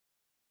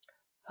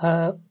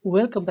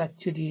Welcome back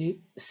to the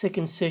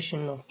second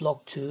session of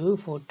Block 2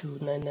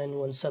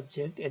 42991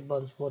 subject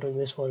Advanced Water and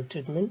Wastewater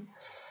Treatment.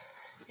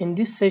 In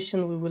this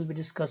session, we will be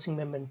discussing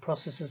membrane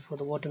processes for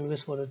the water and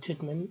wastewater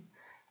treatment,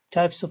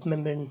 types of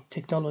membrane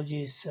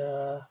technologies,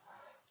 some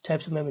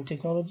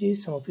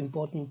of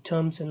important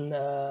terms and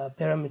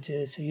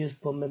parameters used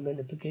for membrane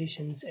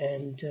applications,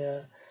 and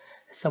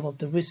some of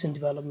the recent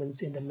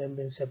developments in the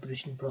membrane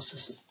separation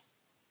processes.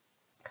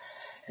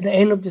 At the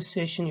end of this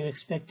session, you're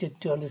expected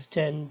to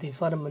understand the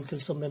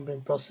fundamentals of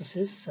membrane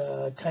processes,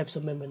 types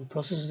of membrane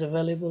processes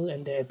available,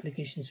 and their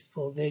applications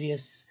for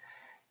various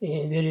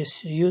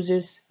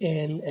uses,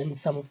 and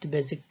some of the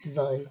basic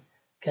design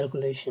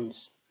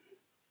calculations.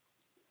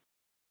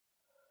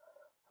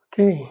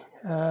 Okay,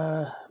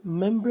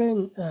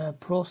 membrane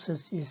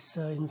process is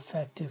in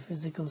fact a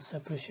physical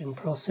separation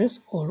process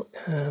or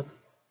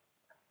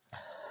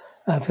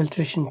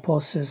filtration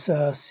process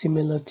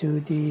similar to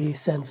the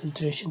sand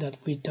filtration that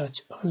we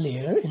touched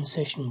earlier in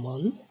session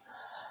 1.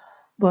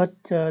 But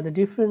the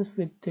difference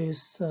with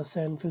this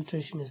sand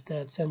filtration is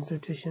that sand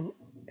filtration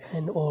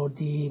or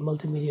the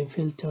multimedia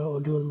filter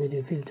or dual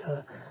media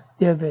filter,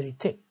 they are very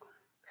thick.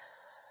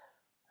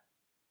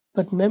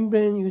 But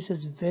membrane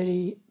uses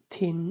very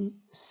thin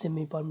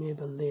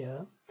semi-permeable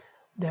layer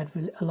that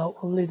will allow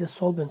only the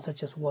solvents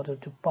such as water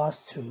to pass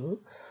through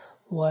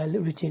while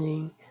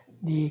retaining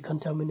the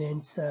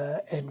contaminants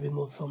and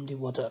removed from the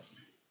water.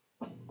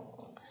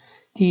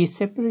 The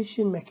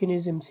separation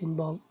mechanisms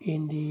involved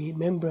in the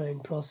membrane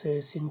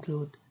process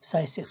include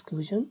size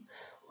exclusion,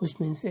 which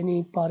means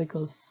any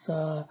particle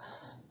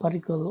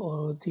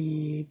or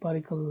the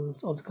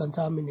particles of the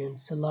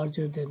contaminants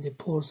larger than the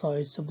pore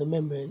size of the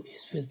membrane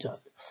is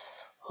filtered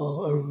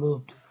or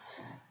removed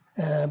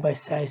by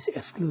size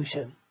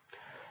exclusion.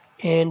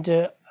 And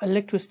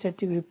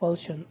electrostatic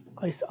repulsion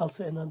is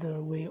also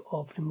another way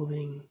of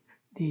removing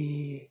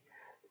the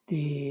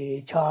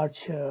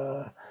charge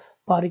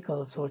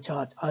particles or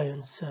charged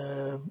ions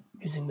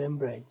using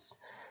membranes.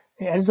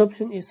 The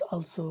adsorption is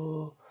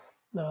also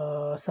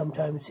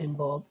sometimes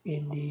involved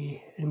in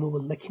the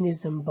removal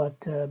mechanism,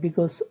 but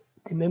because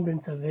the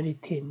membranes are very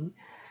thin,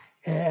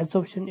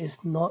 adsorption is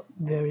not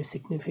very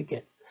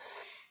significant.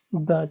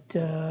 But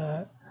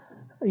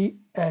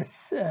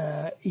as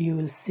you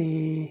will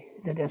see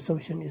that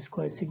absorption is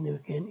quite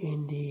significant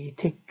in the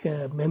thick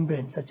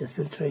membrane such as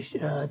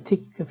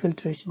thick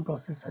filtration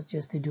process such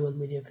as the dual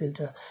media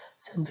filter,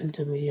 sand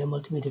filter media,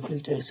 multimedia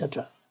filter,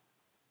 etc.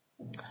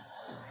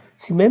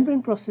 See,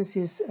 membrane process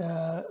is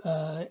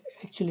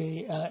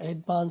actually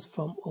advanced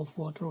form of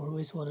water or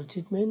wastewater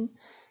treatment,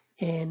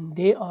 and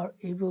they are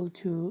able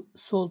to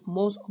solve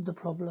most of the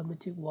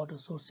problematic water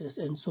sources,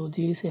 and so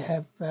these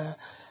have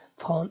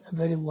found a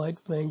very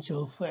wide range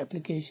of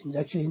applications.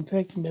 Actually, in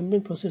fact,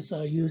 membrane processes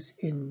are used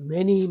in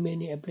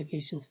many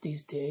applications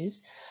these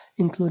days,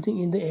 including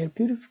in the air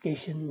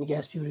purification and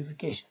gas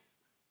purification.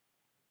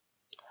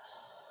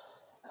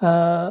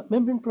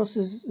 Membrane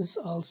process is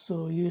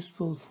also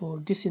useful for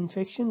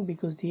disinfection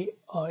because they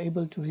are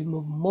able to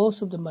remove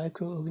most of the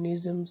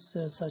microorganisms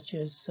such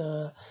as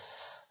the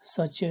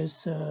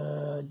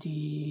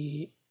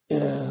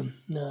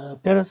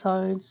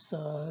parasites,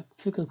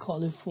 fecal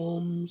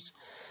coliforms,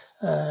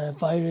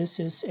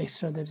 viruses,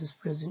 etc. that is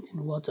present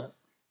in water.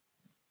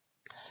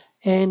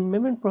 And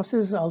membrane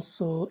process is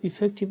also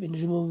effective in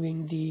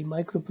removing the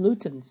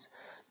micropollutants.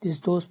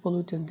 Those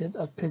pollutants that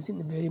are present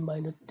in very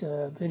minor,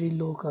 very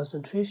low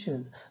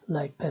concentration,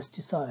 like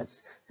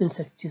pesticides,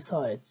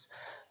 insecticides,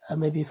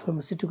 maybe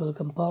pharmaceutical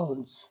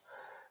compounds,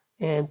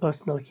 and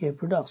personal care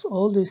products.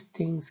 All these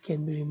things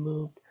can be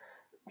removed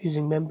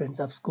using membranes,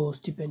 of course,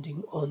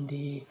 depending on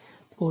the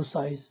pore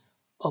size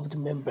of the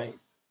membrane.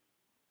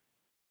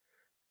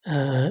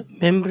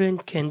 Membrane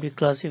can be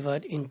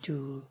classified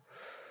into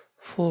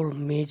 4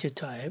 major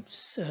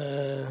types,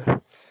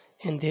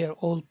 and they are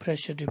all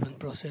pressure driven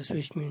process,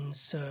 which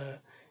means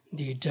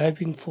the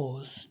driving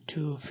force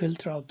to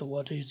filter out the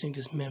water using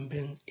this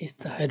membrane is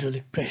the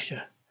hydraulic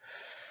pressure.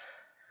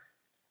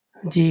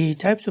 The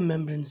types of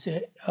membranes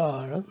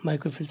are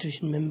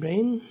microfiltration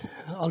membrane,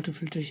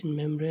 ultrafiltration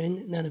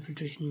membrane,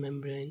 nanofiltration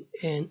membrane,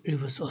 and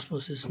reverse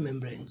osmosis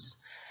membranes.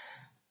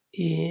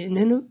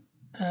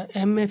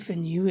 MF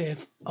and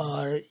UF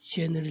are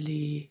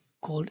generally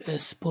called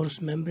as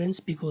porous membranes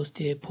because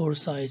their pore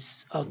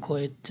size are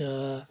quite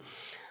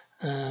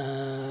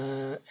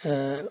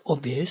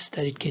obvious,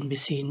 that it can be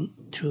seen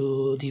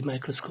through the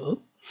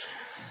microscope.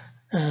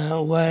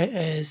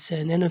 Whereas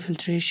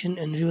nanofiltration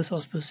and reverse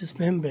osmosis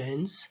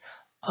membranes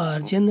are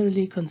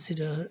generally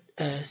considered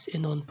as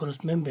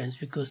non-porous membranes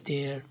because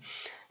you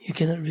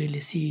cannot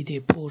really see the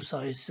pore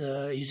size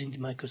using the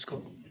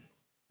microscope.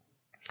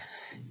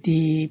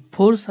 The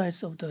pore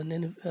size of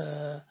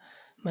the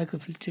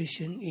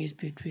microfiltration is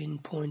between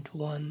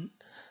 0.1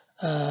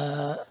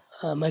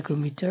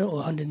 micrometer or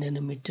 100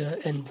 nanometer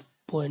and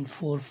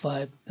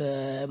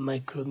 0.45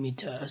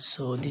 micrometer.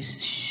 So this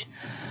is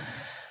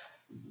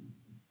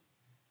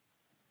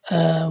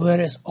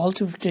whereas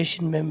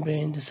ultrafiltration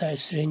membrane, the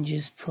size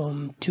ranges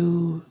from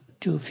 2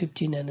 to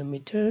 50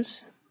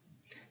 nanometers,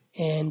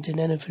 and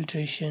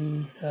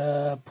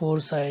nanofiltration pore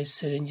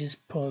size ranges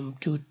from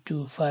 2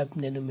 to 5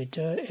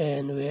 nanometer,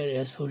 and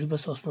whereas for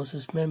reverse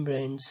osmosis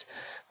membranes,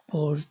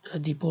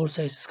 the pore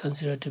size is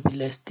considered to be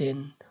less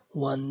than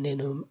 1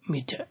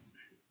 nanometer.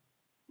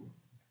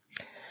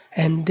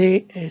 And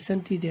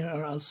recently there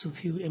are also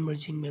few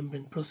emerging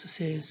membrane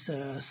processes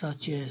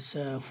such as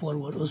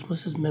forward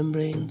osmosis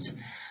membranes,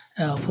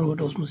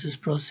 forward osmosis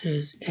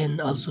process,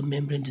 and also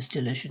membrane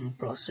distillation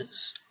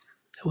process,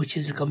 which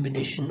is a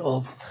combination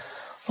of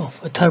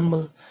a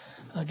thermal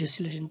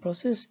distillation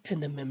process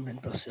and the membrane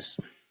process.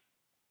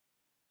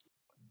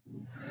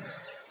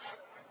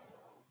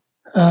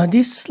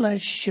 This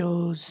slide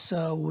shows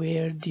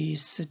where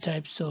these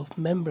types of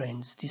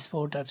membranes, these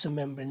four types of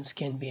membranes,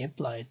 can be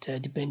applied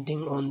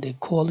depending on the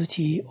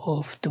quality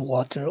of the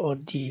water or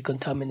the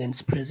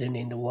contaminants present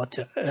in the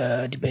water,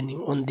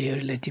 depending on their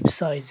relative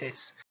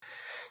sizes.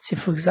 So,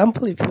 for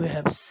example, if you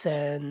have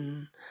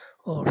sand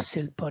or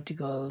silt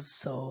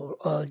particles or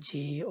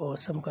algae or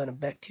some kind of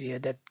bacteria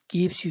that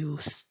gives you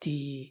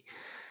the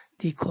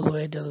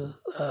colloidal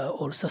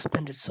or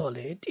suspended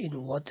solid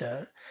in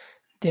water,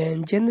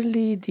 then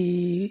generally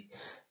the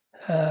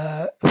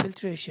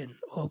filtration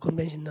or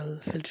conventional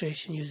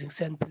filtration using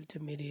sand filter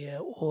media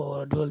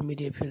or dual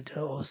media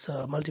filter or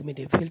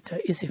multimedia filter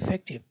is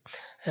effective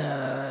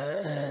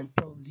and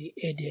probably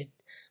aided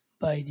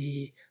by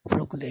the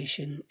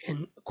flocculation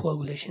and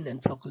coagulation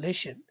and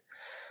flocculation.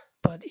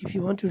 But if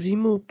you want to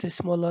remove the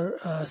smaller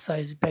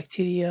size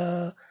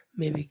bacteria,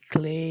 maybe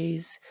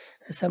clays,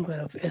 some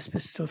kind of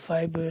asbestos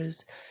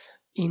fibers,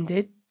 in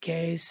that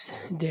case,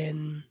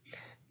 then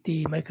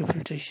the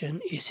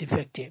microfiltration is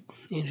effective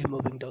in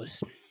removing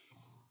those.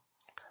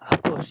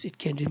 Of course, it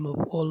can remove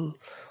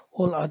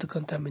all other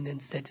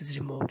contaminants that is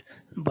removed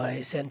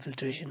by sand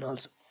filtration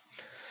also.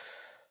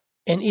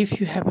 And if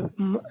you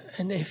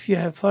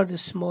have further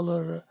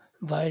smaller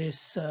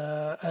virus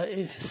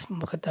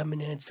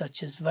contaminants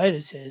such as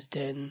viruses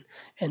then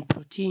and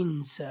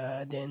proteins,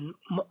 then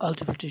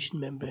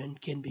ultrafiltration membrane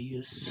can be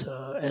used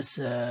as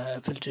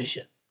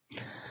filtration.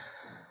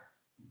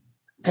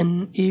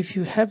 And if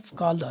you have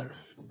color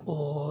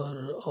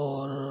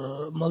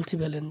or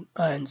multivalent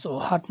ions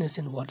or hardness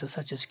in water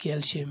such as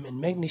calcium and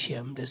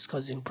magnesium that's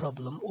causing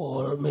problem,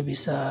 or maybe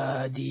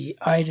the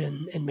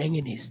iron and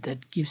manganese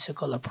that gives a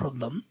color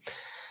problem,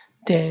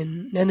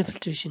 then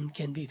nanofiltration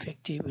can be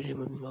effective in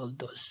removing all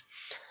those.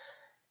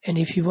 And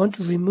if you want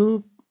to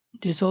remove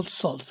dissolved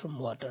salt from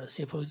water,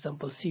 say for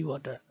example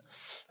seawater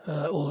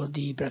or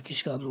the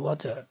brackish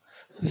groundwater,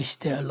 which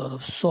there are a lot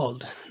of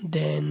salt,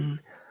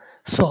 then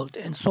salt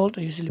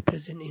are usually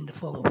present in the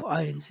form of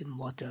ions in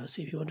water.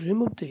 So if you want to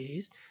remove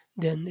these,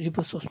 then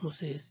reverse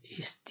osmosis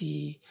is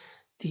the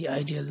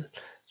ideal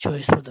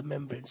choice for the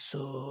membrane.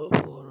 So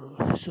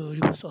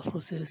reverse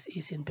osmosis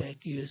is in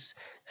fact used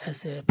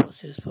as a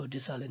process for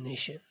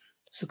desalination.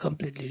 So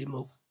completely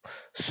remove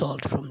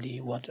salt from the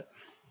water.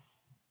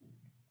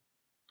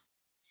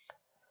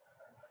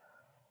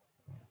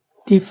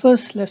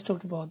 First, let's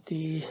talk about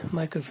the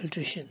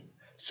microfiltration.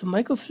 So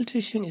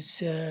microfiltration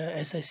is,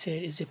 as I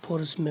said, is a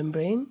porous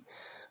membrane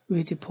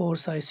with a pore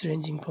size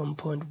ranging from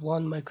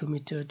 0.1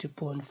 micrometer to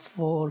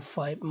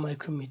 0.45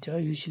 micrometer.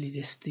 Usually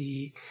this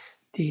is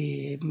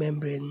the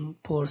membrane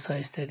pore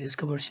size that is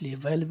commercially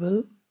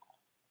available.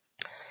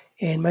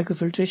 And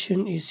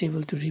microfiltration is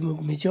able to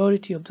remove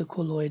majority of the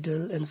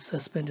colloidal and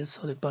suspended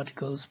solid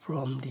particles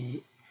from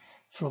the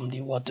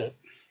water.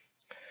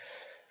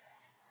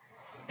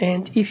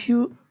 And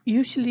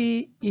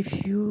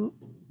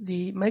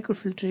the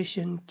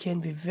microfiltration can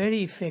be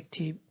very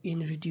effective in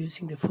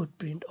reducing the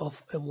footprint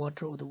of a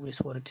water or the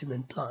wastewater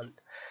treatment plant.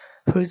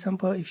 For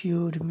example, if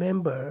you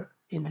remember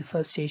in the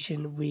first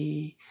session,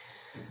 we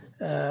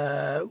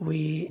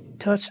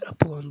touched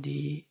upon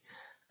the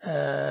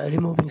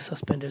removing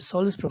suspended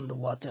solids from the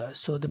water.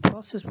 So the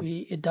process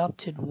we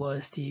adopted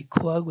was the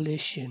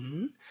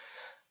coagulation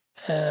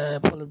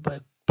followed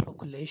by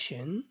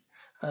flocculation,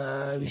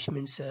 which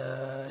means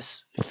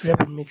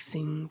rapid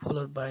mixing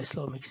followed by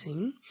slow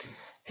mixing,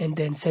 and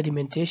then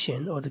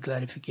sedimentation or the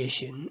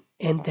clarification,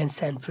 and then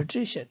sand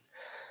filtration.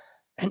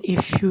 And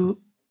if you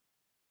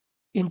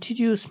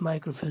introduce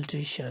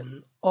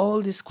microfiltration,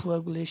 all this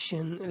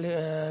coagulation,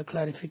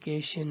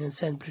 clarification, and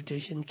sand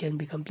filtration can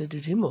be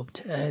completely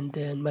removed, and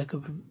then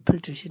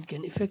microfiltration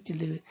can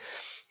effectively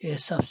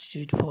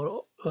substitute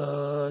for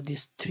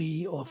these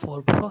 3 or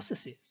 4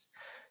 processes.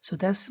 So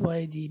that's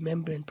why the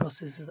membrane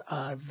processes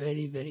are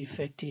very, very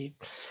effective.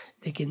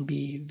 They can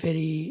be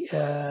very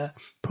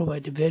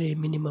provide a very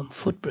minimum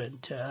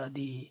footprint.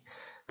 The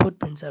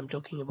footprints I'm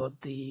talking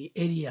about the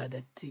area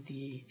that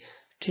the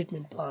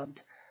treatment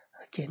plant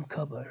can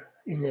cover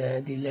in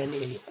the land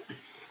area.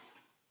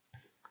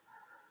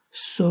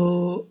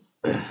 So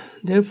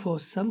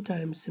therefore,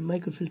 sometimes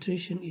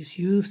microfiltration is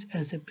used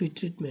as a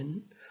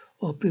pre-treatment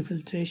or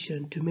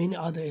pre-filtration to many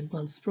other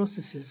advanced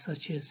processes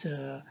such as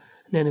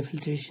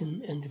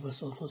nanofiltration and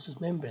reverse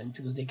osmosis membrane,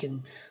 because they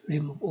can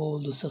remove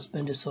all the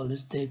suspended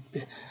solids that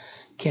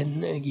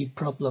can give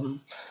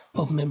problem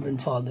of membrane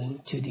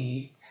fouling to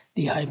the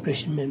the high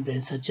pressure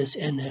membranes such as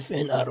NF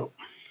and RO.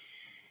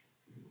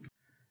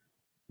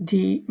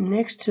 The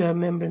next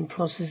membrane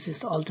process is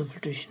the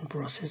ultrafiltration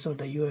process, or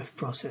the UF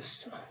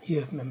process,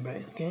 UF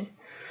membrane. Okay,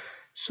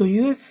 so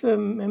UF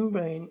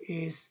membrane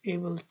is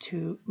able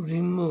to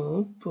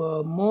remove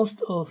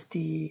most of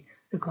the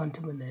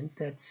contaminants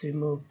that's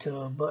removed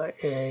by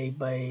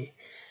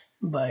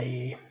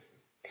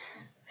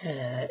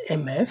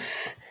MF,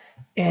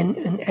 and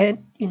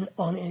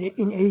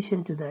in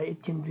addition to that,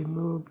 it can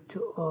remove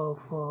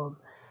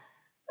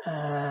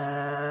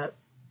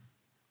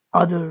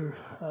other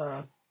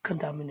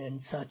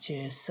contaminants such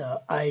as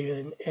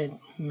iron and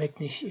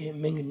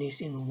manganese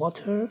in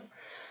water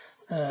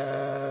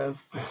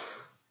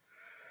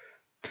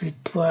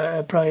with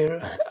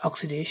prior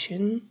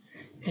oxidation,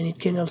 and it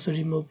can also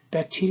remove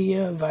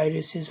bacteria,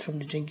 viruses from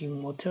the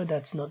drinking water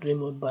that's not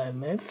removed by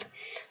MF.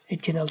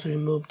 It can also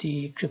remove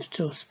the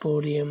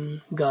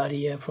Cryptosporidium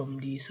gardia from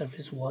the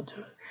surface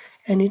water,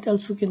 and it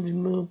also can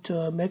remove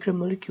the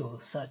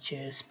macromolecules such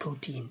as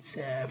proteins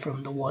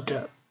from the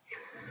water.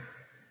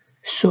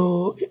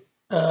 So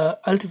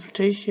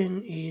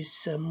ultrafiltration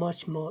is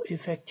much more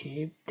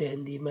effective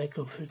than the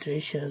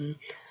microfiltration,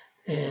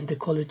 and the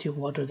quality of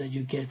water that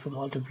you get from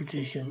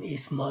ultrafiltration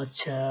is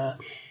much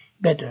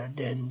better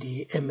than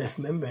the MF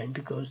membrane,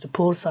 because the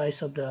pore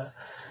size of the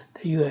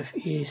UF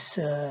is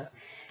 2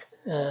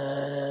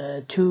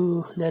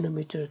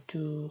 nanometer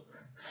to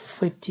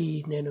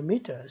 50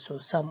 nanometer, so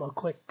some are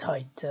quite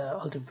tight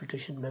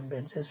ultrafiltration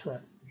membranes as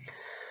well.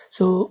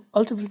 So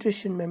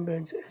ultrafiltration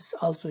membranes is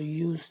also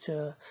used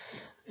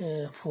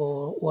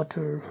for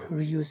water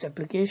reuse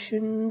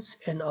applications,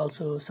 and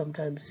also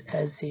sometimes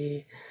as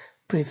a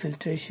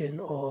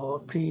pre-filtration or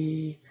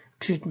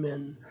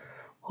pre-treatment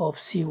of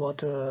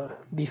seawater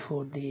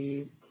before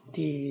the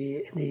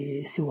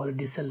seawater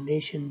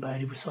desalination by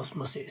reverse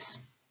osmosis.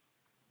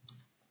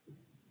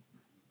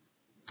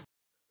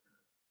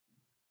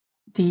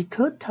 The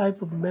third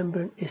type of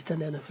membrane is the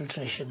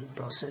nanofiltration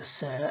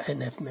process,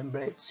 NF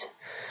membranes.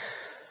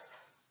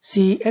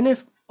 The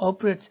NF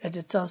operates at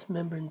a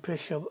transmembrane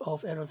pressure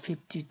of around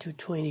 50 to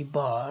 20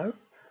 bar,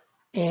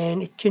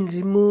 and it can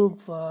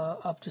remove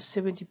up to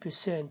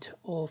 70%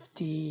 of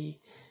the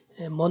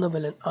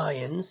monovalent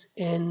ions,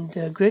 and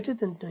greater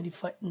than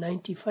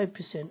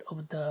 95%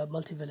 of the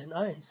multivalent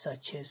ions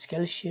such as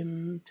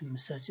calcium,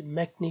 such as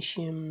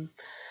magnesium,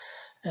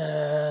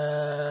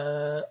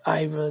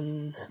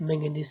 iron,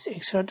 manganese,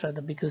 etc.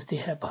 Because they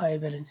have high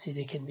valency,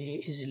 they can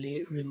be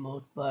easily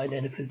removed by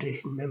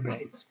nanofiltration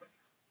membranes.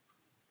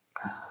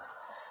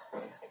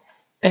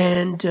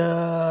 And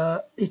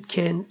it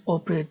can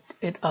operate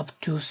at up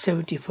to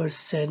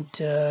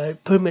 70%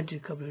 permanent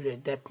recovery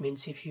rate. That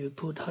means if you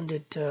put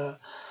 100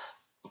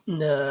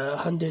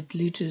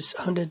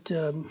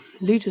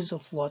 liters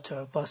of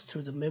water pass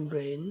through the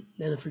membrane,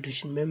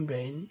 nanofiltration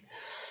membrane,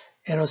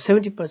 around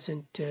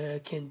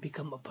 70% can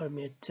become a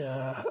permanent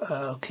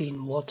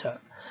clean water,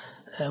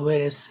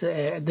 whereas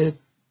the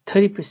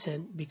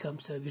 30%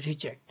 becomes a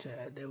reject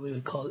that we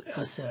will call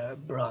as a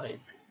brine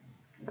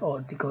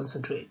or the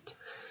concentrate.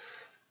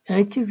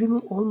 And it can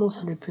remove almost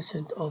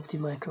 100% of the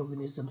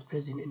microorganisms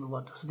present in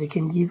water, so they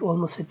can give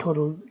almost a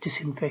total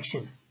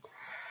disinfection.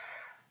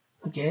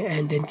 Okay,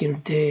 and then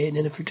the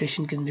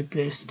nanofiltration can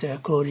replace the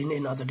chlorine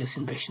and other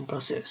disinfection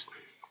process.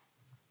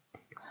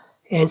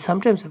 And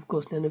sometimes, of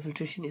course,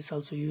 nanofiltration is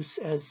also used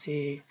as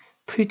a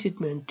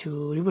pre-treatment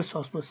to reverse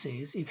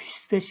osmosis,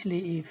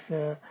 especially if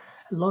a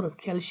lot of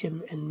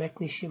calcium and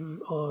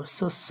magnesium or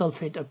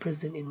sulfate are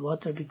present in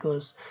water,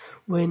 because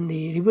when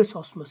the reverse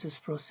osmosis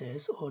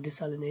process or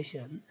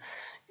desalination,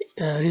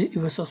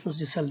 reverse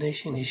osmosis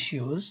desalination is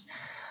used,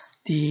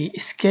 the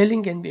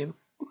scaling can be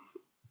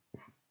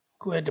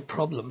quite a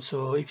problem.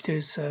 So if there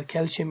is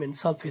calcium and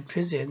sulfate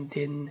present,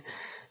 then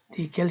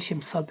the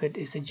calcium sulfate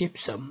is a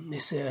gypsum.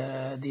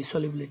 The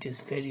solubility is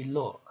very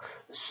low.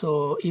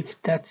 So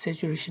if that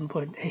saturation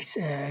point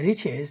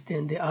reaches,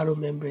 then the RO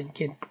membrane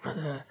can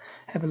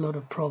have a lot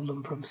of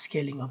problem from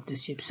scaling of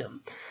this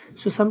gypsum.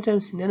 So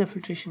sometimes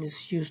nanofiltration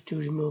is used to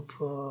remove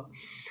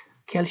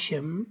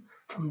calcium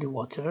from the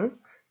water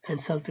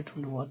and sulfate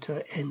from the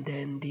water, and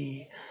then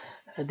the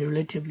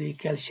relatively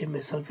calcium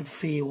and sulfate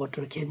free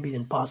water can be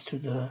then passed through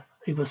the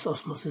reverse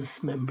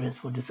osmosis membranes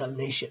for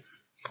desalination.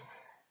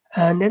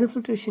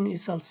 Nanofiltration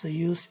is also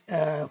used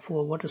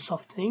for water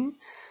softening.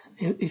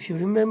 If you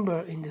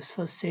remember, in this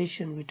first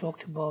session we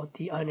talked about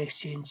the ion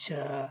exchange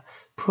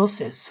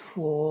process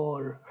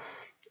for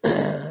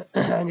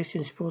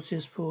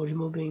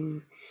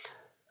removing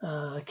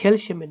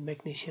calcium and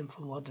magnesium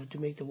from water to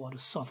make the water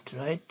soft,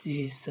 right?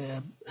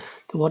 The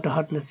water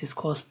hardness is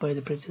caused by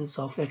the presence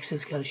of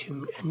excess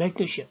calcium and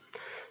magnesium.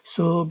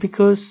 So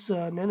because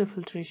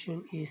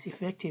nanofiltration is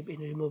effective in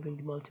removing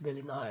the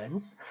multivalent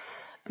ions,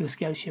 because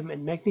calcium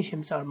and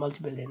magnesium are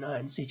multivalent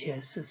ions, which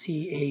has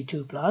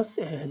Ca2 plus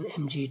and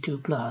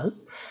Mg2 plus,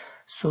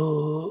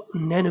 so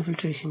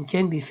nanofiltration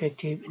can be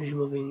effective in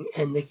removing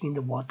and making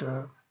the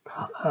water,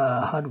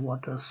 hard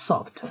water,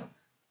 soft.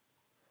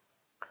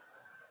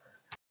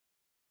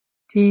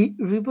 The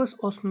reverse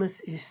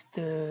osmosis is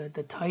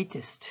the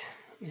tightest,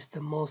 is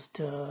the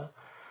most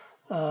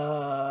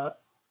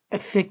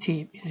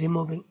effective in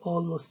removing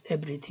almost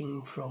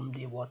everything from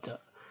the water.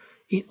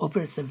 It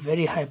operates at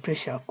very high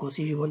pressure. Of course,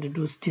 if you want to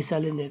do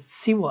desalinate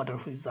seawater,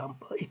 for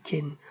example, it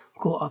can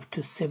go up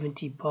to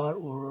 70 bar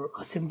or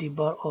 70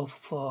 bar of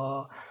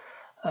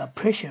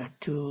pressure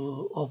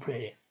to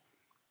operate it,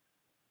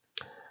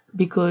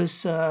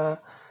 because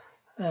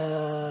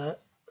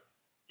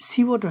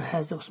seawater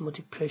has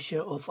osmotic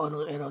pressure of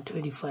around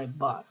 25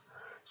 bar.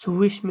 So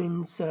which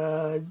means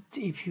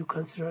if you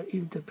consider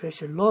if the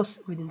pressure loss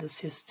within the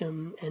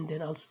system, and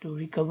then also to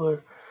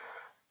recover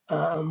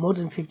more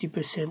than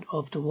 50%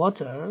 of the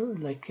water,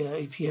 like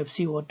if you have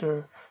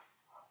seawater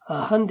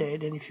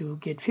 100, and if you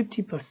get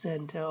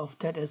 50% of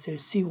that as a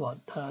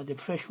seawater, the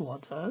fresh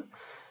water,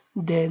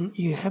 then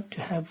you have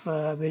to have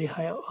very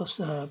high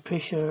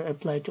pressure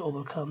applied to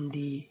overcome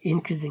the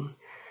increasing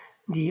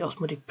the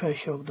osmotic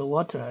pressure of the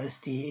water as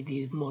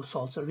the more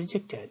salts are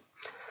rejected.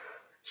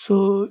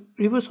 So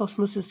reverse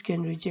osmosis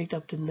can reject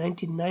up to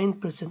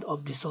 99%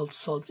 of dissolved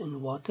salts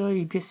in water.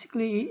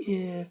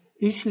 Basically,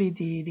 usually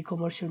the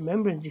commercial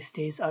membranes these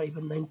days are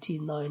even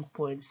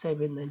 99.7,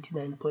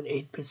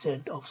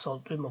 99.8% of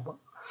salt removal,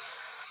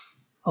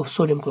 of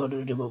sodium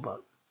chloride removal.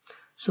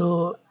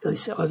 So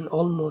it's an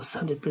almost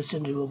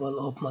 100% removal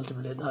of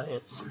multiple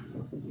ions.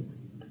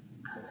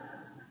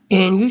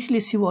 And usually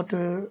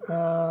seawater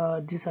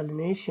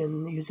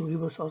desalination using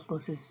reverse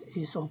osmosis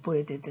is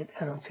operated at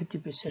around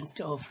 50%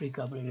 of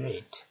recovery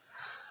rate.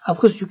 Of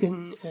course, you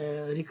can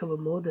recover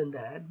more than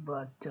that,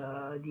 but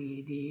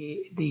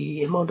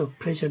the amount of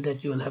pressure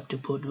that you will have to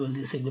put will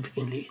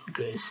significantly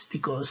increase,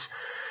 because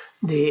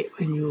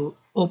when you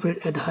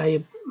operate at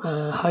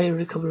higher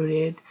recovery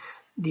rate,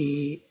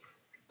 the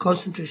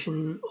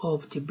concentration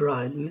of the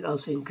brine will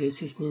also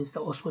increase, which means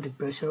the osmotic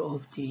pressure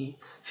of the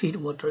feed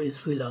water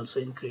will also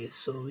increase.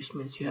 So which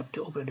means you have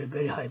to operate at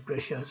very high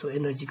pressure, so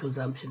energy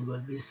consumption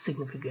will be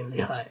significantly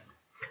high.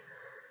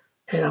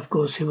 And of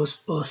course, reverse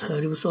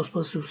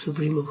osmosis will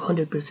remove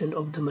 100%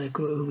 of the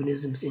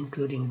microorganisms,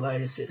 including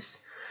viruses.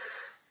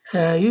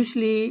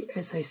 Usually,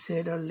 as I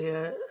said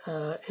earlier,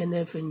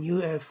 NF and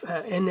UF,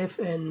 NF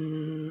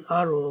and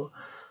RO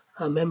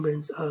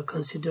membranes are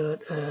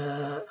considered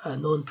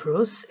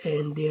non-porous,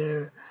 and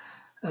their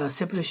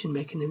separation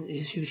mechanism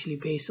is usually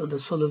based on the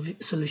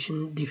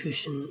solution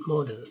diffusion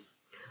model.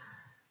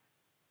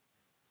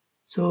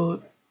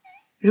 So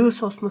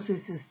reverse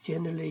osmosis is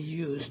generally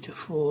used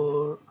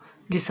for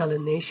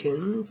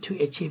desalination to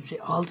achieve the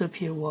ultra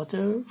pure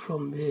water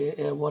from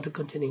the water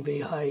containing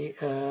very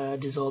high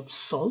dissolved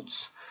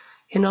salts,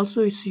 and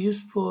also it's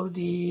used for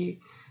the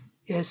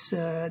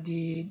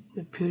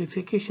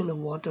purification of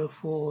water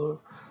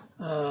for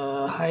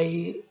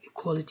high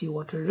quality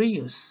water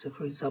reuse. So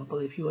for example,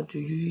 if you want to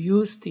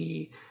use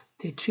the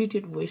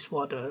treated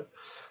wastewater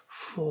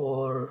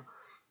for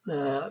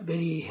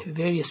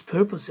various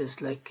purposes,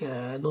 like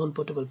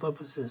non-potable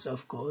purposes,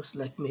 of course,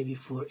 like maybe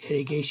for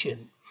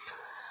irrigation,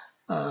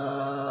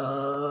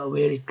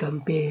 where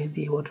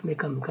the water may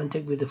come in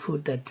contact with the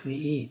food that we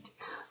eat,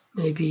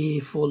 maybe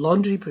for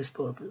laundry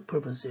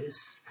purposes,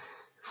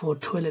 for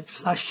toilet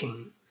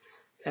flushing,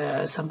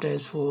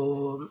 sometimes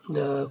for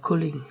the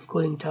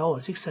cooling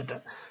towers,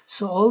 etc.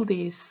 So all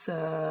these,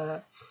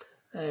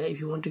 if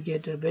you want to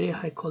get a very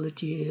high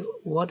quality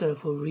water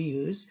for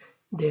reuse,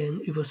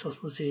 then reverse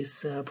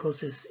osmosis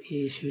process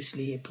is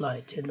usually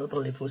applied, and not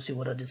only for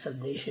seawater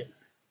desalination.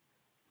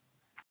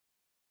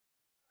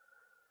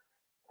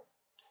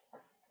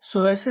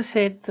 So as I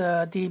said,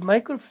 the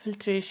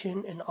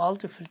microfiltration and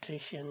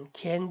ultrafiltration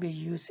can be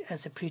used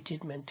as a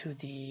pretreatment to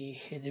the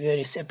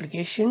various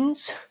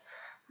applications.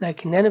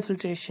 Like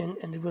nanofiltration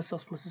and reverse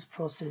osmosis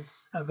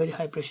process are very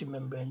high pressure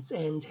membranes,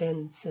 and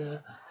hence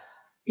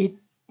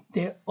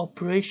their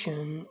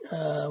operation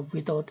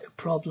without a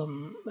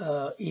problem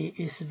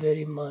is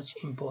very much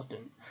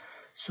important.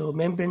 So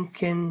membrane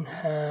can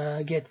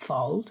get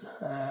fouled,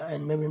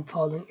 and membrane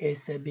fouling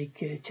is a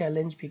big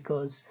challenge,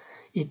 because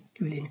it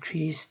will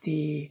increase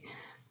the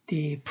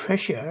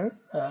pressure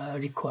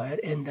required,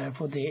 and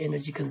therefore the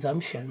energy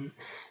consumption,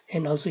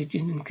 and also it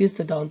will increase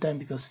the downtime,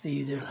 because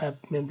the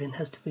membrane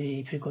has to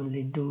be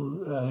frequently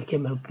do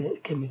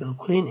chemical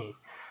cleaning.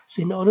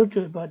 So in order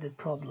to avoid that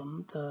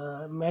problem,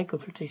 the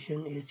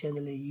microfiltration is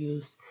generally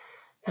used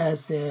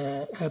as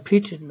a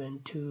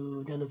pretreatment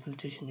to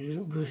nanofiltration,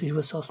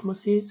 reverse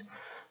osmosis,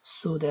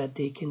 so that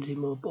they can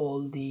remove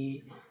all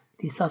the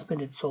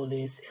suspended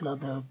solids and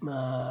other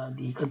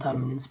the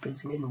contaminants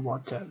present in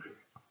water.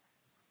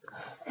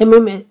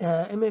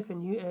 MF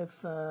and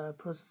UF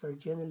processes are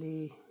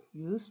generally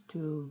used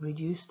to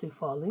reduce the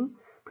fouling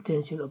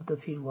potential of the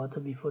feed water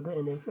before the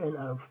NF and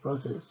RF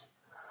process.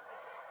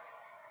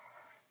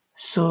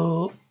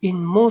 So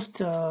in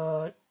most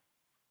RO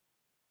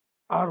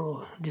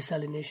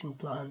desalination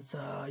plants,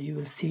 you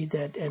will see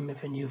that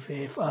MF and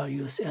UF are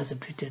used as a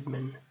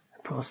pretreatment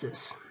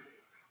process.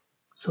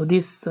 So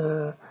this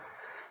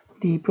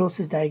the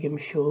process diagram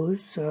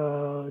shows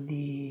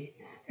the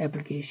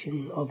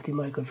application of the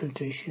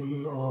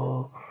microfiltration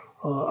or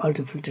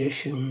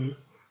ultrafiltration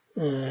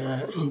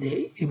in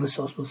the reverse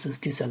osmosis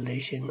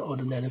desalination or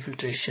the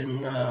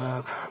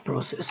nanofiltration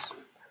process.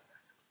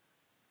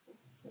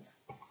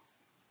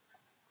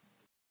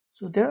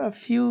 So there are a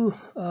few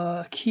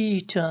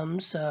key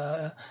terms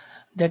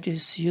that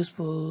is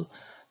useful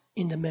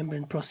in the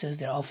membrane process.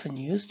 They're often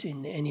used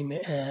in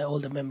all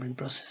the membrane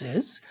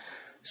processes.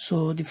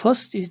 So the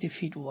first is the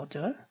feed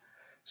water.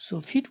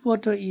 So feed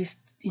water is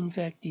in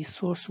fact the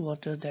source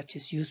water that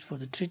is used for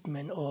the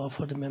treatment or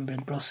for the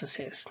membrane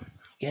processes.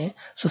 Okay,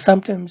 so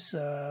sometimes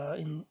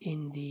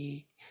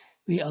we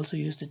also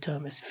use the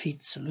term as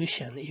feed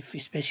solution,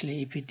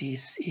 especially if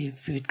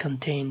it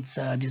contains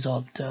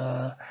dissolved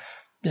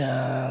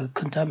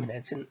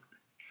contaminants. And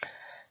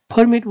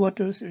permeate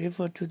waters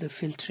refer to the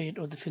filtrate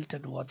or the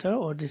filtered water,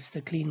 or this is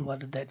the clean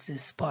water that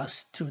is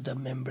passed through the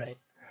membrane.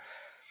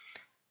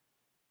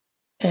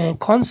 And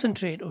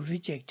concentrate or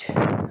reject,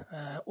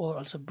 or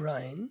also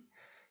brine,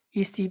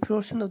 is the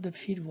portion of the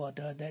feed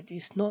water that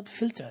is not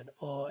filtered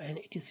and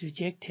it is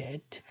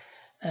rejected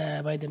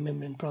by the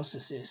membrane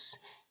processes,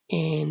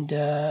 and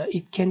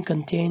it can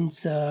contain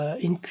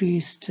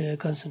increased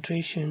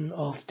concentration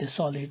of the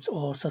solids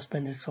or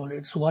suspended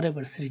solids,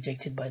 whatever is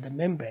rejected by the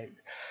membrane.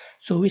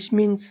 So which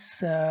means,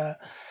 for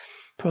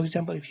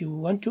example, if you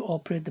want to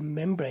operate the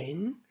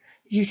membrane,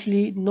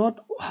 usually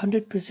not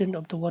 100%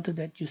 of the water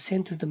that you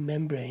send through the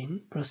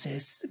membrane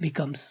process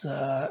becomes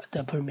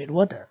the permeate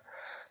water.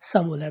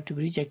 Some will have to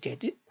be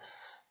rejected.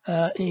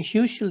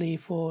 Usually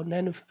for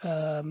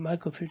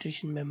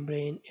microfiltration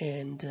membrane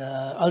and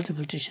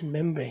ultrafiltration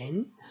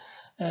membrane,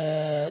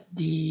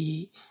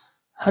 the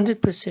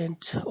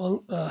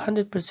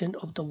 100%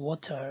 of the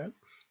water,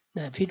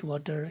 feed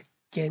water,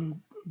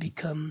 can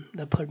become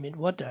the permeate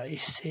water.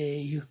 If say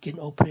you can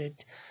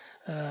operate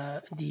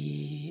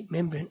the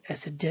membrane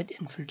as a dead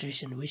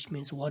infiltration, which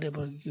means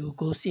whatever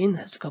goes in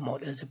has to come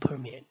out as a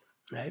permeate,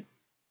 right?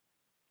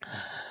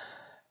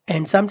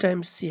 And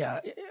sometimes, yeah,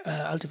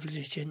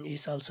 ultrafiltration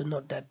is also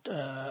not that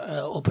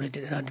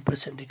operated at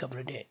 100%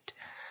 recovery rate.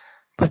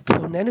 But for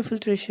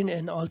nanofiltration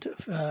and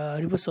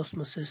reverse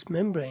osmosis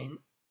membrane,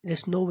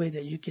 there's no way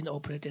that you can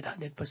operate at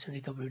 100%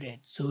 recovery rate.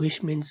 So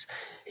which means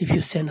if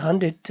you send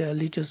 100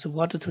 liters of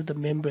water through the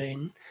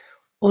membrane,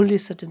 only a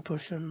certain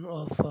portion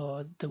of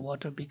the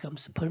water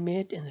becomes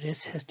permeate, and the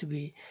rest has to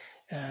be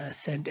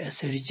sent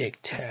as a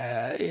reject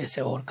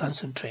or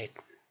concentrate.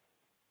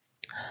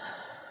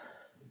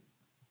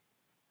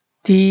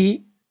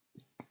 The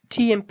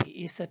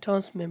TMP is a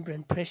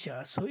transmembrane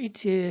pressure. So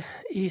it is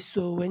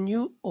so when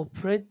you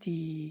operate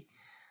the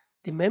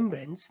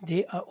membranes,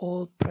 they are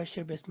all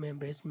pressure-based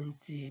membranes.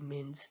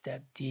 Means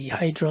that the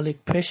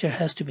hydraulic pressure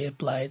has to be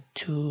applied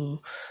to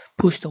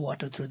push the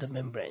water through the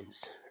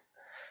membranes.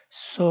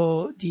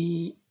 So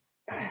the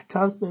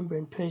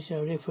transmembrane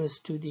pressure refers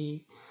to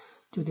the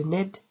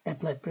net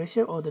applied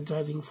pressure or the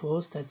driving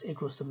force that's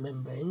across the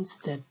membranes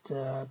that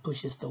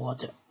pushes the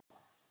water.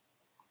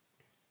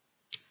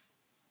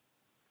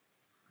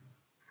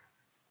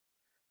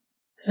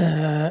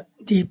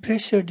 The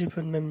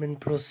pressure-driven membrane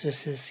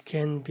processes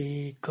can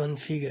be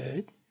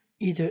configured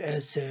either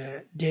as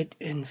a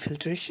dead-end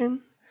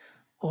filtration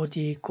or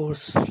the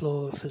coarse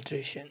flow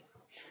filtration.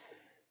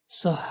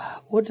 So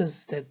what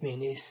does that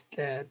mean is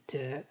that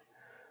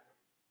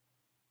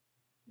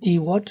the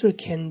water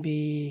can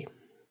be,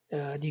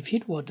 the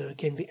feed water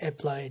can be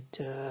applied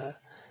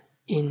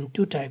in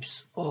two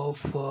types of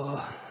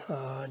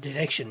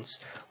directions.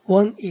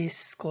 One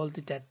is called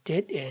that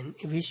dead end,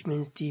 which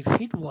means the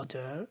feed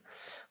water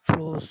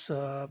flows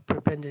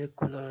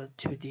perpendicular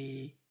to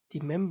the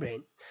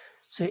membrane.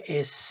 So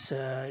as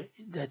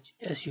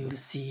you will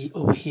see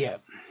over here.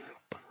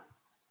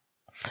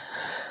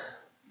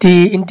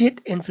 In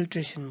dead end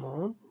filtration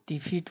mode, the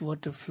feed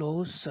water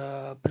flows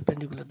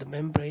perpendicular to the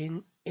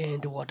membrane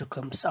and the water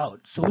comes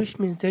out. So which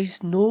means there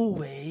is no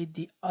way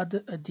the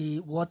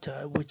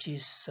water which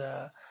is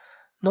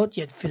not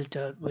yet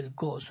filtered will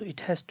go. So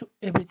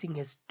everything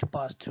has to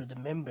pass through the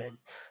membrane.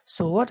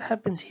 So what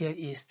happens here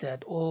is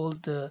that all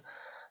the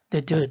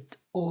dirt,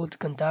 all the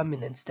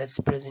contaminants that's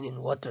present in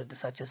water,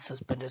 such as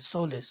suspended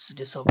solids,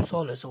 dissolved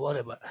solids, or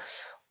whatever,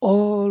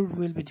 all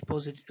will be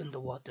deposited in the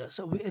water.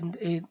 So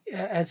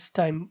as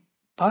time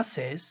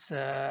passes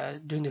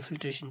during the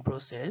filtration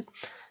process,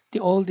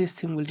 all these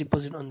things will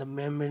deposit on the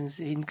membranes,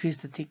 increase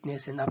the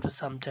thickness, and after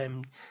some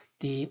time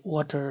the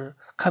water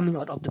coming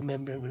out of the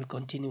membrane will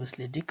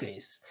continuously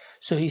decrease.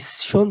 So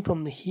it's shown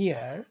from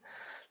here,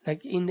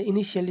 like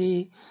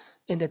initially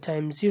in the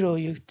time 0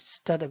 you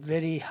start a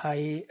very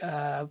high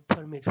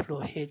permeate flow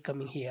head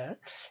coming here,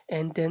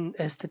 and then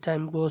as the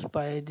time goes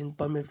by, then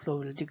permeate flow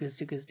will decrease,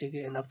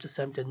 and after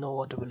some time no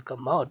water will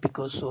come out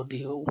because so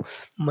the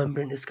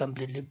membrane is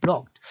completely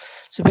blocked.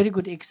 So very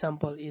good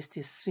example is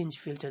this syringe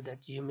filter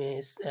that you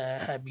may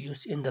have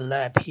used in the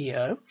lab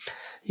here,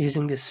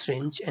 using this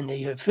syringe, and then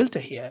you have filter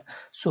here.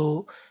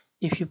 So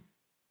if you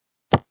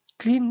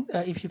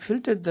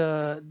filter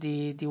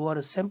the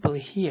water sample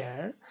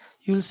here,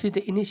 you'll see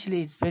that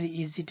initially it's very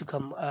easy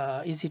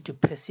to easy to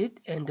press it,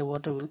 and the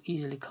water will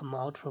easily come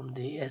out from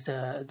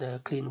the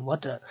clean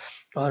water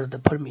or the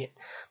permeate.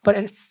 But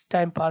as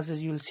time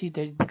passes, you'll see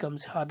that it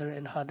becomes harder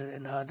and harder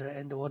and harder,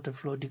 and the water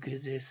flow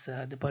decreases,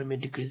 the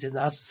permeate decreases.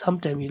 After some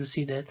time, you'll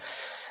see that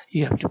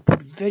you have to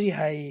put very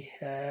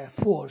high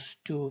force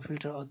to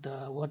filter out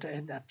the water,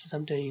 and after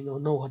some time,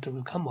 no water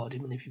will come out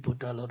even if you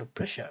put a lot of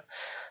pressure.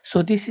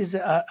 So this is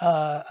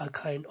a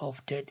kind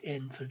of dead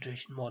end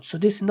filtration mode. So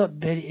this is not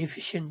very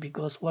efficient,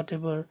 because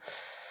whatever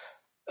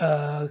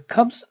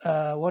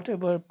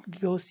whatever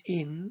goes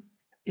in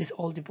is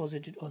all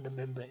deposited on the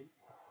membrane.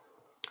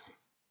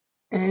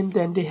 And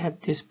then they have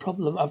this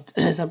problem of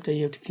sometimes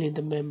you have to clean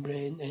the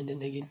membrane and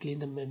then again clean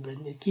the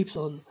membrane. It keeps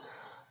on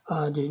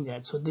doing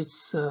that. So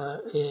this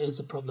is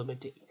a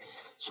problematic.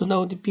 So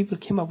now the people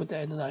came up with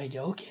an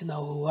idea. Okay,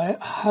 now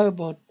how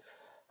about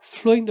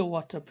flowing the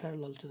water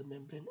parallel to the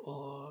membrane,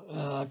 or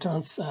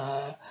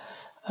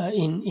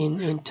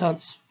in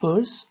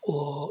transverse,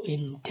 or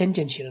in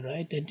tangential,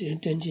 right?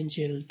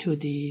 Tangential to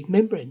the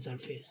membrane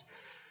surface.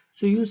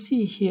 So you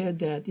see here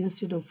that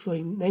instead of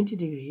flowing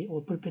 90-degree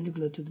or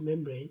perpendicular to the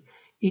membrane,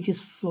 it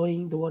is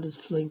flowing, the water is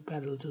flowing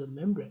parallel to the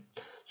membrane.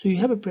 So you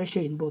have a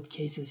pressure in both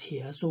cases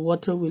here. So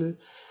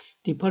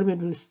the permeate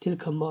will still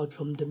come out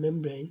from the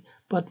membrane,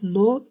 but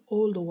not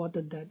all the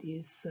water that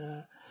is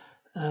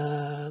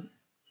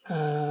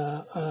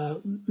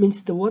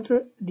means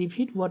the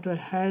feed water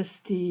has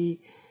the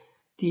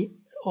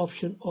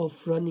option of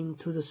running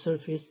through the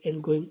surface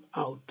and going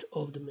out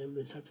of the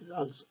membrane surface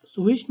also.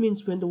 So which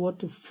means when the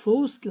water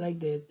flows like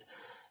this,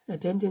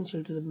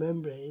 tangential to the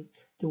membrane,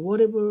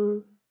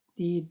 whatever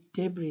the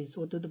debris,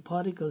 what are the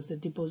particles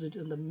that deposit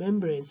on the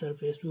membrane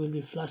surface will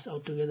be flushed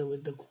out together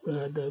with the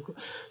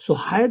so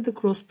higher the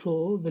cross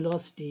flow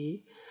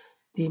velocity,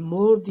 the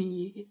more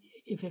the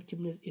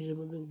effectiveness is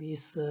removing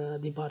these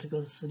the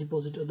particles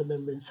deposited on the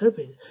membrane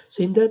surface.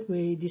 So in that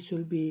way, this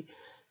will be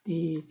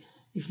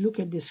if you look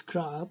at this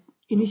graph,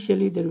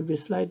 initially there will be a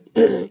slight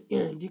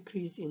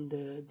decrease in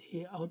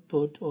the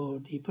output or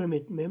the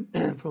permeate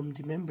from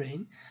the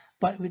membrane,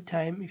 but with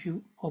time, if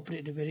you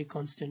operate a very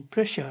constant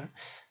pressure,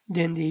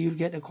 then you'll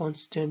get a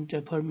constant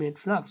permeate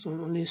flux,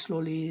 only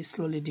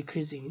slowly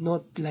decreasing,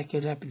 not like a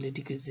rapidly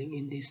decreasing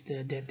in this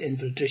dead end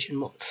filtration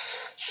mode.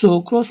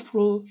 So cross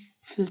flow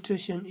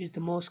filtration is the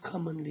most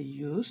commonly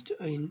used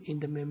in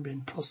the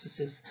membrane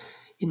processes,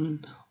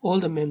 in all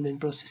the membrane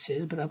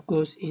processes, but of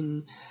course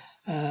in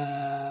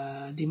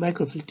the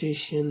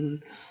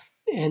microfiltration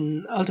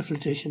and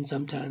ultrafiltration,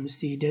 sometimes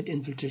the dead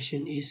end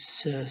filtration is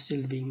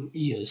still being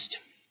used.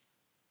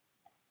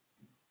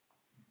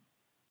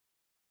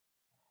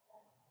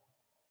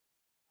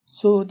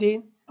 So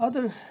the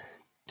other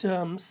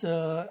terms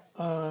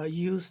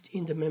used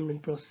in the membrane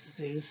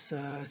processes,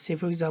 say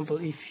for example,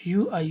 if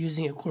you are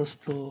using a cross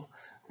flow,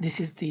 this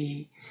is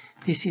the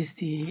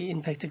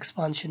in fact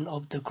expansion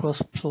of the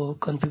cross flow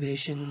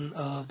configuration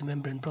of the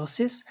membrane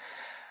process.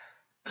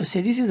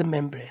 Say this is a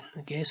membrane,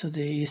 okay, so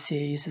you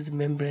say this is a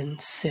membrane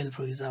cell,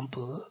 for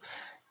example,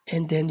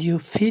 and then you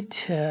feed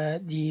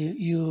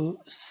you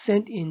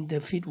send in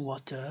the feed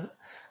water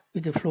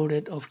with the flow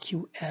rate of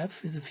QF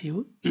is the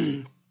fuel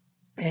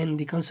and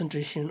the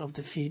concentration of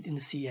the feed in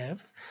the CF,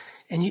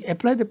 and you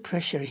apply the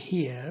pressure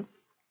here,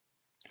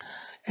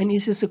 and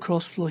this is a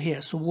cross flow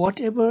here. So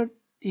whatever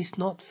is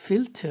not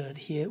filtered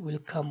here will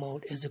come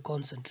out as a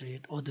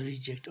concentrate or the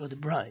reject or the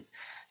brine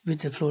with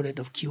the flow rate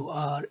of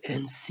QR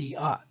and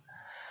CR.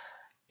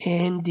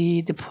 And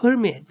the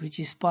permeate which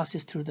is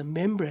passes through the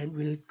membrane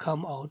will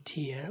come out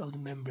here of the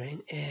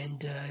membrane,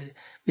 and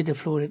with the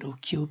flow rate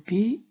of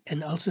QP,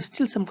 and also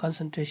still some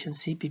concentration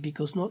CP,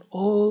 because not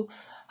all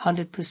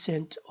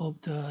 100%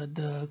 of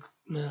the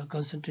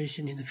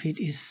concentration in the feed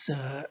is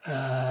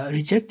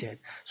rejected,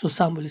 so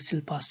some will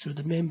still pass through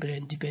the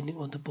membrane depending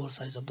on the pore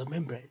size of the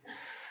membrane,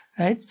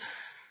 right?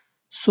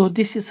 So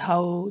this is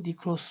how the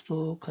cross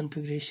flow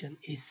configuration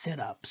is set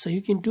up. So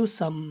you can do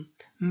some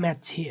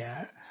maths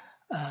here,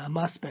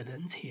 mass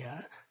balance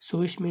here. So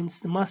which means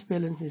the mass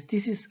balance means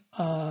this is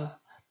a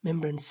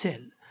membrane cell.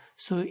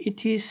 So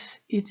it's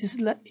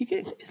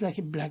like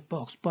a black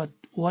box, but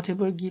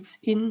whatever gives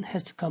in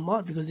has to come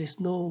out, because there's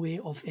no way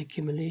of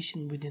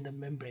accumulation within the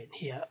membrane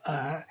here,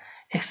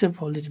 except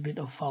for a little bit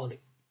of fouling.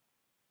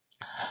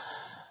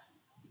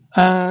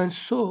 And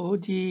so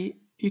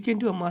you can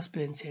do a mass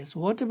balance here. So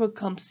whatever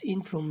comes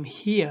in from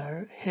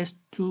here has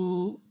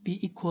to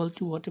be equal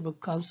to whatever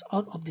comes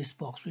out of this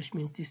box, which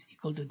means this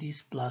equal to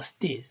this plus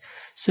this.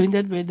 So in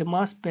that way, the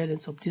mass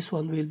balance of this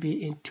one will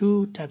be in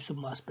two types of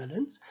mass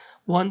balance.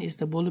 One is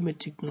the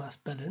volumetric mass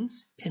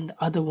balance, and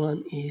the other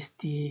one is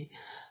the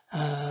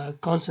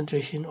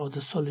concentration or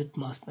the solid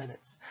mass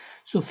balance.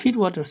 So feed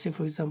water, say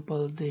for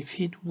example, the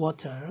feed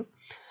water,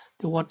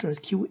 the water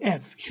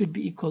QF should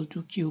be equal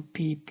to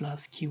QP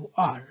plus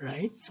QR,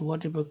 right? So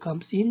whatever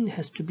comes in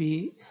has to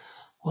be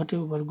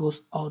whatever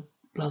goes out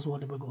plus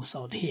whatever goes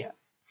out here.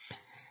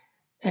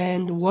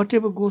 And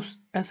whatever goes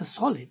as a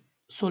solute.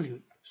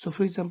 So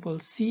for example,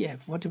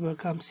 CF, whatever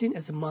comes in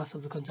as a mass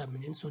of the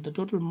contaminant, so the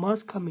total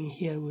mass coming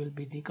here will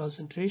be the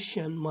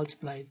concentration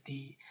multiplied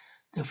the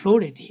flow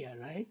rate here,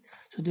 right?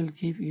 So they'll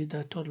give you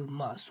the total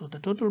mass. So the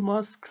total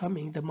mass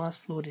coming, the mass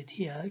flow rate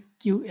here,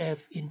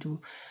 QF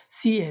into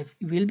CF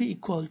will be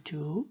equal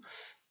to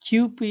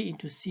QP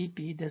into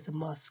CP. That's the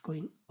mass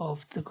going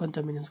of the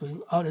contaminants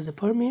going out as a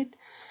permeate,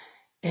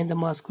 and the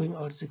mass going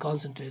out as a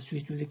concentrate,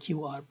 which will be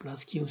QR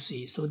plus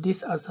QC. So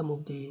these are some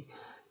of the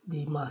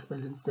mass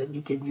balance that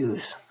you can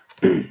use.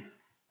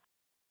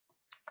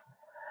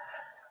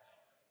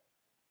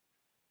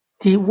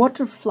 The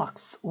water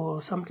flux,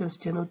 or sometimes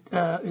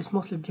is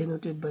mostly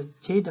denoted by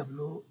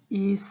JW,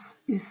 is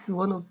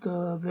one of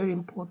the very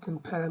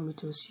important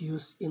parameters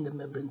used in the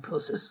membrane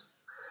process.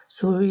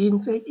 So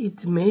in fact,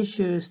 it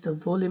measures the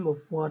volume of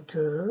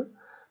water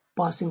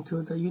passing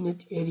through the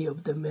unit area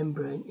of the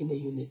membrane in a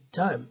unit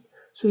time.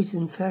 So it's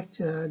in fact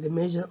the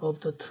measure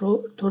of the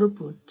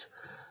throughput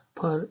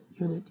per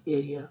unit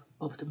area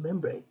of the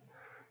membrane.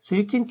 So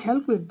you can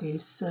calculate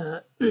this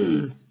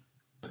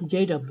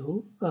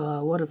JW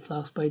water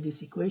flux by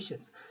this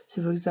equation.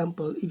 So for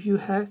example, if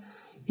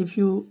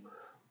you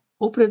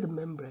operate the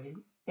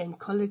membrane and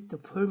collect the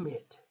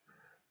permeate,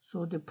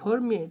 so the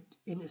permeate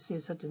in say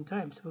certain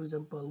times, for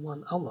example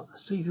 1 hour.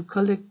 So if you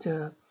collect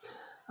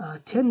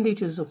 10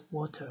 liters of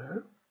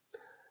water,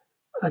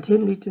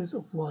 10 liters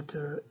of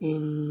water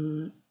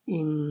in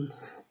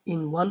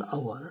 1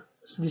 hour,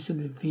 so this will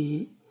be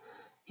V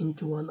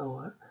into 1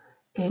 hour,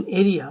 and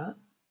area,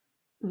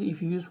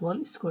 if you use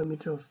 1 square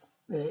meter of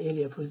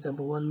area, for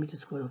example 1 meter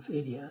square of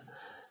area,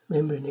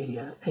 membrane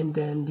area, and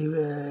then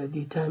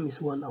the time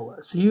is 1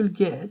 hour, so you'll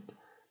get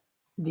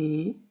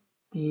the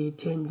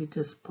 10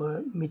 liters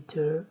per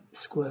meter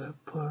square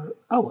per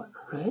hour,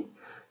 right?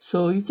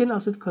 So you can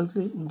also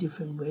calculate in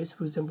different ways.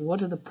 For example,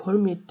 what are the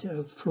permeate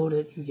flow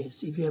rate you get?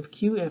 So if you have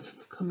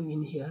QF coming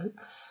in here,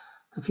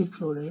 the feed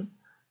flow rate,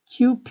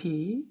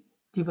 QP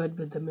divided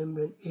by the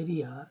membrane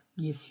area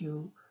gives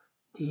you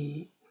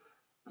the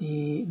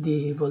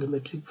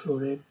volumetric flow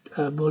rate,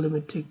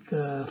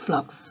 volumetric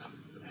flux,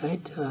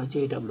 right?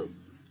 JW.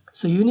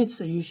 So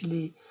units are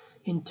usually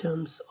in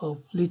terms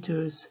of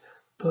liters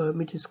per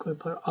meter square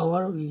per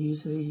hour. We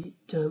usually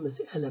term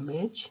as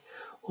LMH,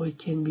 or it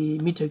can be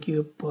meter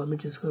cube per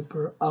meter square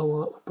per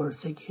hour per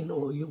second,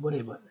 or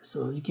whatever.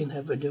 So you can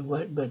have a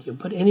value.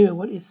 But anyway,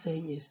 what it's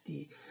saying is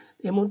the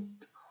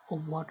amount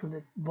of water,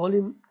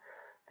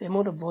 the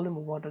amount of volume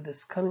of water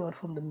that's coming out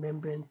from the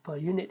membrane per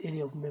unit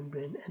area of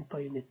membrane and per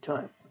unit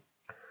time.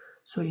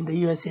 So in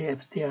the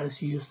USAF, they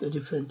also use a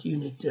different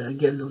unit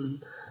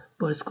gallon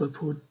per square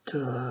foot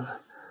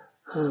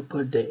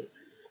per day.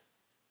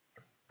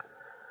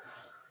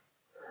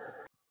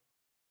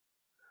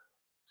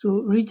 So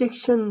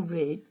rejection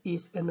rate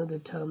is another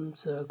term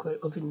quite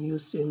often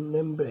used in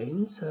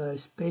membranes,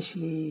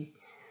 especially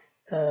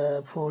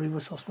for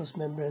reverse osmosis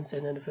membranes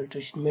and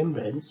nanofiltration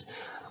membranes.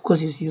 Of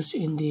course, it's used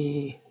in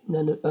the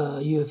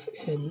UF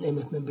and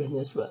MF membrane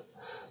as well.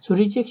 So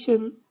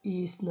rejection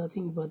is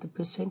nothing but the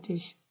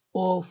percentage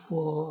of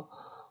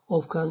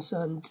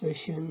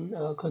concentration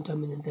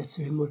contaminant that's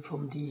removed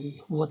from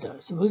the water.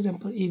 So for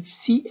example, if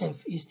CF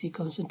is the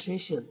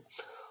concentration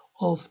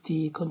of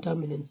the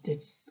contaminants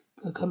that's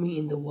coming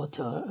in the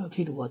water,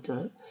 feed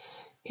water,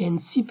 and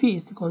CP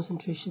is the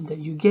concentration that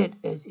you get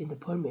as in the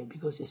permeate,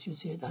 because as you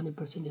said,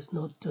 100% is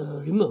not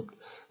removed,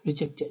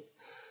 rejected.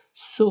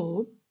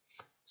 So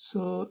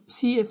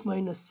CF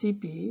minus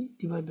CP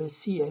divided by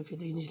CF,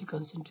 the initial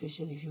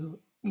concentration, if you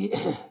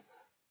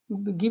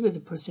give as a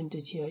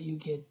percentage here, you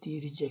get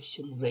the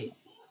rejection rate.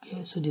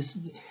 Okay, so this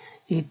is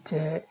it.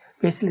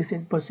 Basically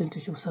says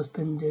percentage of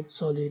suspended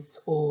solids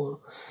or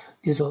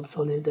dissolved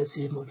solid that's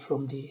removed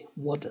from the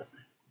water.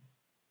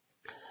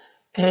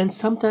 And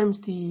sometimes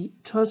the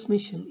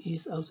transmission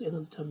is also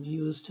another term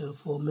used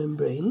for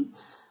membrane.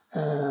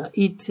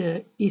 It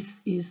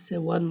is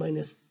 1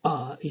 minus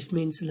R. It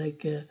means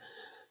like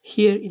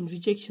here in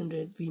rejection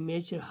rate we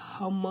measure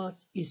how much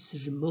is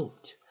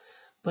removed,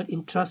 but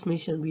in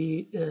transmission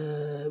we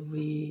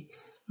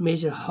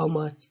measure how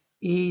much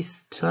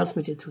is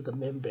transmitted through the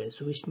membrane.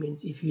 So which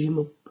means if you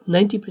remove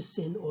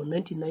 90% or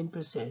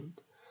 99%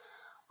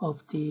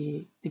 of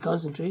the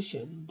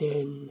concentration,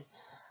 then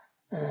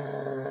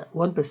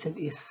 1%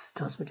 is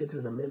transmitted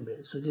through the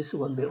membrane. So this is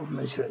one way of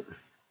measuring.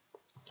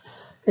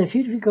 And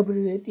feed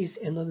recovery rate is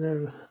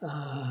another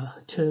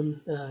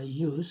term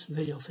used,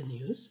 very often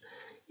used,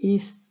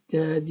 is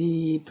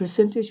the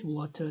percentage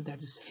water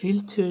that is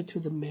filtered to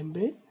the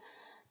membrane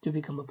to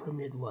become a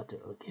permeate water.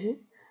 Okay,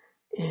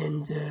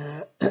 and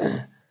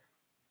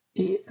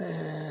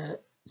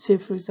say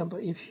for example,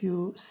 if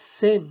your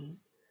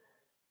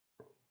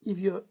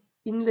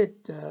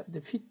inlet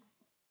the feed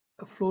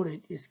flow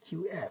rate is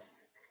QF,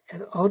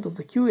 and out of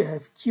the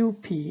QF,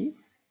 QP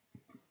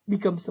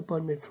becomes the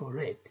permeate flow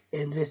rate,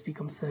 and rest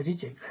becomes the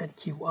reject at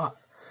QR.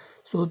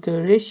 So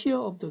the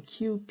ratio of the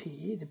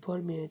QP, the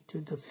permeate to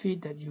the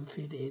feed that you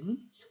feed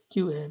in,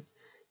 QF,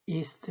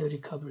 is the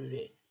recovery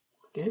rate.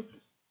 Okay,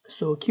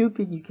 So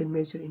cubic you can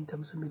measure in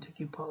terms of meter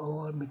cube per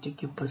hour, meter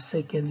cube per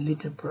second,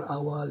 liter per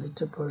hour,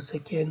 liter per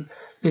second,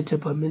 liter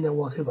per minute,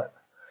 whatever.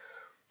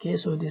 Okay,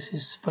 so this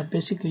is, but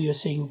basically you're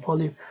saying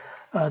volume,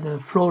 the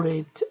flow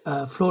rate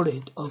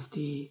of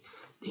the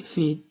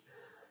feed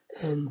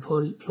and flow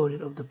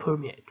rate of the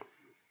permeate.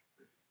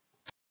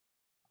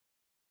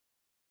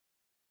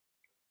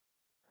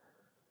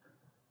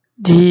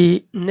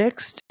 The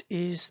next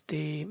is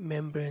the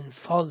membrane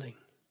fouling.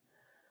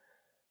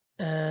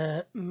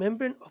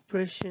 Membrane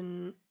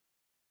operation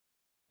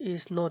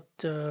is not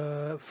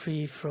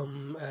free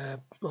from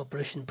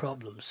operation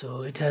problems,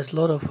 so it has a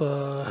lot of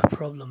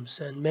problems,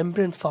 and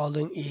membrane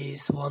fouling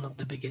is one of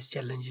the biggest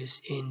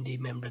challenges in the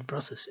membrane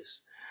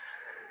processes.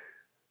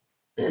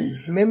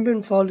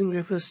 Membrane fouling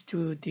refers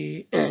to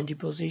the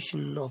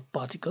deposition of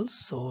particles,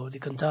 so the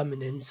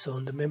contaminants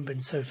on the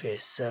membrane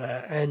surface,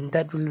 and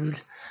that will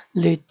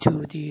lead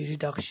to the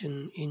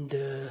reduction in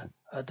the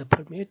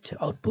permeate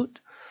output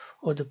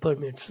or the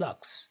permeate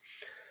flux.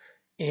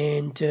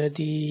 And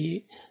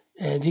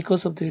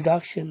because of the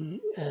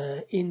reduction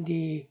in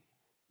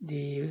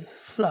the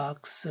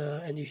flux,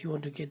 and if you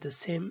want to get the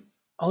same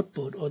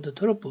output or the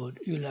throughput,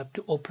 you'll have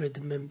to operate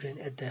the membrane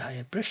at the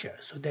higher pressure,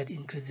 so that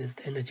increases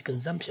the energy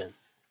consumption.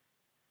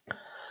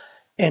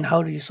 And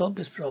how do you solve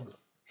this problem?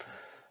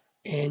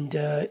 And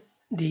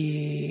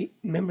the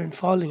membrane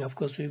fouling, of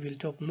course, we will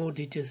talk more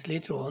details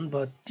later on,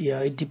 but yeah,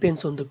 it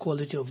depends on the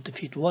quality of the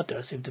feed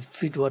water. So if the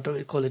feed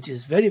water quality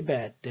is very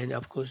bad, then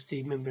of course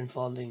the membrane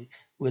fouling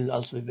will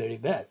also be very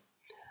bad.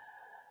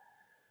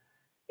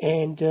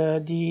 And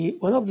the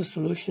one of the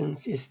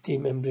solutions is the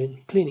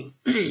membrane cleaning.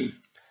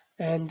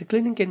 And the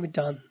cleaning can be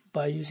done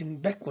by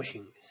using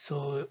backwashing.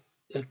 So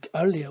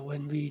earlier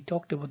when we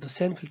talked about the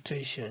sand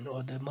filtration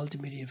or the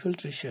multimedia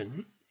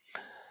filtration,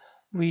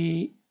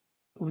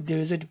 there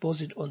is a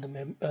deposit on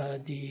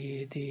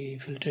the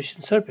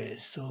filtration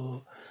surface.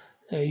 So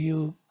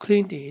you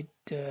cleaned it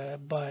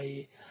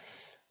by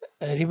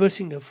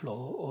reversing the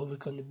flow, or we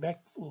call it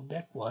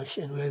backwash,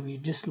 and where we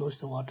dislodge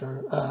the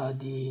water,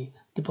 the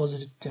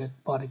deposited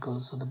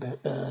particles on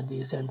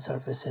the sand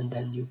surface, and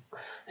then you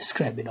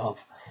scrub it off.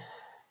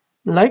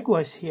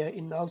 Likewise, here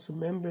in also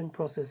membrane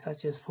process,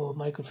 such as for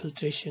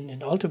microfiltration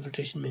and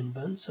ultrafiltration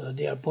membranes, so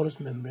they are porous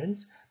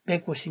membranes.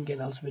 Backwashing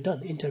can also be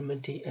done.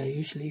 Intermittent,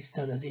 usually it's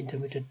done as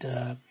intermittent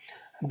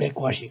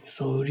backwashing.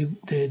 So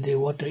the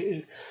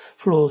water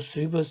flows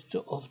reverse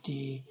of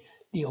the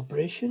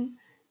operation,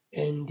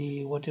 and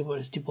the whatever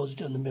is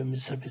deposited on the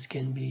membrane surface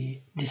can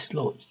be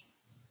dislodged.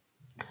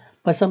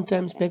 But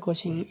sometimes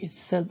backwashing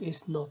itself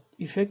is not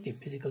effective.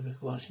 Physical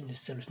backwashing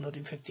itself is not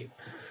effective.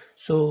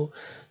 So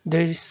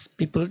there is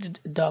people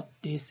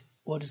adopt this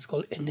what is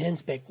called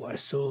enhanced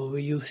backwash. So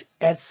you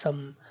add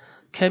some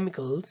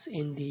chemicals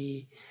in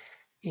the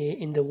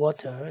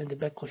water, in the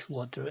backwash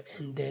water,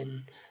 and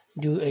then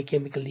do a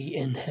chemically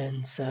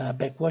enhanced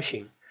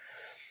backwashing.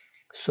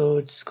 So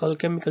it's called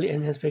chemically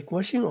enhanced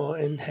backwashing or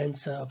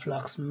enhanced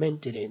flux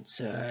maintenance,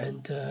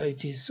 and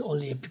it is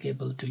only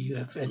applicable to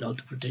UF and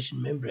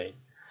ultrafiltration membrane.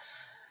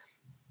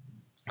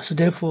 So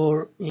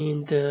therefore,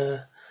 in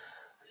the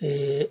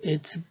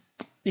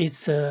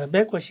it's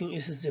backwashing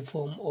is a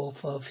form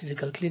of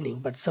physical cleaning,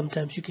 but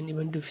sometimes you can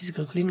even do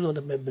physical cleaning on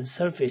the membrane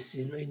surface,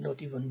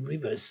 not even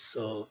reverse.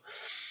 So,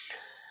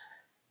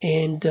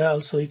 and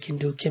also you can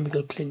do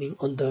chemical cleaning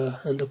on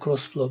the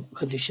cross flow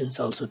conditions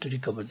also to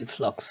recover the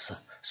flux.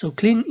 So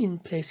clean in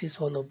place is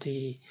one of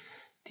the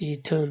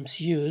terms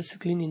used.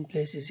 Clean in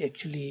place is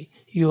actually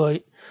you are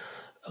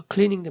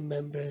cleaning the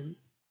membrane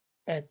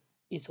at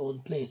its own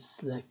place,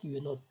 like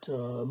you're not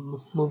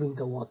moving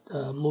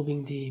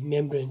the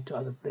membrane to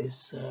other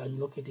place and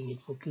locating it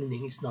for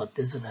cleaning. It's not,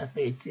 doesn't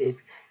happen. It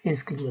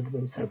is cleaning at the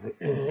membrane surface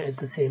at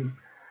the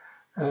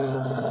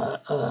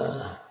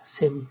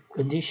same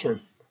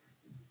condition.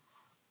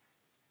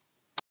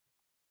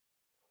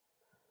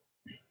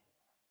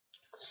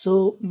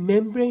 So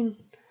membrane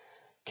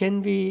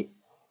can be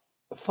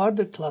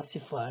further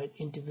classified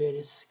into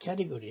various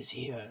categories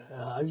here.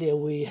 Earlier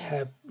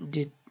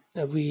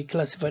we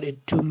classified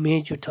it two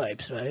major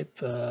types, right?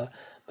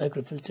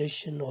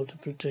 Microfiltration,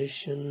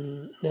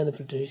 ultrafiltration,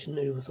 nanofiltration,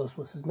 reverse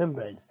osmosis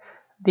membranes.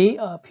 They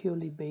are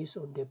purely based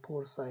on their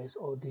pore size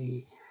or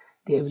the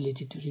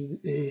ability to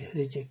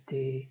reject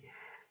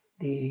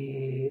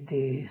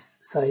the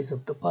size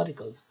of the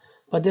particles.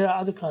 But there are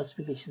other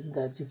classifications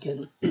that you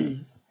can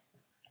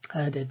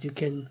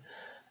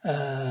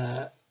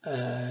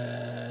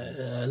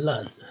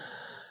learn.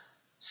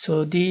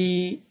 So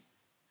the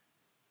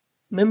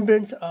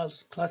membranes are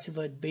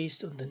classified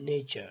based on the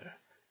nature,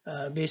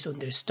 based on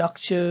their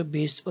structure,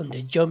 based on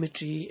their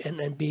geometry,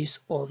 and based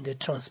on their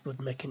transport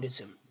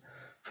mechanism.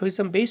 For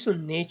example, based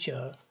on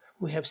nature,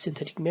 we have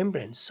synthetic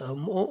membranes.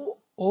 So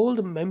all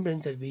the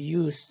membranes that we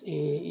use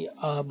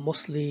are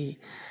mostly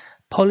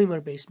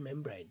polymer-based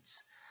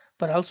membranes.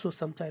 But also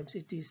sometimes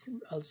it is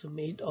also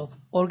made of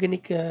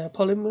organic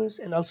polymers,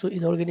 and also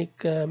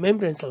inorganic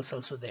membranes are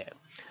also there.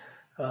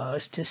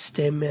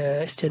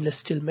 Stainless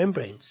steel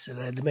membranes,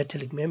 the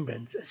metallic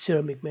membranes,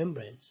 ceramic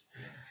membranes,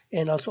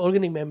 and also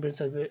organic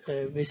membranes are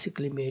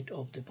basically made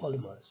of the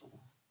polymers.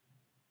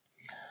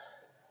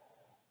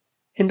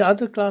 And the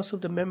other class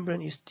of the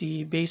membrane is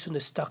based on the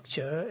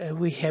structure, and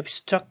we have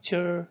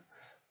structure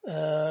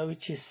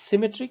which is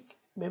symmetric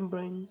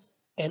membranes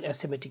and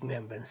asymmetric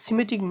membranes.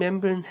 Symmetric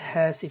membranes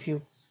has, if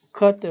you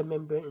cut the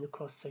membrane in the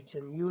cross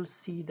section, you'll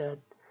see that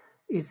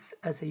it's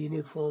as a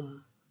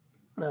uniform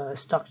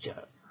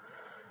structure.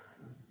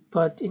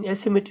 But in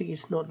asymmetric,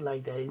 it's not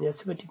like that. In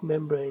asymmetric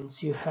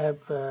membranes, you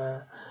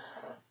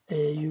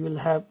will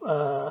have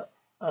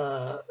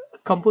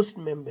composite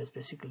membranes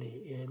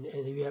basically, and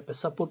you have a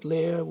support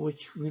layer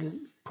which will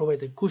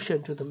provide a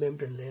cushion to the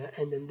membrane layer,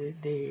 and then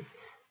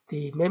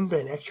the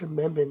membrane, actual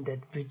membrane that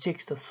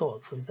rejects the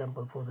salt, for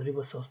example, for the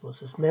reverse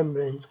osmosis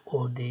membranes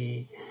or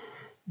the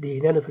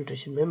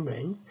nanofiltration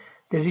membranes,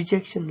 the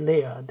rejection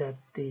layer, that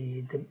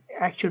the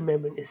actual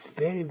membrane is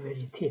very,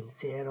 very thin,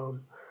 say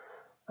around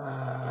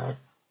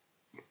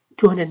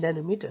 200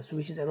 nanometers,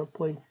 which is around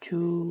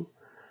 0.2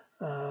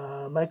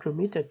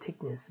 micrometer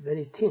thickness,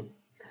 very thin.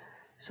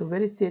 So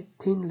very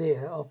thin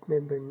layer of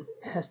membrane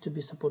has to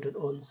be supported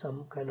on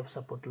some kind of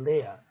support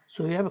layer.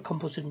 So we have a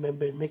composite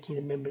membrane making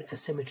the membrane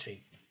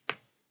asymmetry.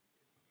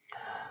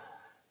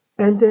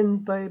 And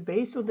then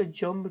based on the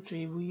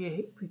geometry,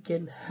 we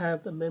can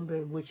have a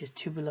membrane which is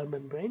tubular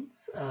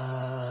membranes,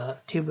 and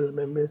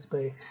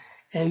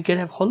you can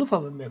have hollow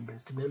fiber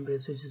membranes, the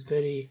membranes which is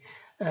very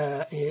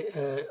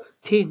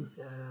thin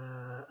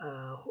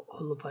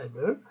hollow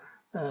fiber,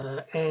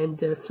 and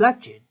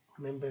flat sheet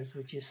membranes,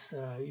 which is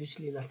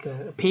usually like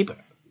a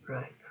paper,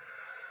 right?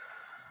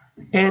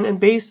 And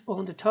based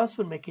on the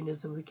transport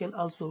mechanism, we can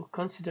also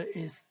consider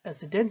is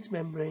as a dense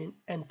membrane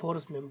and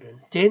porous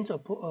membranes. Dense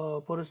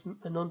or porous,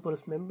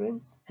 non-porous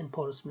membranes and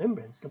porous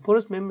membranes. The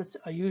porous membranes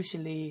are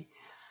usually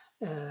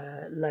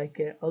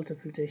like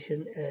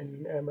ultrafiltration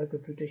and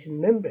microfiltration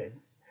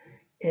membranes,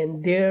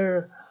 and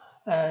the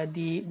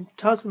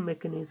transport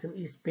mechanism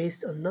is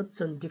based on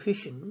Knudsen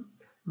diffusion,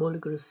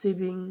 molecular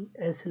sieving,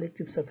 and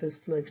selective surface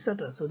flow,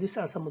 etc. So these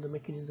are some of the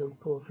mechanisms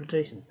for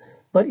filtration.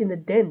 But in the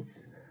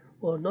dense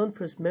or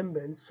non-porous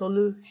membrane,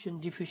 solution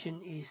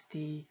diffusion is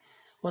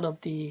one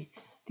of the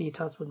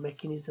transport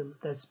mechanism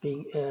that's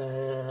being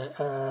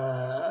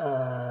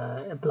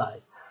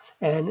applied,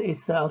 and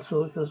it's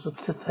also to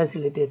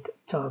facilitate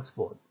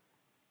transport.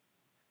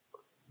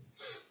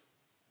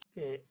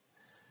 Okay.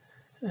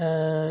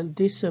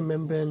 These are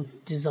membrane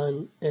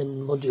design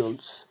and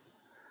modules.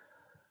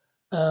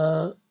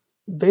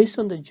 Based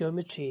on the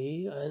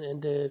geometry and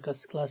the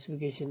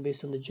classification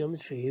based on the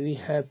geometry, we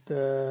have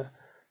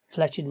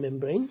flat sheet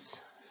membranes.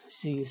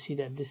 So you see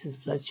that this is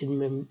flat sheet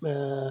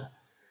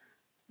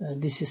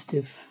this is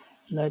the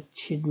flat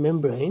sheet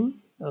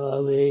membrane,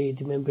 where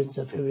the membranes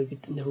are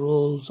fabricated in the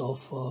rolls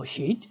of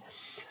sheet.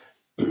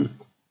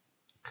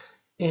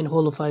 And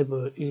hollow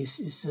fiber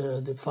is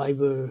the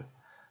fiber,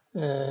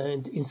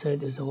 and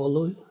inside is a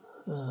hollow.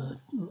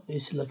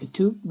 It's like a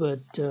tube,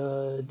 but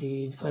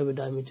the fiber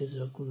diameters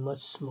are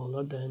much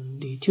smaller than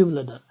the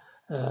tubular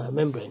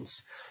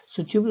membranes.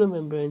 So tubular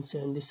membranes,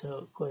 and these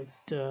are quite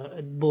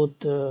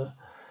both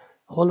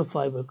hollow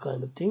fiber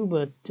kind of thing,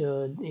 but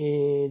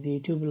the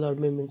tubular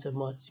membranes are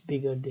much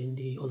bigger than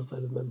the hollow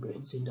fiber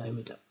membranes in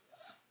diameter.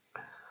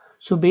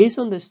 So based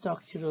on the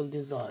structural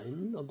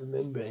design of the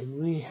membrane,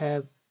 we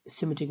have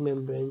symmetric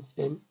membranes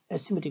and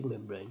asymmetric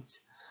membranes.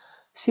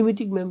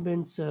 Symmetric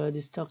membranes,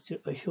 the structure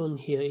are shown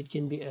here. It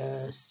can be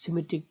a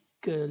symmetric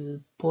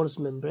porous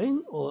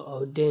membrane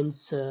or a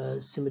dense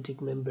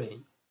symmetric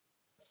membrane.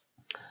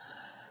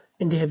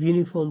 And they have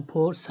uniform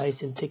pore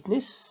size and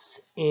thickness,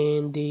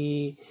 and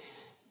the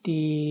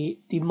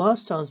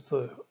mass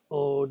transfer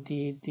or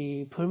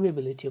the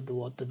permeability of the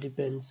water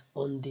depends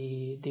on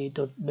the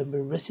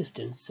membrane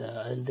resistance,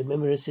 and the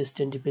membrane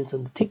resistance depends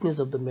on the thickness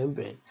of the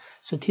membrane.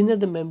 So thinner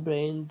the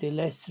membrane, the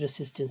less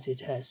resistance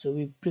it has. So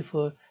we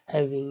prefer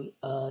having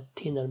a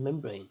thinner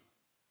membrane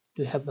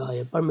to have a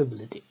higher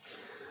permeability.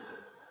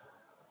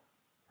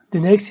 The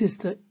next is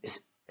the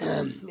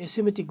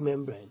asymmetric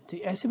membrane.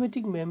 The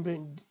asymmetric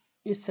membrane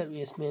itself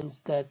means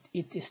that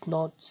it is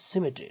not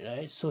symmetry,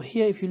 right? So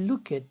here, if you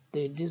look at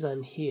the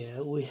design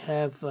here, we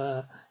have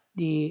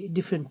the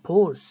different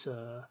pores.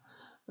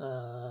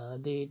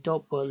 The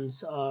top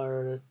ones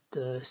are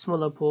the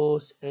smaller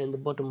pores, and the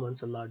bottom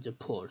ones are larger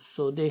pores.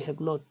 So they have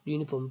not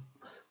uniform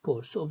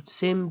pores. So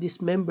same,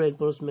 this membrane,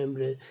 porous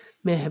membrane,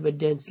 may have a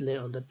dense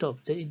layer on the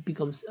top. Then it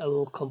becomes a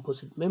more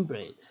composite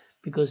membrane,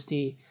 because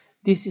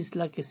this is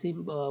like a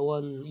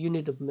one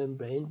unit of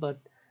membrane,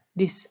 but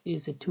this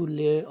is a two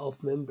layer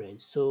of membrane,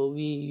 so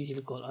we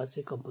usually call as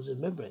a composite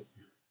membrane.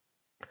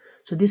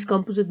 So these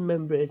composite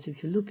membranes,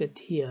 if you look at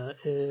here,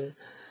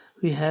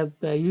 we have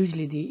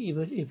usually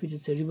if it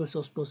is a reverse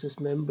osmosis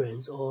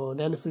membranes or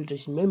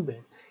nanofiltration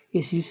membrane,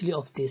 is usually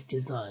of this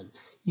design.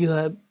 You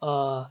have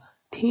a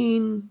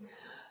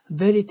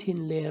very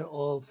thin layer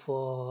of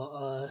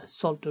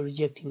salt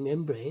rejecting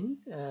membrane.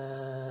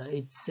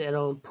 It's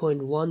around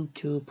 0.1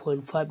 to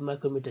 0.5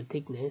 micrometer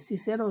thickness.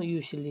 It's around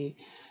usually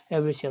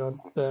average around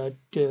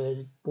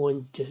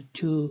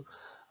 0.2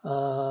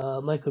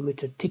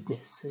 micrometer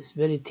thickness. It's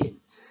very thin,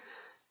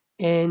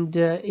 and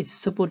it's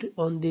supported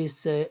on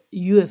this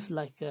UF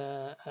like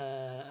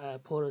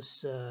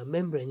porous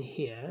membrane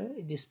here.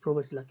 This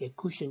provides like a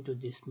cushion to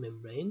this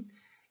membrane,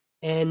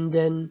 and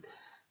then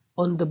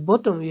on the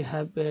bottom we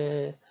have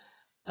a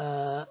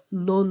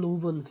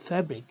non-woven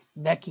fabric,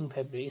 backing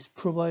fabric.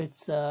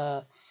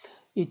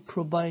 It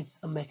provides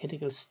a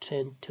mechanical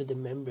strength to the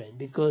membrane,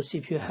 because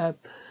if you have,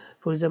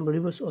 for example,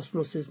 reverse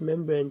osmosis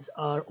membranes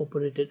are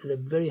operated at a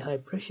very high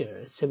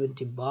pressure,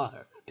 70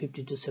 bar,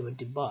 50 to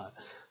 70 bar.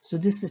 So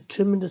this is a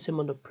tremendous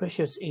amount of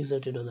pressures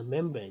exerted on the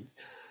membrane.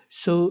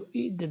 So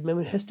the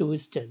membrane has to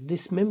withstand.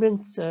 This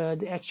membrane,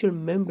 the actual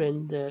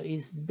membrane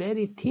is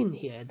very thin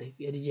here, the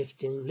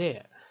rejecting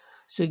layer.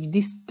 So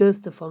this does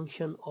the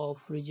function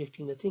of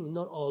rejecting the thing,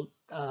 not all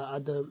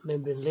other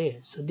membrane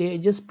layers. So they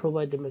just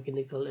provide the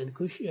mechanical and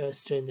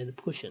strength and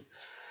cushion.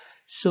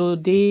 So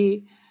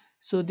they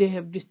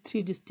have these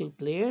three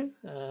distinct layers.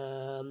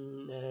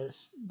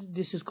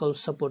 This is called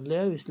support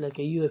layer, which is like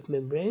a UF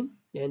membrane,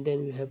 and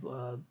then we have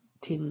a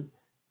thin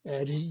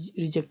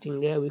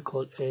rejecting layer. We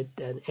call it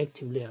an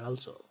active layer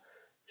also.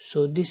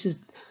 So this is,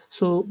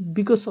 so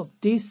because of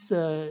this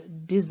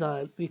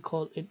design, we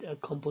call it a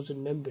composite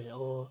membrane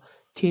or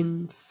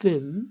thin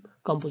film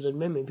composite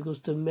membrane,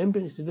 because the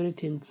membrane is a very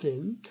thin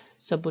film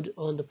supported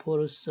on the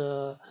porous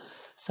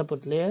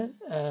support layer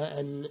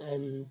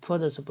and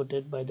further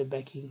supported by the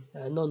backing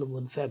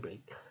non-woven fabric.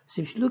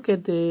 So if you look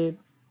at the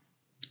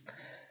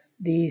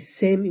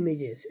same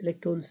images,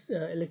 electrons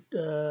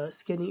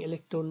scanning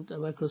electron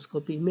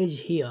microscopy image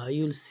here,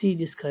 you'll see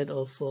this kind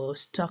of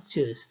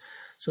structures.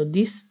 So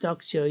this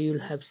structure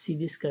you'll have see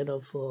this kind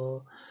of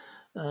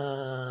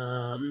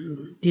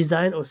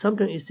design, or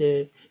sometimes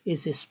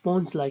it's a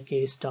sponge like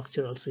a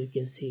structure also, you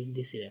can see in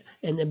this area,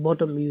 and the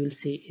bottom you will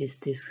see is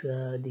this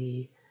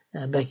the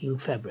backing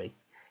fabric,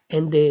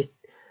 and the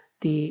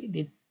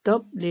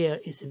top layer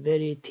is a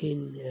very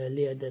thin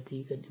layer that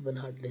you can even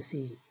hardly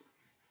see.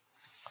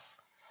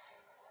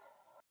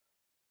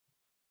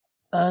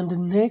 And the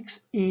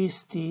next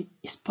is the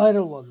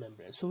spiral wall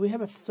membrane. So we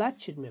have a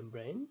flat sheet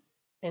membrane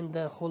and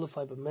the hollow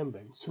fiber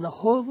membrane. So now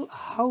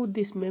how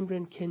this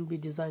membrane can be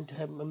designed to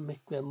have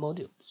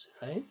modules,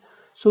 right?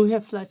 So we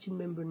have flat sheet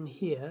membrane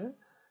here,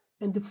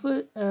 and the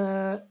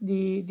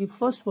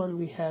first one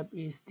we have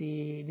is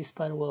the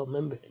spiral wall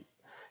membrane.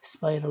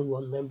 Spiral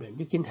wall membrane.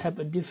 You can have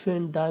a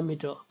different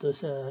diameter of the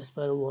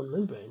spiral wall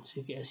membrane,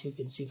 so as you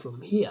can see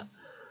from here.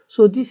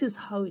 So this is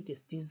how it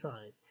is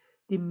designed.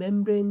 The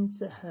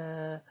membranes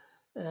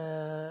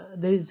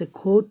there is a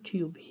core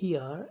tube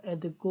here, and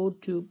the core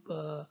tube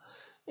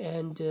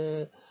and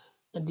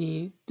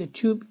the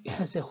tube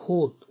has a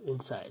hole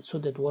inside, so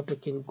that water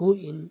can go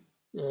in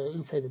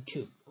inside the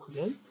tube.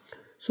 Okay,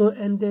 so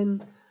and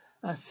then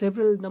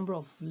several number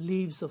of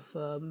leaves of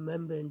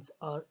membranes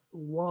are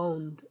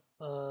wound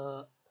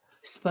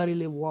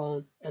spirally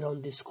wound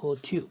around this core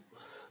tube.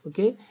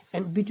 Okay,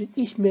 and between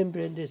each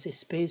membrane there's a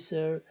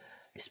spacer,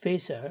 this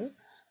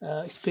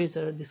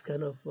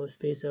kind of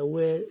spacer,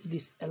 where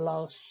this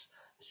allows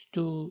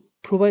to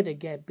provide a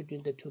gap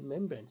between the two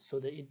membranes so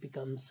that it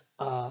becomes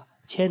a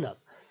channel.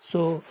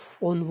 So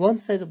on one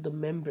side of the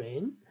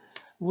membrane,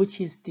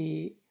 which is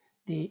the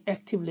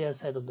active layer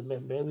side of the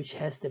membrane, which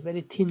has the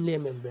very thin layer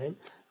membrane,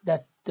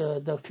 that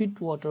the feed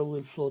water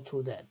will flow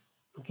through that.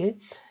 Okay,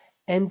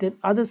 and then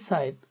other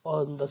side,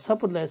 on the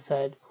support layer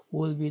side,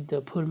 will be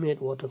the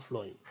permeate water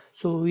flowing.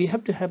 So we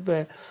have to have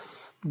a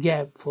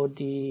gap for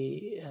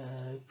the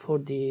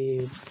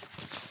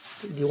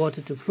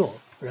water to flow,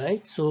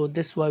 right? So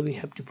that's why we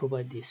have to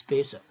provide the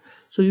spacer.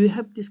 So you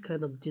have this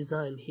kind of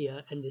design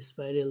here and the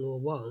spiral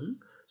one.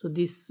 So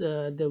this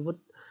the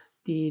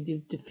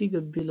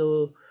figure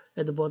below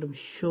at the bottom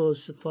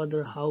shows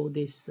further how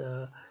this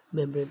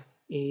membrane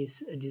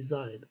is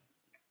designed.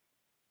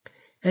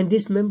 And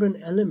this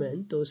membrane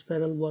element, the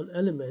spiral wall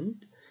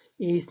element,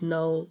 is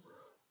now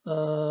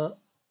uh,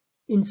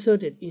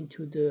 inserted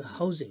into the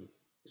housing.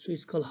 So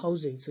it's called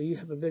housing. So you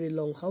have a very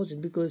long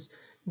housing, because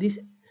this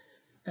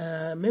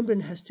membrane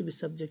has to be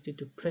subjected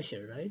to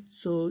pressure, right?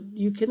 So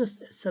you cannot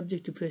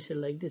subject to pressure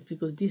like this,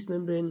 because this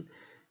membrane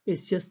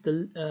is just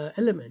the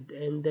element,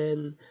 and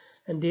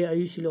they are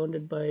usually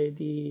surrounded by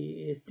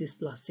this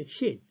plastic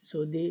sheet,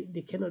 so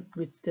they cannot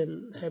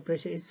withstand high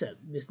pressure itself.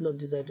 It's not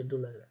designed to do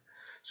like that.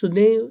 So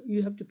now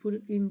you have to put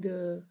it in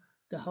the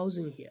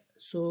housing here.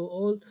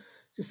 So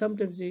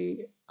sometimes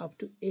the up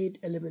to 8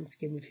 elements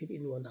can be fit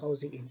in one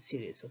housing in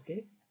series.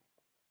 Okay,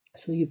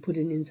 so you put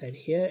it inside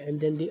here, and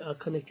then they are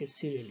connected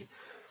serially.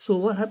 So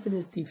what happens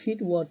is the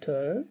feed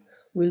water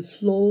will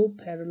flow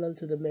parallel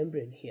to the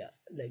membrane here,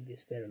 like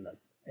this, parallel,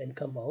 and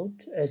come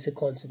out as a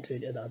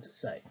concentrate at the other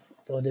side,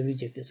 or the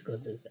reject is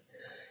concentrate.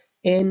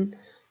 And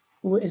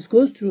when it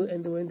goes through,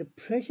 and when the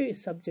pressure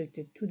is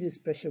subjected to this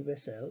pressure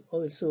vessel,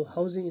 also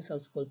housing is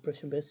also called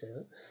pressure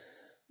vessel,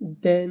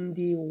 then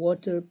the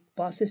water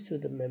passes through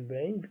the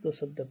membrane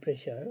because of the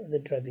pressure, the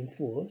driving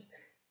force,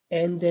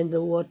 and then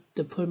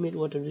the permeate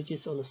water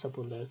reaches on the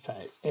support layer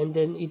side, and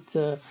then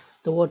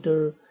the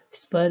water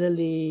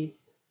spirally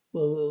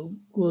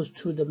goes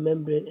through the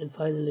membrane and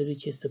finally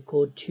reaches the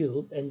core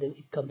tube, and then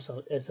it comes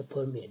out as a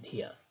permeate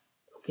here.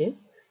 Okay,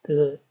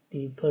 the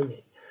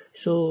permeate.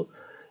 So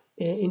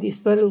in the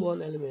spiral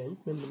one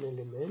element, membrane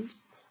element,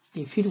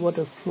 the feed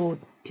water flow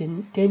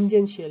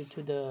tangential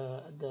to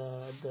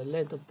the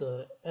length of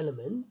the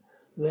element,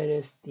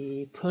 whereas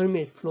the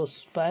permeate flows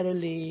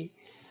spirally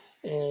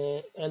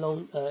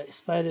along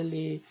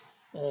spirally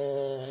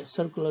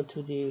circular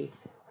to the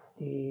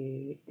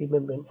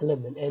membrane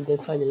element, and then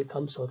finally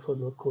comes out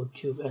from the core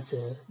tube as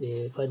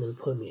the final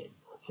permeate.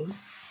 Okay,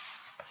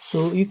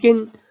 so you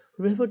can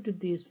refer to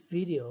this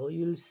video.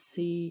 You'll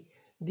see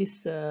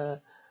this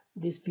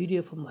this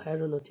video from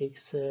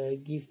Aeronautics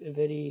give a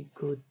very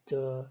good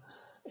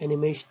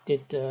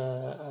animated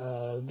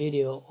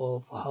video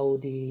of how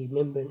the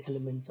membrane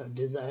elements are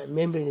designed,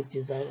 membrane is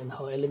designed, and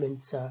how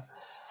elements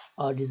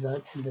are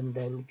designed, and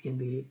then it can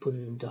be put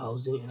into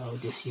housing and how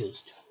it is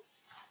used.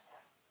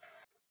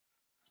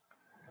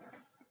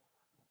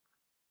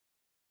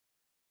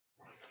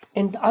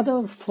 And the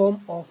other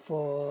form of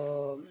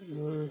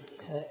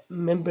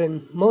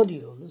membrane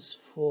modules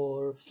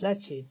for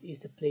flat sheet is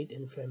the plate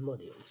and frame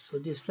module. So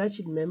this flat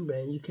sheet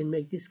membrane, you can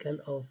make this kind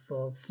of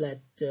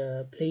flat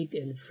plate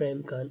and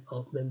frame kind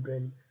of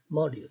membrane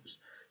modules.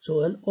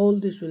 So and all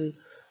this will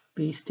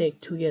be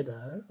stacked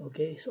together.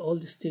 Okay, so all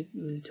this stick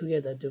will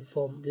together to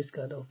form this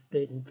kind of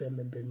plate and frame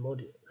membrane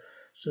module.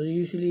 So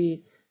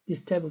usually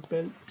this type of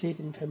plate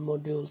and frame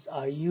modules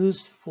are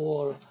used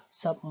for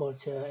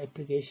submerged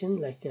application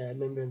like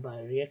membrane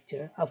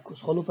bioreactor. Of course,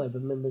 hollow fiber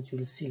membranes, you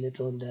will see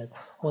later on that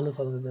hollow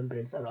fiber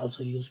membranes are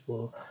also used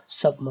for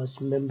submerged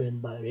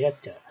membrane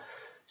bioreactor.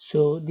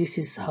 So this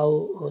is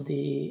how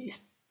the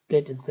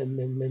plate and frame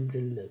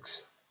membrane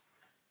looks.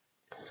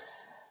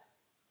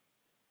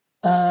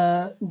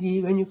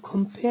 When you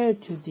compare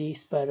to the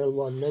spiral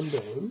one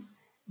membrane,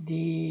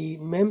 the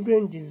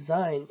membrane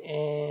design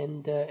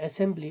and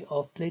assembly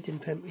of plate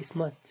and frame is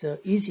much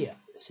easier.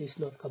 So it's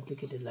not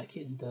complicated like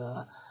in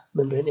the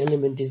membrane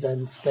element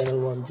design, spiral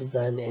one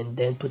design, and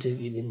then put it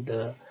in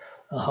the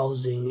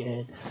housing,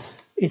 and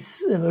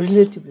it's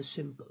relatively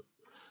simple.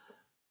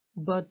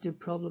 But the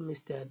problem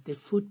is that the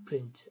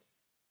footprint,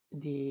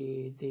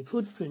 the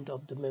footprint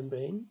of the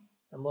membrane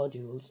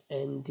modules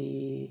and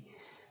the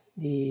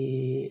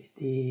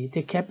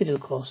capital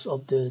costs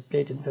of the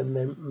plate and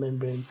frame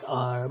membranes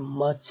are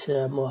much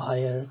more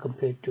higher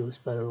compared to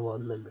spiral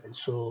one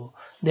membranes. So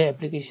the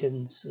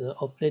applications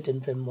of plate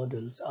and frame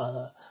modules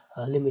are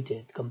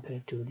limited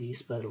compared to the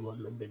spiral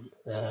one membrane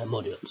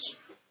modules.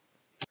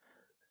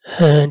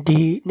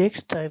 The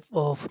next type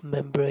of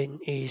membrane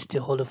is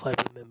the hollow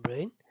fiber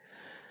membrane.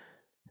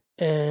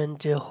 And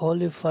the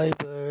hollow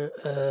fiber,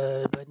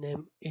 by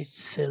name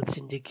itself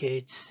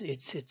indicates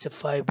it's a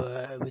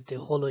fiber with a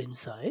hollow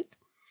inside.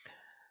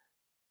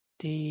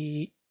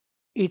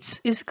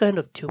 It's kind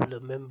of tubular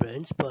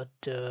membranes, but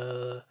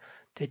the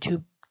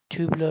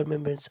tubular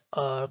membranes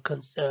are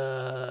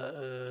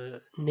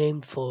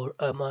named for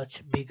a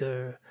much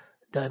bigger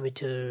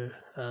diameter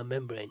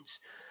membranes.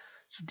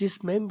 So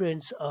these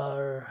membranes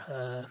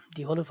are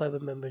the hollow fiber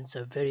membranes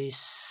are very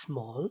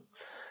small.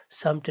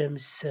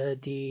 Sometimes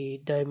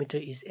the diameter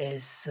is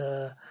as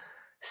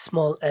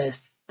small as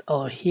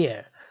our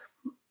hair,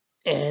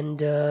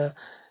 and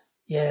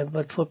yeah,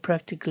 but for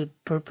practical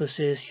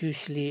purposes,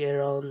 usually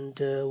around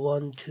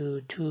 1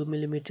 to 2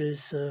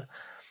 millimeters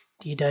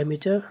the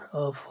diameter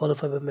of hollow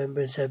fiber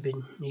membranes have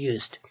been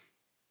used.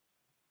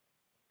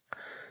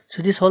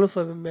 So these hollow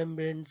fiber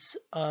membranes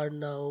are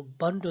now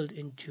bundled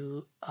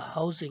into a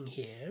housing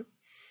here.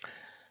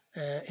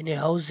 In a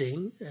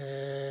housing,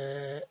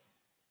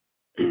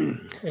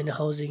 in a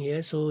housing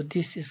here. So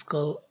this is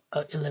called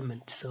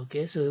elements.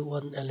 Okay, so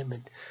one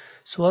element.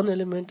 So one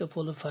element of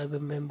hollow fiber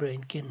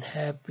membrane can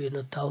have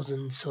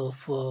thousands of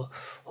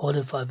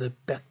hollow fiber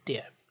back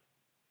there.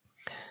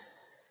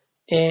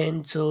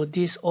 And so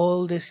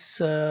all this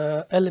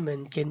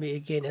element can be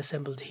again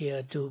assembled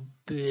here to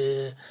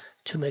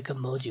make a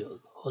module,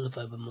 hollow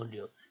fiber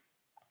module.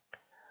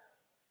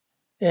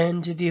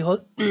 And the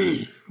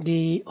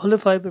the hollow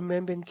fiber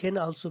membrane can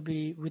also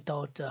be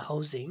without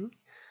housing,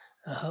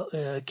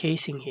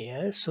 casing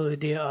here, so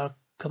they are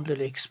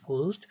completely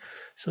exposed.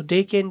 So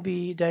they can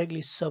be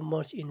directly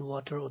submerged in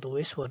water or the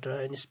wastewater,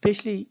 and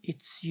especially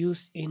it's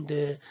used in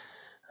the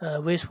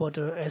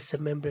wastewater as a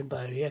membrane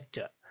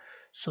bioreactor.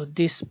 So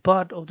this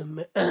part of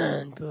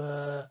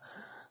the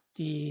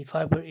the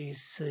fiber is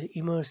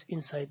immersed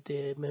inside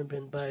the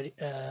membrane by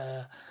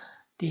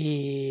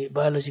the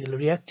biological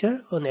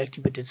reactor or an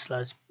activated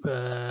sludge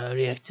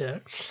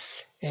reactor,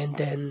 and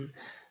then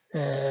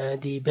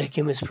the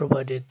vacuum is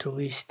provided through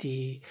which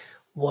the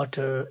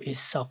water is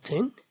sucked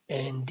in,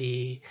 and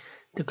the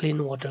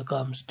clean water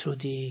comes through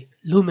the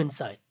lumen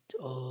side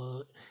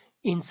or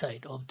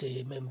inside of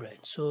the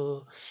membrane.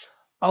 So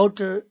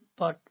outer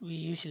part we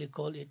usually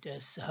call it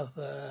as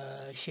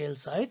a shell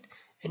side,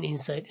 and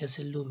inside as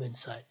a lumen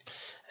side.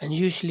 And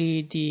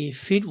usually the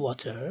feed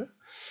water,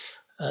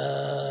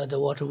 the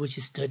water which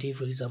is dirty,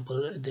 for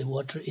example the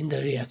water in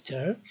the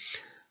reactor,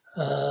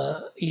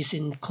 is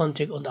in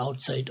contact on the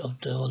outside of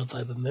the hollow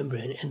fiber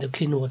membrane, and the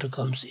clean water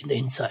comes in the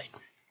inside.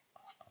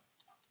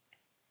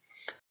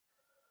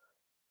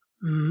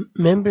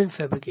 Membrane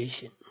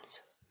fabrication.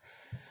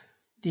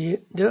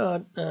 There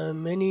are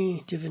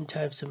many different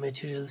types of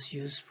materials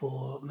used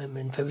for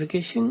membrane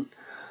fabrication.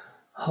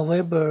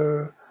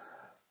 However,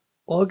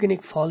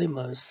 organic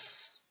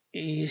polymers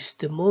is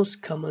the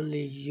most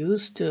commonly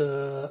used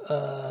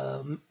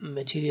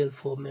material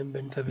for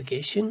membrane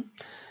fabrication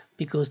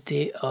because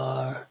they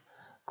are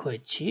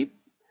quite cheap.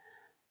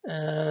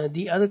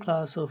 The other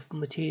class of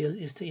material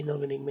is the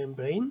inorganic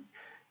membrane.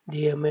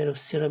 They are made of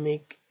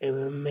ceramic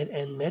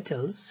and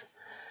metals.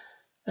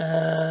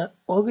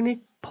 Organic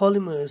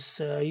polymers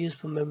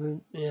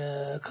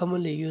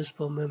commonly used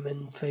for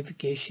membrane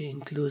fabrication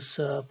includes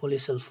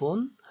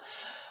polysulfone,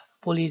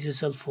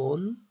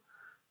 polysulfone,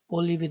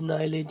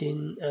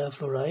 polyvinylidene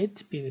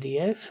fluoride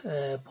 (PVDF),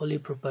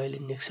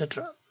 polypropylene,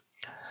 etc.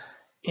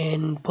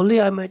 And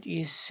polyamide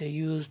is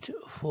used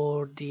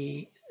for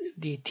the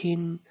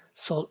thin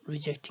salt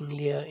rejecting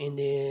layer in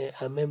the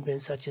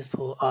membrane, such as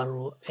for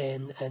RO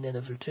and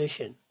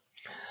nanofiltration.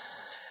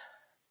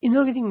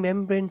 Inorganic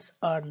membranes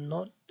are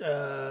not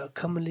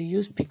commonly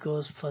used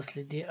because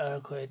firstly they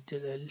are quite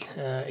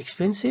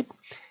expensive,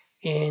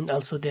 and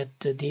also that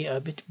they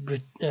are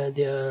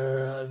they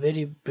are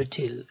very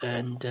brittle,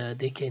 and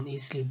they can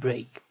easily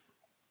break.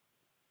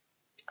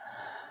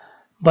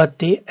 But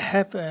they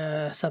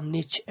have some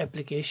niche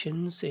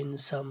applications in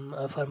some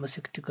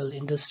pharmaceutical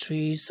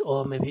industries,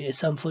 or maybe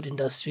some food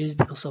industries,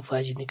 because of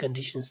hygienic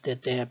conditions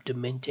that they have to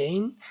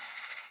maintain,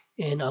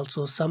 and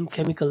also some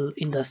chemical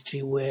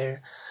industry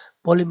where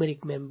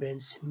polymeric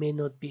membranes may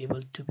not be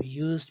able to be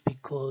used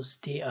because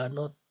they are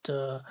not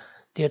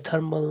their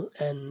thermal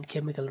and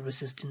chemical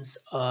resistance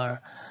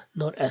are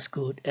not as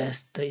good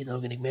as the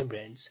inorganic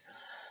membranes.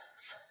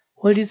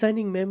 While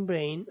designing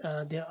membrane,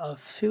 there are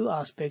few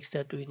aspects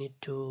that we need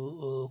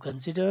to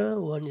consider.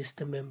 One is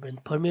the membrane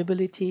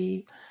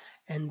permeability,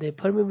 and the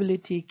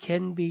permeability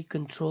can be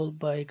controlled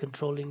by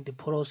controlling the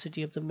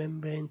porosity of the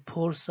membrane,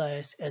 pore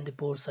size, and the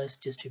pore size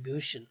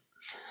distribution.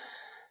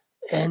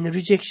 And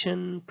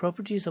rejection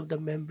properties of the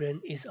membrane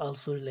is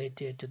also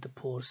related to the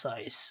pore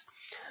size.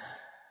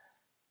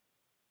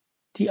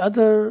 The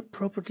other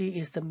property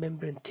is the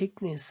membrane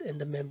thickness and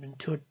the membrane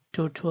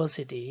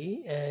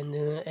tortuosity,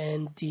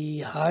 and the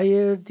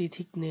higher the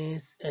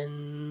thickness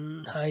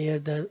and higher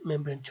the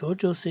membrane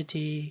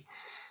tortuosity,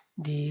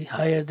 the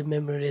higher the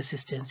membrane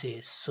resistance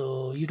is.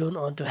 So you don't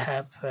want to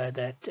have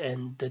that,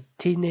 and the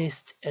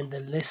thinnest and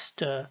the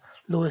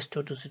lowest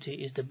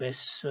tortuosity is the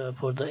best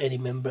for any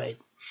membrane.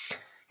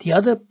 The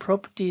other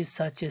properties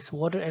such as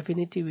water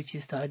affinity, which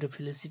is the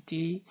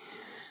hydrophilicity,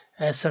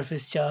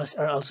 surface charge,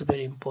 are also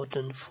very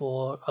important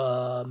for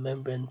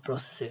membrane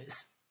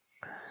processes.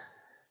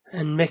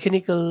 And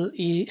mechanical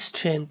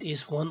strength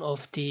is one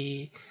of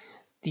the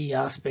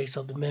aspects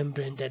of the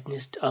membrane that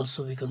needs to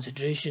also be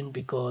consideration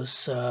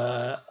because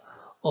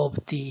of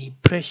the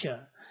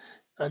pressure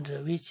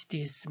under which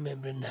this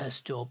membrane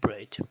has to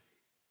operate.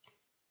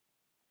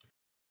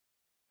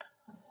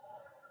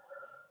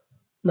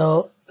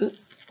 Now,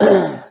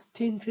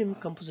 thin film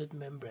composite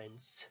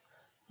membranes.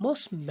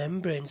 Most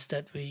membranes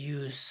that we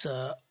use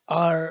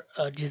are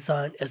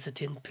designed as a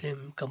thin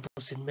film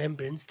composite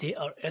membranes. They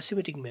are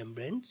asymmetric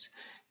membranes.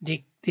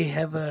 They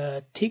have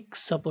a thick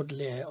support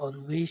layer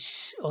on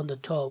which on the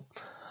top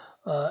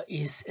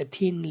is a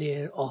thin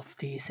layer of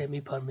the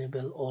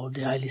semi-permeable or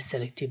the highly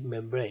selective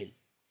membrane.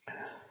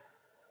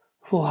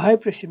 For high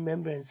pressure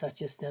membranes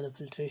such as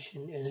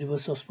nanofiltration and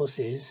reverse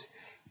osmosis,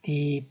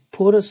 the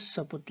porous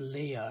support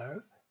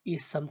layer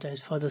is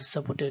sometimes further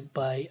supported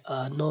by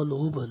a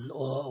non-woven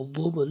or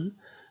woven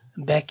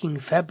backing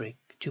fabric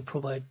to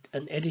provide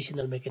an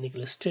additional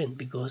mechanical strength,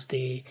 because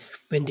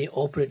when they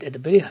operate at a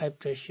very high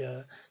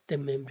pressure, the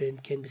membrane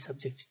can be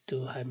subject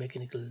to high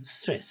mechanical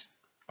stress.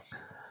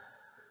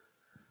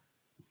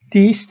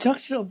 The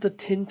structure of the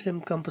thin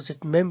film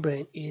composite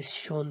membrane is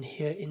shown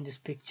here in this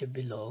picture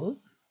below.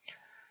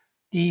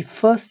 The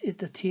first is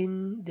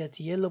that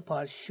yellow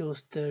part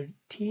shows the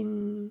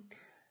thin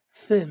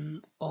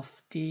film of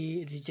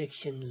the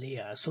rejection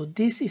layer. So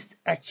this is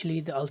actually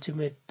the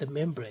the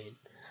membrane,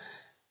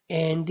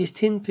 and this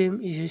thin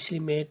film is usually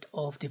made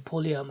of the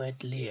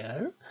polyamide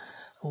layer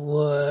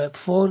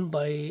formed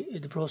by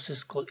the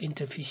process called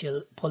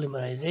interfacial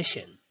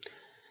polymerization.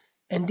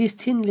 And this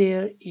thin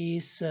layer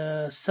is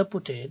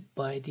supported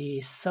by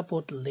the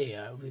support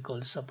layer, we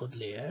call it support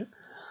layer,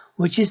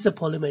 which is the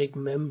polymeric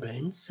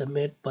membranes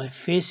made by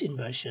phase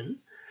inversion,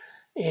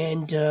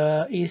 and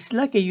is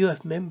like a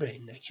UF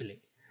membrane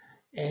actually.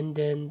 And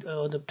then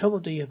on the top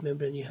of the UF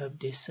membrane you have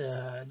this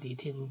the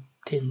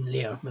thin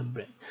layer of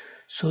membrane.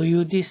 So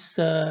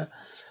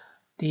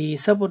the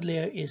support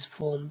layer is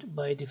formed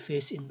by the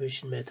phase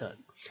inversion method,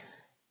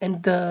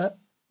 and the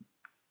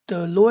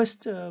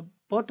lowest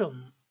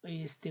bottom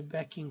is the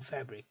backing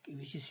fabric,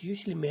 which is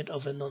usually made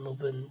of a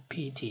non-woven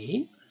PET,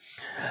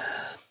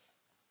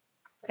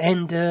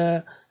 and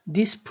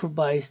this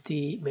provides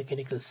the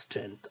mechanical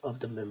strength of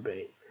the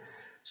membrane.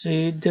 So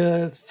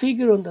the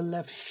figure on the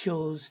left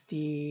shows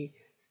the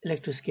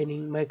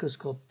electroscanning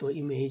microscope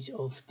image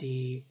of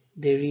the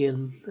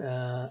real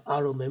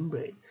RO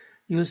membrane.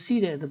 You'll see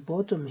that at the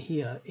bottom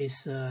here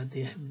is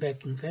the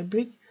backing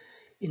fabric.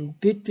 In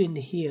between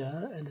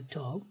here and the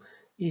top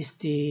is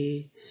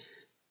the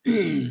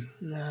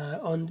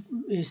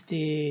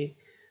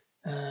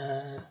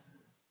uh,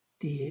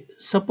 the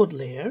support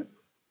layer.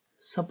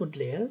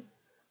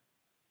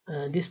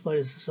 This part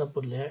is the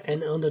support layer,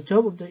 and on the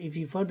top of the, if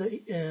you further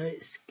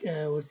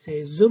would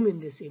say zoom in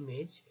this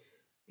image,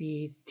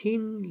 the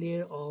thin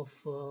layer of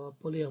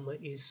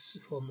polyamide is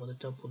formed on the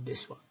top of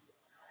this one.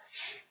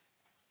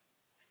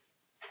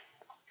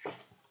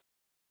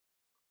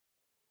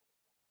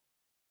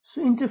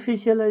 So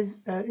interfacial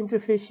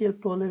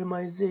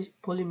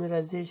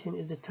polymerization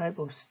is a type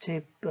of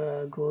step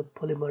growth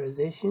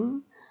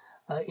polymerization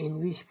in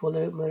which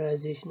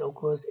polymerization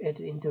occurs at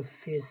the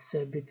interface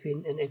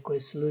between an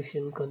aqueous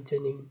solution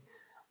containing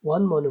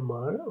one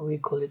monomer, we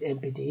call it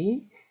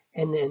MPD,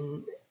 and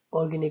an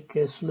organic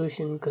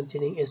solution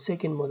containing a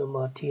second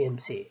monomer,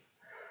 TMC.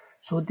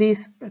 So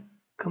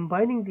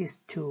combining these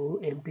two,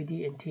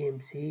 MPD and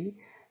TMC,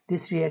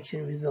 this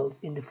reaction results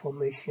in the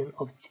formation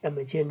of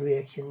a chain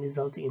reaction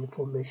resulting in the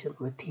formation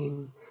of a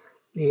thin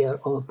layer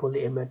of a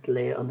polyamide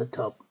layer on the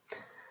top.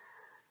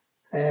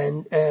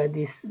 And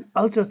this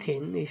ultra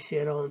thin is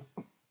around,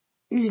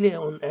 usually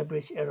on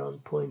average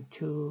around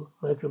 0.2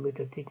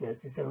 micrometer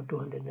thickness. It's around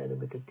 200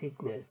 nanometer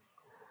thickness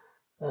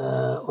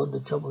on the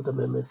top of the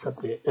membrane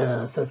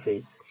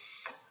surface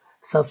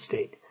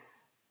substrate.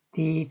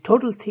 The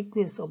total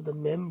thickness of the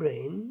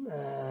membrane,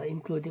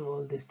 including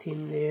all this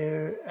thin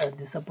layer,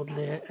 the support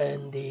layer,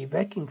 and the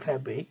backing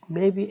fabric,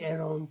 may be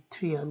around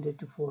 300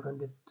 to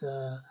 400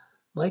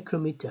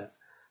 micrometer.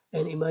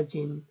 And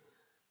imagine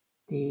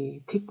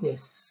the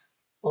thickness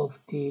of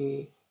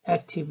the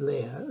active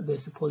layer,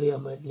 there's a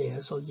polyamide layer,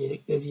 so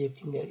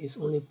ejecting layer is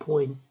only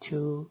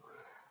 0.2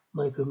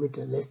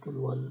 micrometer, less than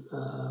 1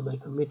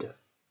 micrometer.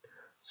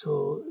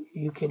 So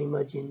you can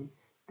imagine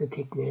the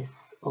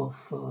thickness of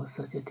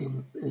such a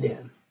thin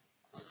layer.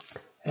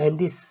 And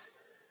this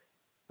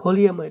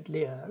polyamide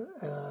layer,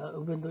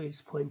 even though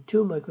it's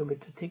 0.2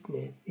 micrometer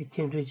thickness, it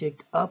can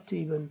reject up to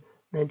even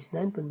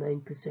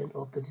 99.9%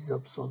 of the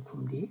dissolved salt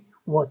from the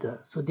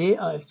water. So they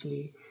are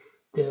actually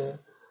the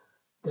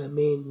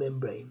main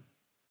membrane.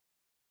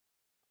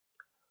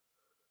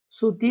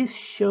 So this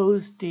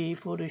shows the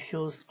photo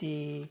shows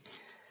the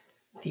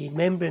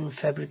membrane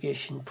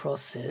fabrication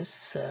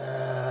process.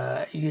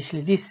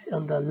 Usually this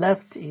on the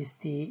left is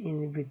the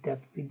in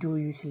that we do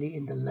usually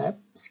in the lab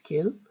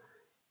scale,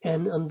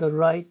 and on the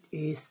right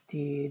is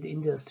the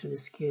industrial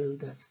scale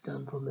that's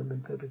done for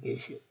membrane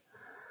fabrication.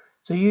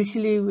 So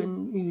usually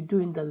when you do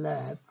in the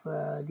lab,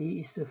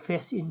 is the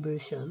phase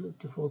inversion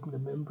to form the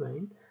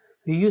membrane.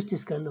 We use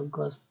this kind of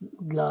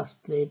glass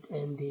plate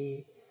and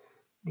the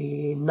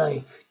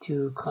knife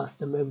to cast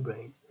the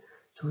membrane.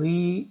 So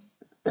we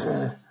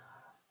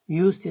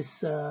use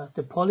this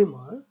the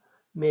polymer,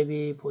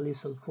 maybe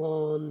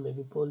polysulfone,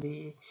 maybe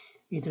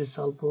polyether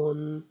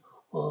sulfone,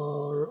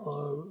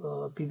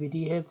 or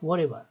PVDF,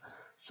 whatever.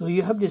 So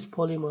you have this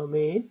polymer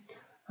made,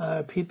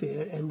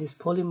 prepared, and this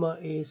polymer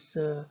is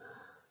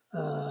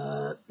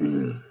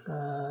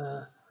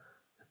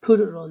put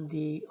it on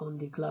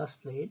the glass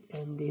plate,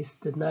 and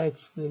the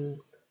knife will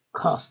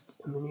cast.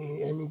 I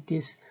mean, and it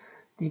is,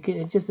 you can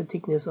adjust the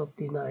thickness of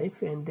the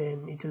knife, and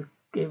then it will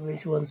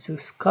once you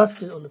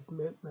cast it on the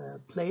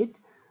plate,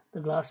 the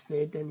glass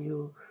plate, then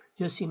you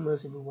just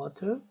immerse in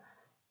water,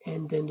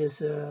 and then there's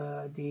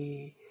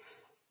the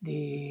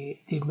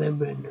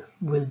membrane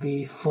will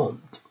be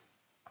formed.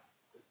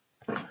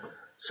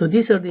 So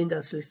these are the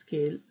industrial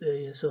scale.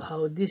 So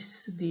how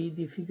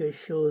the figure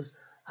shows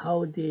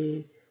how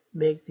they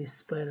make this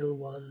spiral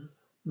one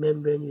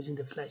membrane using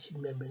the flat sheet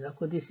membrane. Of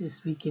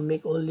course, we can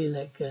make only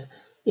like a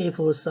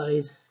A4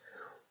 size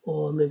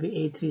or maybe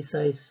A3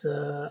 size,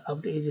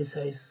 up to A3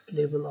 size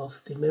level of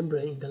the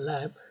membrane in the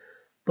lab.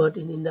 But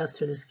in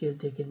industrial scale,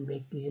 they can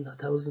make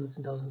thousands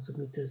and thousands of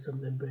meters of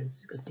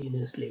membranes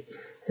continuously.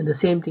 And the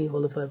same thing,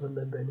 hollow fiber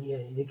membrane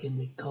here, they can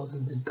make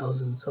thousands and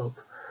thousands of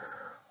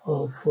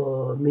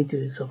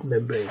meters of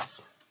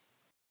membranes.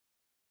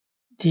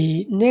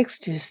 The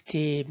next is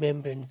the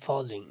membrane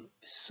fouling.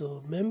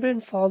 So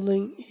membrane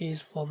fouling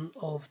is one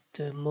of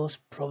the most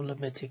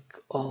problematic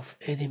of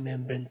any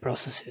membrane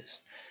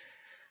processes.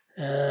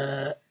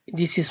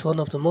 This is one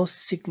of the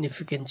most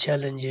significant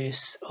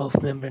challenges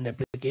of membrane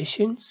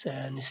applications,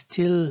 and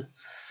still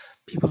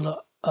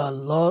a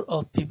lot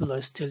of people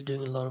are still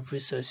doing a lot of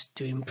research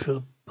to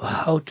improve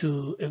how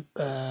to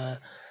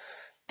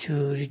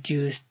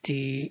reduce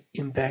the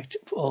impact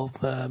of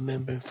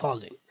membrane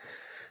fouling.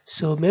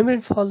 So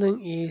membrane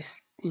fouling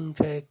is in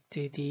fact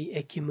the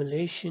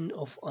accumulation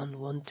of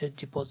unwanted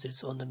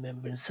deposits on the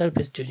membrane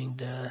surface during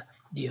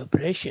the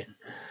operation.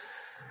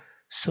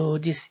 So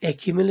these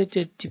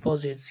accumulated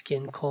deposits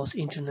can cause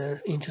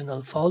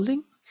internal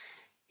fouling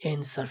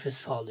and surface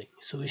fouling.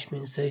 So which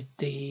means that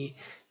the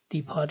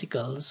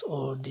particles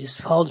or these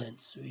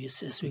foulants,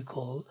 as we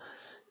call,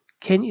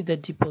 can either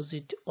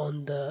deposit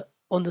on the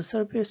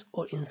surface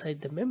or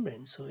inside the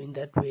membrane. So in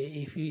that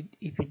way,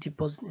 if it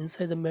deposits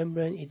inside the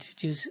membrane,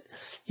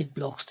 it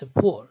blocks the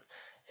pore,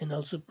 and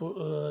also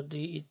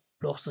it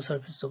blocks the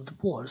surface of the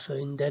pore. So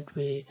in that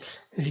way,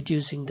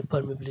 reducing the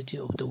permeability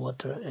of the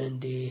water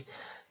and the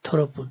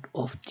throughput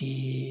of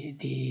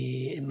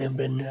the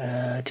membrane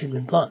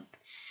treatment plant.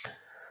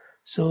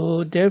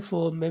 So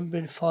therefore,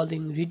 membrane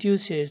fouling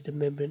reduces the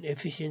membrane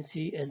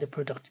efficiency and the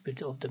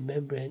productivity of the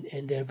membrane,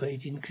 and thereby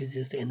it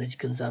increases the energy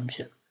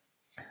consumption.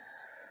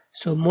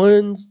 So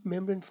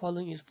membrane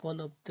fouling is one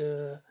of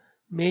the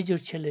major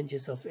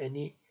challenges of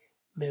any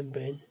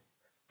membrane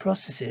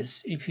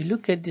processes. If you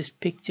look at these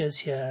pictures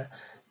here,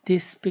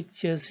 these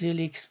pictures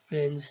really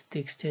explains the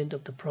extent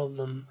of the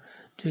problem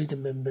during the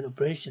membrane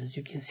operations.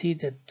 You can see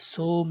that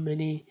so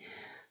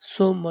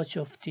much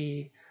of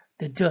the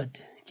dirt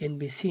can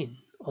be seen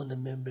on the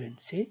membrane.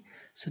 See,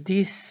 so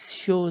this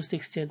shows the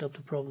extent of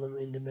the problem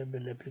in the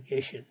membrane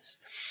applications,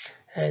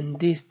 and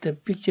the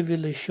picture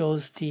really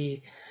shows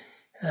the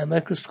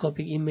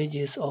microscopic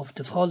images of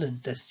the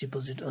foulant that's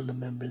deposited on the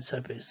membrane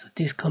surface. So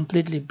this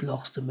completely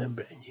blocks the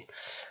membrane.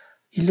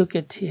 You look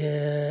at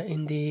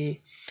in the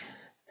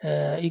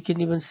you can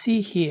even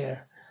see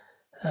here,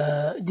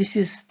 this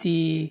is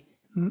the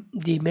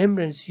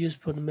membranes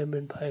used for the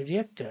membrane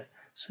bioreactor.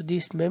 So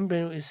this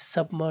membrane is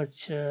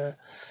submerged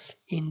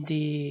in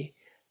the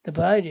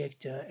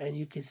bioreactor, and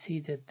you can see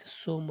that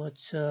so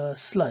much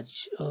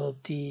sludge of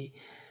the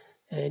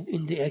and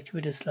in the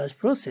activated sludge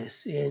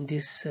process, and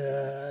this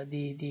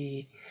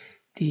the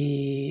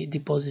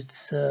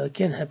deposits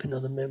can happen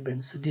on the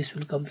membrane. So this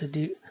will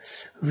completely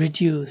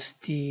reduce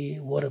the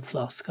water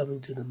flux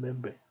coming to the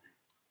membrane.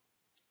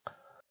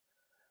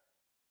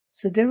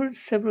 So there are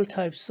several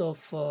types of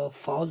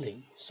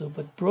fouling. So,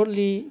 but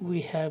broadly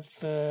we have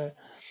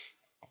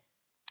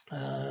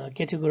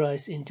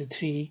categorized into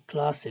three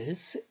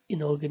classes: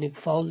 inorganic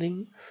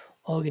fouling,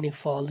 organic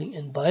fouling,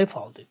 and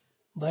biofouling,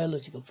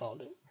 biological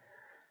fouling.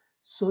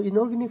 So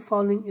inorganic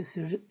fouling is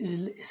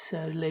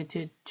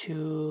related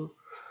to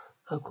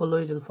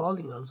colloidal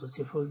fouling also.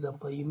 Say for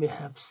example, you may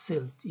have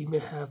silt, you may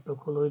have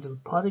colloidal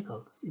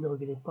particles,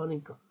 inorganic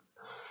particles,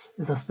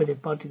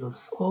 suspended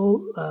particles,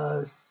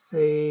 or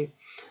say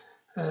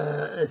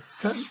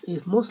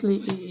mostly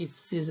it's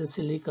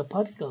silica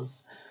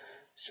particles.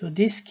 So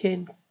this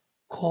can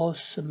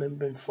cause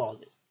membrane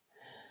fouling.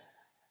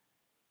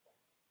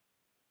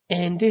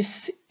 And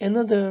this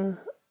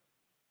another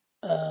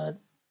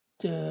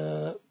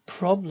the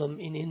problem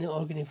in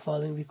inorganic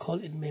fouling, we call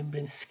it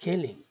membrane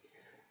scaling.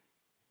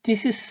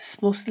 This is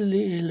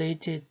mostly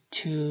related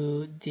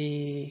to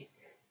the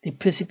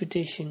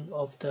precipitation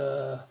of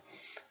the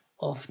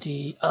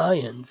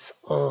ions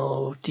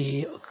or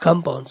the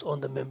compounds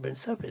on the membrane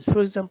surface. For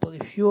example,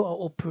 if you are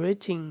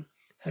operating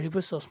a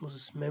reverse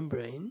osmosis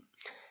membrane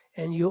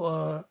and you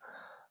are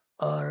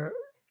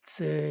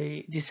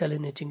say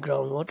desalinating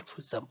groundwater,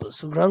 for example.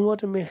 So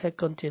groundwater may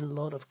contain a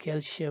lot of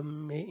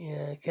calcium,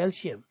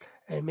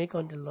 and may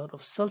contain a lot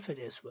of sulfate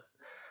as well.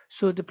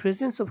 So the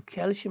presence of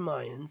calcium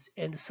ions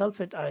and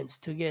sulfate ions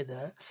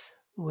together,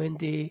 when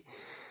the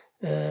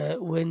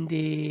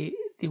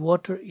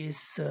water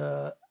is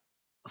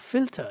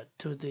filtered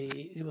through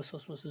the reverse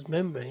osmosis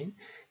membrane,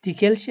 the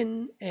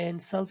calcium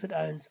and sulfate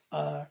ions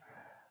are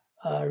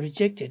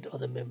rejected on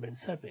the membrane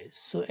surface.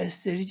 So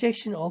as the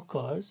rejection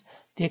occurs,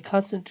 their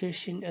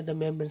concentration at the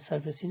membrane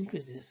surface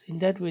increases. In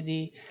that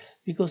way,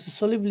 because the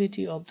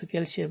solubility of the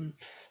calcium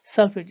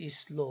sulfate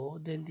is low,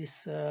 then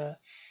this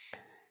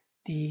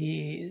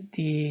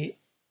the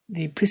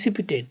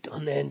precipitate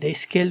and the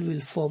scale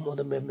will form on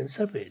the membrane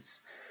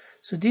surface.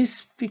 So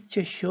this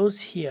picture shows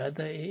here,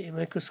 the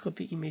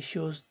microscopic image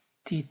shows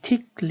the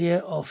thick layer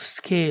of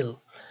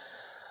scale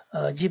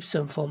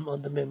gypsum formed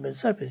on the membrane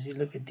surface. You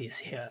look at this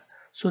here.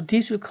 So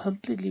this will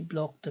completely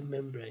block the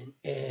membrane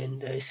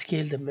and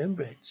scale the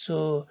membrane.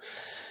 So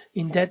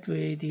in that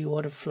way, the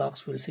water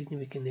flux will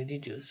significantly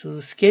reduce. So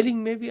the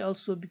scaling may be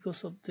also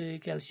because of the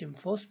calcium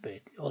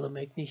phosphate or the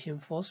magnesium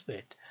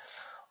phosphate,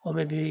 or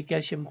maybe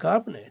calcium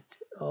carbonate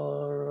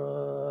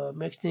or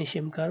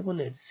magnesium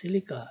carbonate,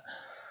 silica.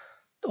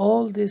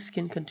 All this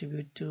can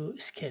contribute to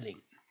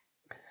scaling.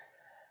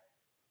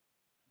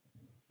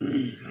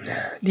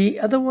 The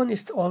other one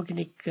is the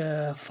organic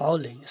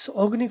fouling. So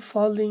organic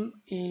fouling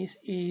is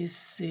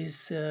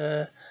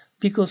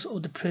because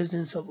of the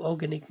presence of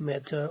organic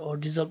matter or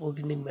dissolved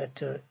organic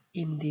matter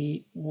in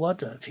the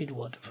water, feed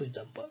water, for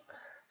example.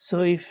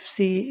 So if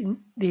see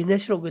the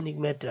natural organic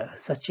matter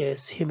such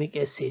as humic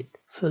acid,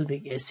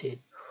 fulvic acid,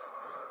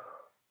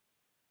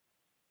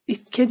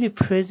 it can be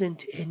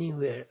present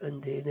anywhere in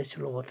the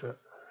natural water,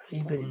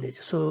 even in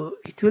nature. So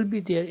it will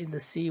be there in the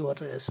sea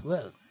water as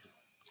well.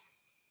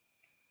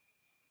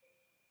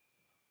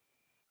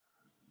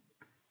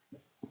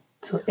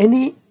 So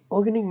any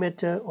organic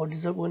matter or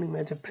dissolved organic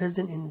matter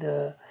present in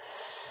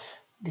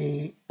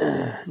the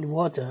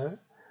water,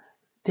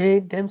 they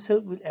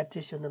themselves will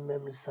attach on the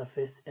membrane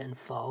surface and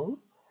foul.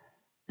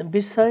 And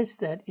besides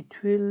that,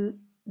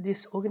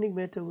 this organic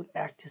matter will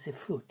act as a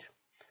fruit.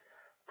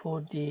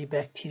 for the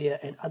bacteria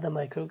and other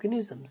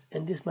microorganisms,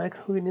 and these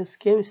microorganisms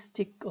can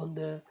stick on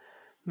the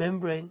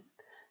membrane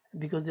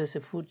because there's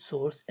a food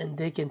source, and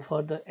they can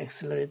further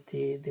accelerate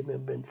the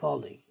membrane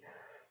fouling.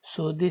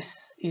 So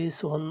this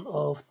is one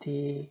of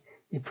the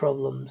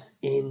problems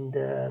in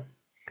the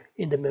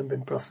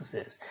membrane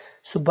processes.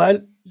 So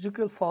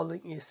biological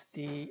fouling is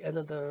the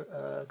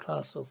another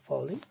class of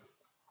fouling.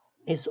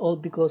 It's all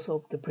because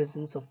of the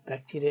presence of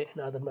bacteria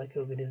and other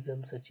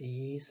microorganisms such as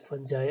yeast,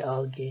 fungi,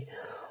 algae.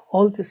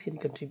 All this can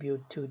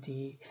contribute to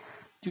the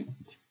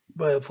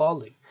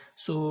biofouling.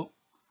 So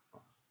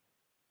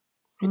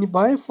in the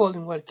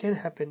biofouling, what can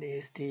happen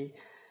is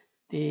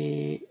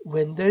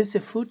when there is a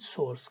food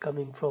source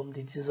coming from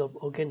the dissolved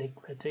organic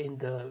matter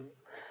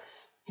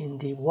in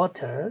the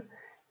water,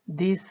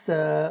 these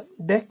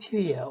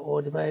bacteria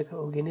or the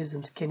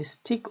microorganisms can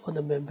stick on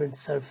the membrane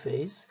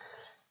surface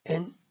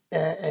and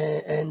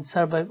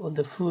survive on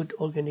the food,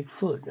 organic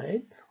food,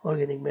 right?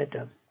 Organic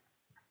matter,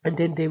 and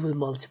then they will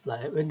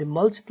multiply. When they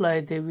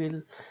multiply, they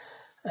will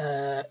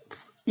uh,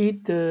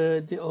 eat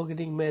the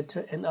organic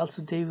matter, and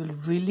also they will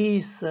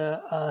release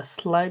a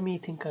slimy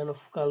thing, kind of,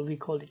 we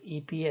call it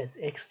EPS,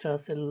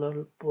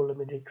 extracellular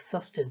polymeric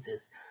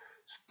substances.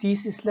 So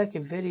this is like a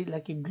very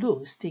like a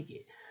glue,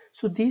 sticky.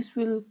 So this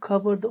will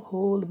cover the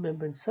whole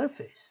membrane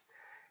surface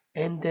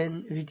and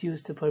then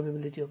reduce the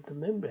permeability of the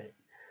membrane.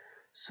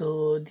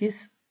 So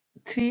these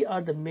three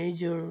are the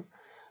major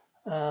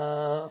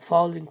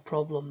fouling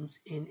problems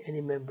in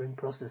any membrane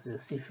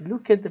processes. If you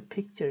look at the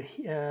picture,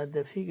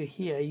 the figure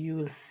here, you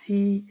will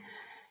see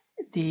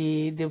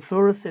the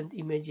fluorescent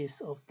images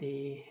of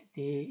the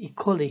E.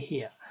 coli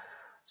here.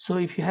 So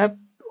if you have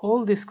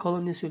all these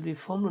colonies will be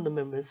formed on the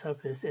membrane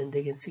surface, and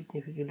they can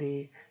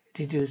significantly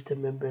reduce the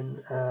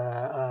membrane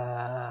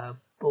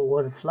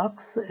water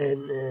flux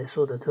and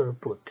so the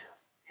throughput,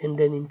 and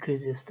then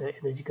increases the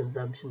energy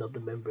consumption of the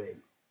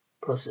membrane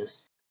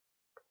process.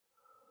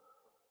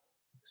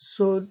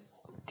 So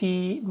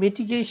the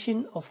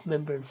mitigation of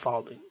membrane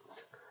fouling.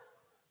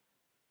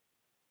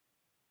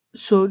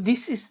 So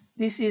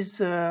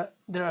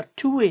there are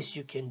two ways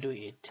you can do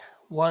it.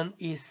 One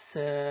is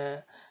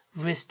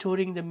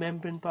restoring the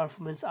membrane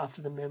performance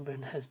after the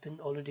membrane has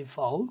been already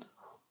fouled,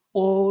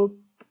 or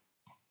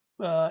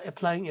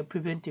applying a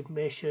preventive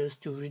measures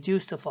to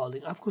reduce the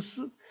fouling. Of course,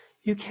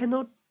 you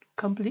cannot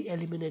completely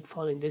eliminate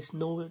fouling. There's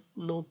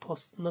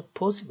not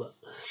possible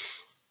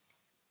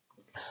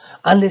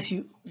unless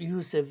you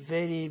use a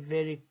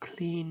very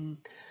clean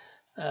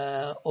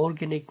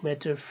organic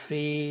matter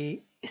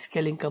free,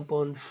 scaling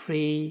compound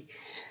free,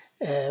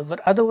 but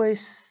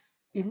otherwise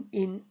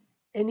in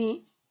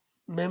any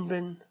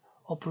membrane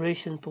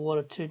operation for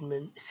water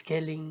treatment,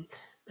 scaling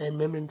and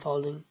membrane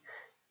fouling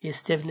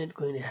is definitely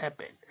going to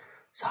happen.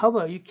 So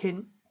however, you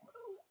can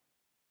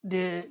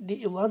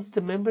once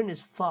the membrane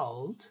is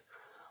fouled,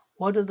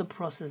 what are the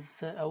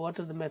what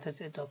are the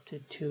methods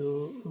adopted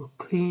to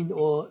clean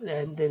or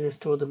and then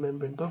restore the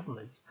membrane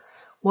performance?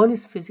 One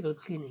is physical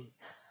cleaning.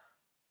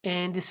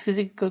 And this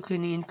physical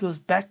cleaning includes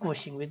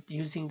backwashing with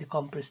using the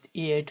compressed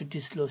air to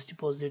dislodge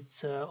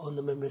deposits on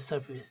the membrane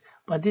surface.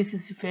 But this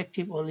is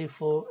effective only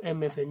for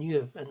MF and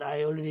UF, and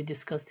I already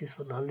discussed this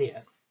one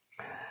earlier.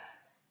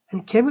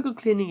 And chemical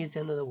cleaning is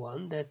another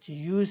one that you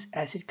use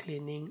acid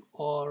cleaning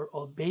or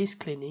base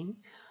cleaning,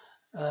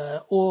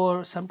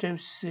 or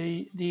sometimes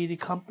the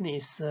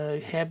companies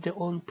have their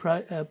own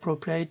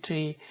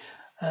proprietary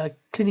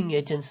cleaning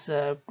agents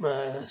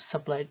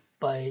supplied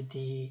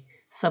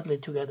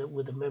together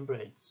with the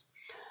membranes.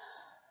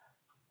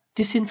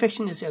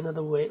 Disinfection is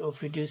another way of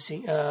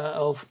reducing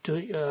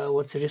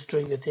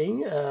restoring the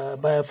thing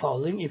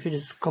biofouling. If it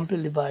is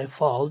completely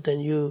biofouled, then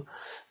you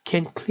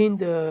can clean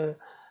the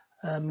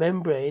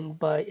membrane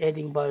by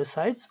adding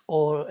biocides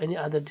or any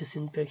other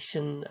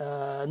disinfection,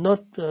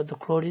 not the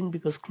chlorine,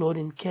 because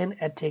chlorine can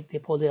attack the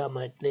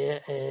polyamide layer,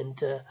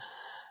 and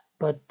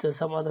but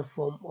some other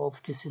form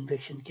of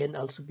disinfection can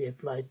also be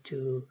applied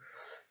to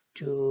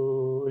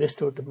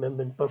restore the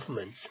membrane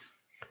performance.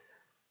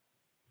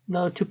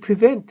 Now, to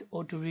prevent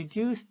or to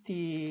reduce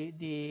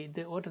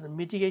what are the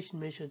mitigation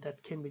measures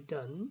that can be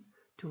done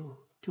to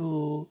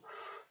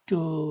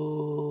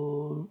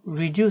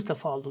reduce the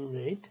fouling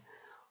rate?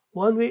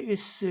 One way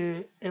is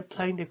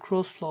applying the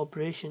cross-flow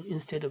operation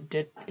instead of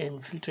depth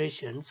and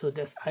filtration. So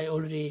that's I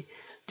already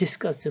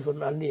discussed it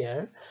from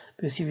earlier.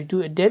 Because if you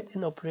do a depth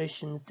and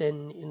operations,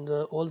 then in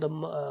all the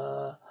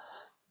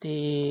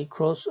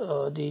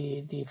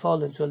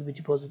foulants will be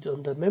deposited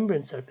on the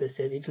membrane surface,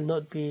 and it will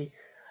not be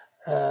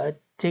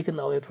taken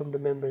away from the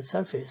membrane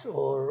surface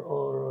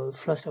or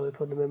flushed away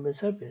from the membrane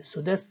surface.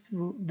 So that's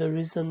the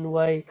reason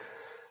why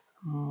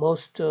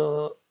most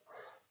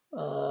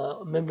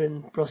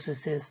membrane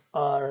processes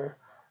are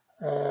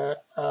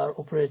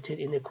operated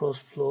in a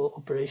cross-flow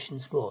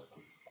operations mode,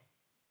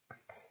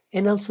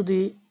 and also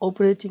the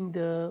operating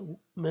the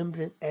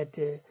membrane at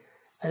a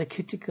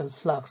critical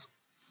flux,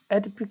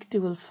 at a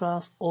critical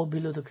flux or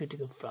below the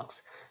critical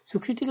flux. So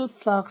critical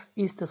flux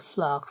is the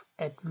flux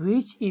at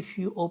which if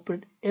you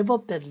operate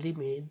above that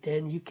limit,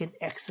 then you can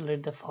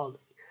accelerate the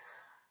fouling.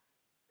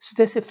 So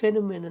there's a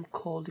phenomenon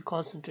called the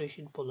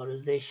concentration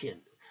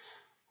polarization.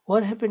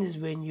 What happens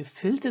is when you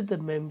filter the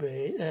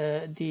membrane,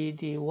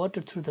 the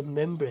water through the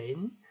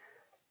membrane,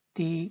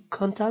 the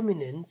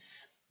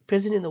contaminants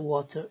present in the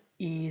water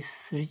is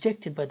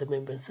rejected by the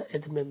membrane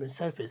at the membrane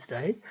surface,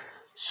 right?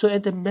 So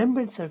at the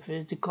membrane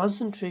surface, the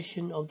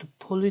concentration of the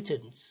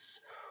pollutants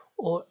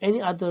or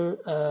any other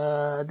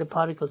the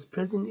particles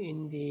present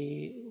in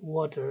the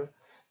water,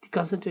 the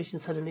concentration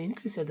suddenly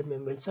increases at the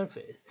membrane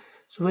surface.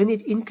 So when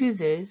it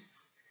increases,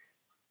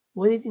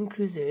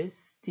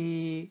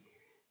 the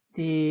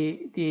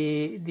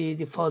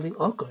following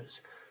occurs.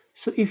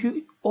 So if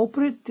you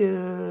operate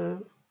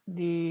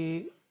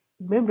the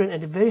membrane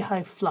at a very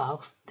high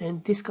flux,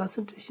 then this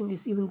concentration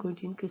is even going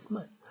to increase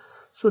much.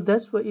 So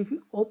that's why if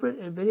you operate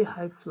at a very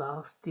high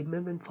flux, the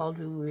membrane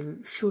fouling will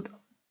shoot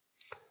up.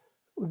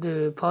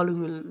 The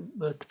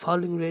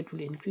fouling rate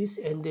will increase,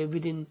 and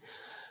within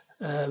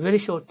a very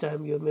short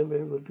time, your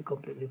membrane will be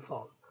completely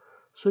fouled.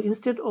 So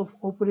instead of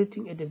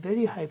operating at a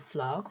very high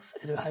flux,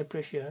 at a high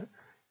pressure,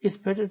 it's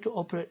better to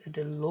operate at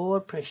a lower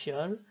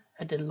pressure,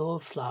 at a lower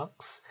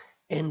flux,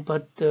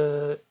 but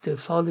the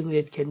fouling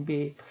rate can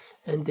be,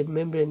 and the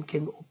membrane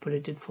can be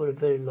operated for a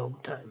very long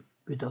time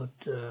without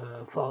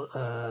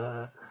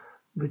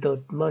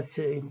much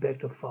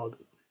impact of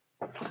fouling.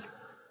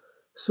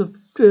 So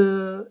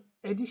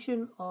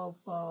addition of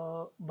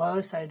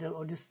biocidal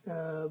or this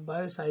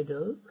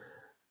biocidal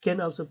can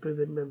also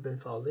prevent membrane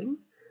fouling.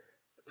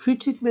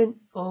 Pre-treatment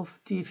of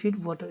the feed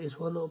water is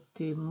one of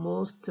the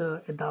most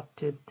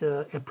adapted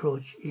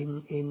approach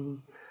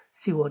in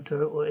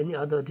seawater or any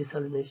other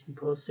desalination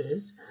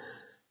process.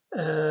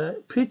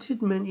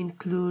 Pre-treatment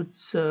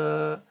includes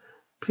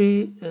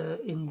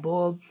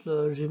involves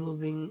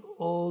removing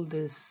all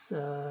these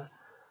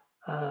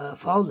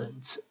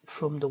foulants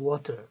from the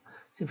water.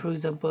 So, for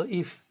example,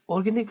 if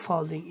organic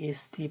fouling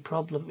is the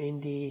problem in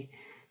the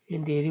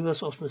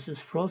reverse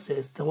osmosis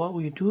process, then what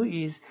we do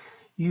is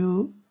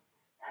you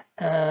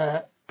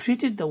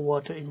treated the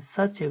water in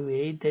such a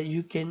way that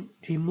you can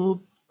remove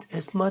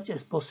as much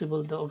as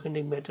possible the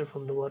organic matter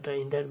from the water.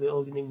 In that way,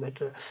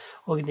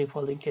 organic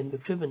fouling can be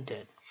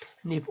prevented.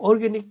 And if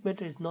organic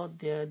matter is not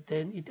there,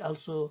 then it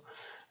also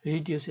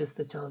reduces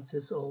the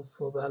chances of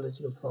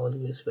biological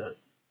fouling as well.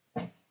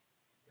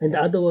 And the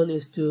other one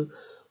is to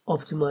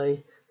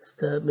optimize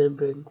the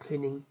membrane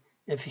cleaning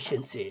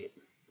efficiency.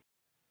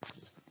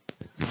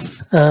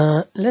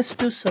 Let's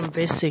do some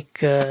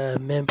basic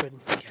membrane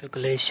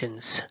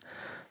calculations.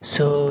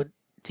 So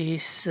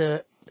this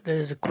there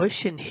is a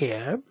question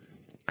here.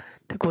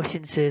 The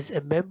question says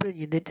a membrane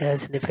unit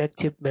has an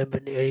effective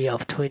membrane area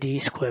of 20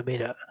 square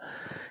meter.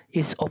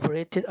 Is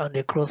operated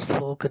under cross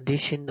flow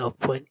condition of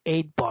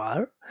 0.8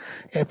 bar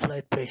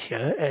applied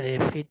pressure and a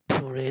feed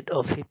flow rate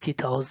of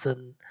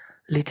 50,000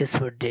 liters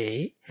per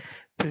day,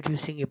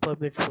 producing a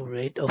permeate flow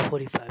rate of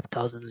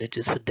 45,000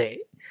 liters per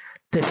day.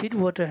 The feed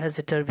water has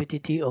a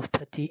turbidity of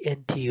 30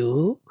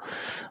 NTU,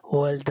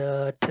 while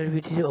the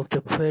turbidity of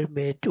the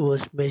permeate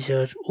was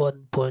measured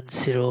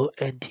 1.0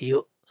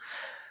 NTU.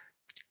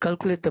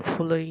 Calculate the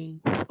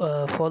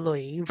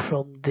following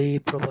from the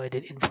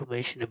provided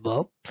information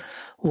above: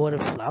 water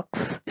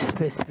flux,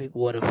 specific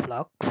water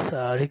flux,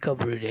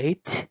 recovery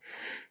rate,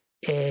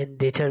 and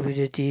the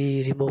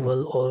turbidity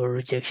removal or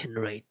rejection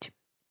rate.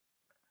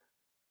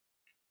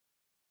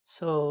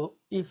 So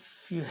if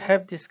you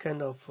have this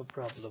kind of a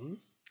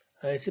problem,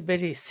 it's a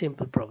very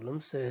simple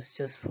problem, so it's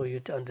just for you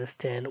to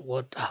understand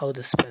how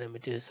these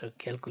parameters are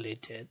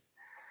calculated.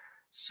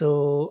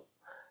 So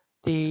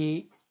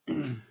the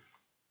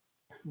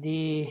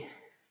the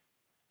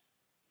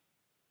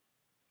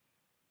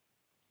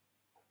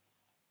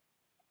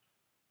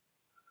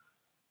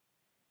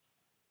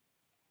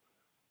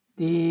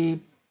the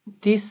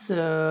this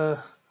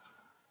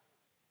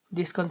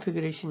this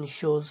configuration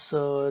shows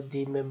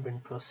the membrane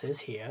process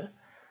here.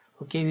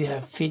 Okay, we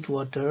have feed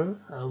water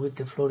with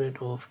the flow rate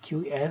of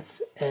QF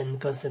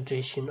and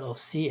concentration of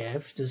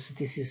CF.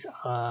 This is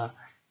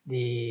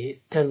the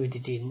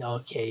turbidity in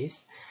our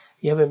case.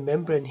 You have a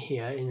membrane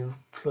here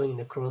flowing in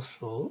the cross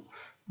flow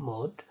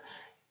mode,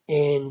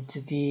 and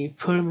the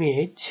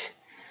permeate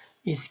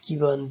is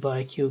given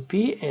by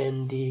QP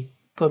and the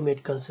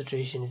permeate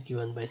concentration is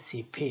given by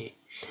CP.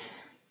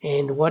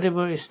 And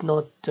whatever is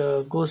not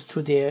goes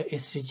through there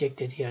is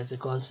rejected here as a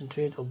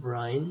concentrate of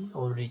brine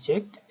or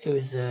reject. It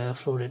is a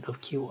flow rate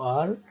of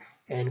QR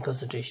and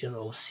concentration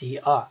of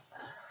CR.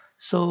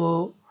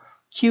 So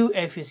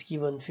QF is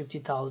given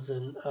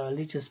 50,000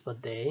 liters per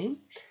day.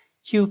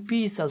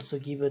 QP is also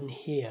given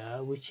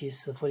here, which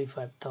is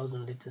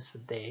 45,000 liters per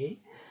day.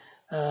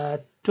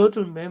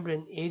 Total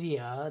membrane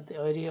area, the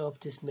area of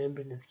this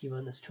membrane is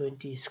given as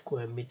 20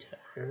 square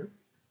meter,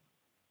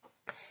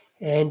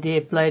 and the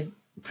applied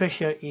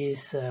pressure is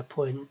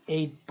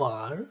 0.8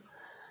 bar.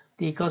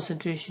 The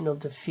concentration of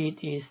the feed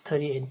is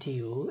 30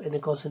 NTU, and the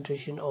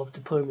concentration of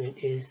the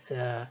permeate is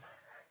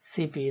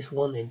CP is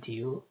 1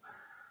 NTU.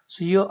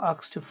 So you're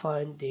asked to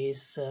find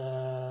these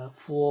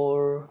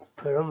four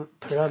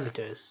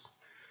parameters.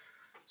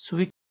 So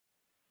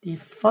The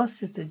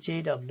first is the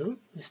JW,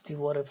 which the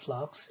water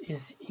flux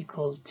is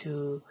equal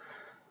to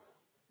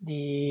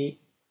the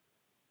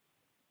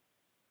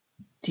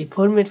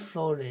permeate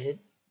flow rate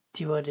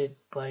divided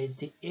by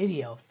the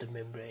area of the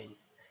membrane.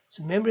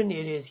 So membrane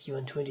area is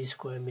given 20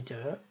 square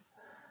meter.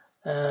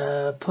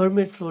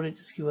 Permeate flow rate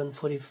is given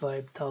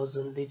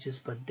 45,000 liters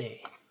per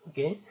day.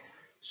 Okay,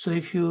 so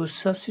if you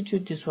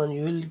substitute this one,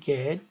 you will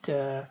get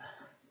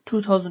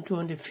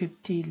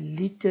 2,250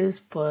 liters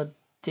per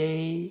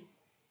day,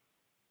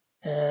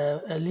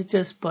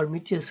 liters per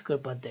meter square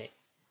per day.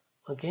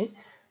 Okay,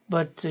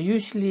 but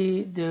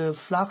usually the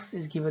flux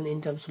is given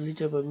in terms of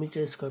liter per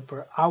meter square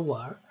per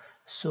hour.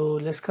 So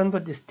let's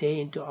convert this day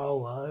into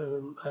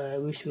hour,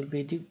 which will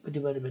be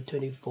divided by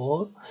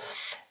 24,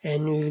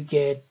 and we will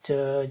get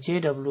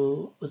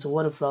JW with the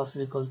water flux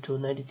is equal to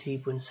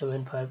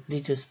 93.75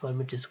 liters per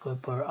meter square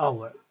per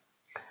hour.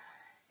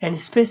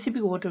 And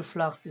specific water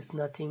flux is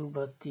nothing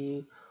but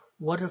the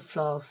water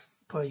flux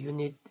per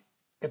unit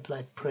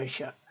applied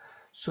pressure.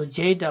 So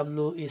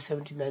JW is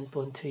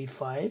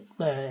 79.35,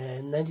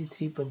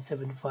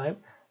 93.75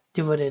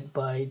 divided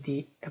by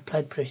the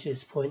applied pressure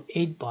is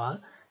 0.8 bar.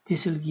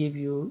 This will give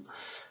you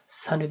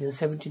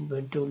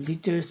 117.2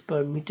 liters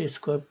per meter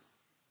square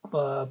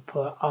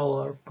per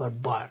hour per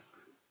bar.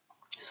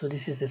 So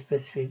this is the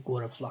specific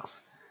water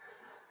flux.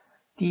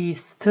 The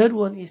third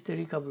one is the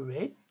recovery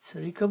rate. So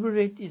recovery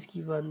rate is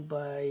given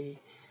by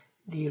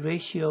the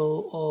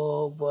ratio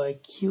of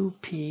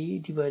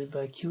QP divided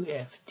by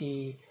QF,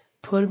 the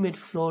permeate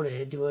flow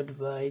rate divided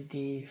by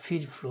the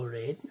feed flow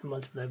rate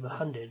multiplied by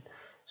 100.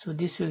 So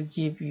this will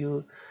give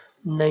you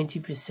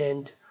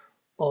 90%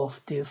 of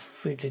the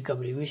feed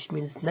recovery, which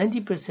means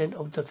 90%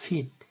 of the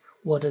feed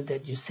water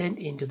that you send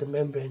into the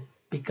membrane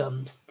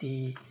becomes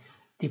the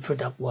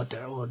product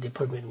water or the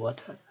permeate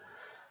water.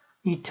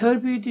 The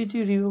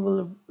turbidity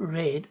removal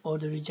rate or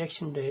the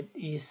rejection rate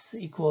is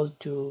equal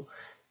to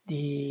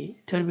the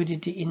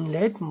turbidity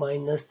inlet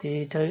minus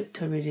the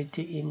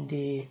turbidity in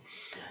the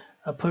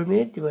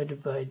permeate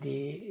divided by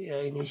the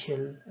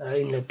initial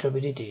inlet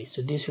turbidity.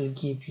 So this will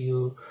give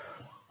you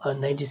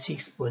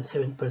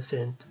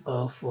 96.7%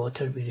 of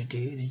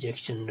turbidity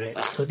rejection rate.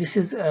 So this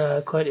is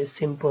quite a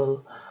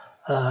simple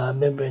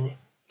membrane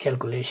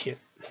calculation.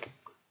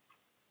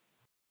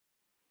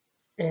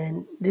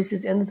 And this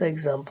is another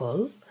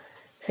example.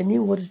 A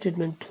new water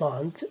treatment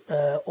plant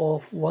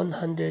of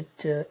 100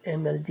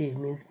 MLD,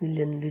 means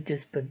million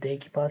liters per day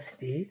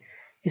capacity,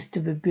 is to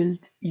be built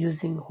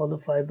using hollow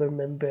fiber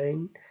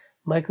membrane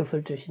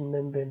microfiltration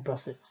membrane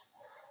process.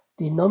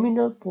 The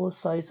nominal pore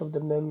size of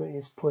the membrane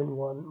is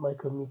 0.1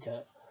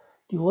 micrometer.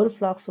 The water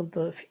flux of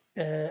the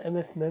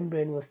MF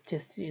membrane was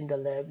tested in the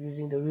lab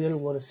using the real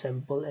water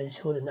sample and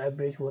showed an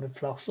average water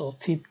flux of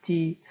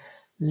 50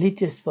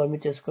 liters per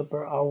meter square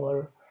per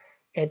hour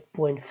at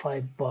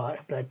 0.5 bar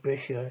applied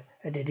pressure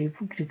at a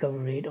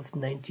recovery rate of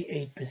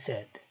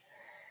 98%.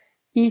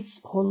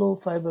 Each hollow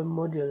fiber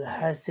module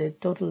has a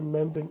total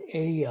membrane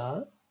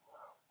area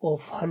of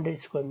 100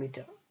 square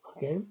meter.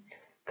 Okay,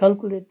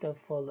 calculate the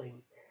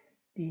following: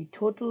 the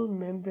total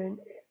membrane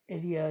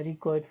area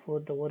required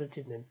for the water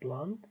treatment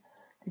plant,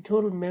 the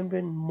total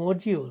membrane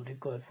module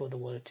required for the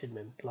water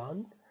treatment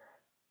plant,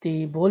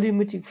 the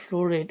volumetric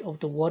flow rate of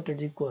the water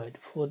required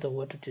for the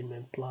water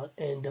treatment plant,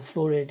 and the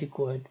flow rate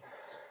required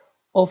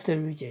of the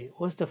reject.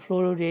 What's the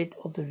flow rate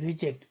of the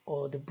reject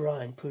or the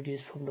brine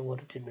produced from the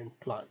water treatment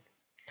plant?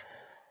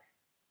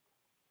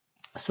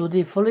 So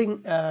the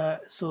following,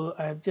 so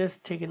I've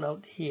just taken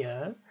out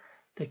here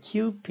the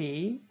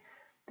QP,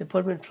 the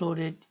permanent flow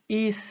rate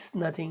is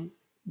nothing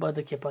but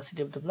the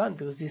capacity of the plant,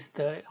 because this is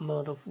the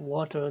amount of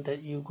water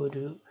that you go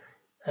to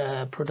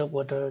product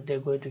water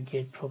they're going to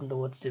get from the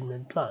water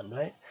treatment plant,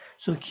 right?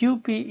 So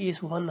QP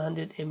is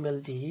 100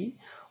 MLD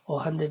or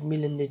 100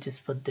 million liters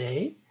per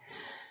day.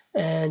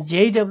 And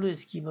JW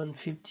is given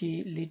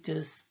 50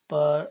 liters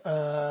per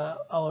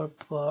hour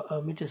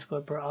per meter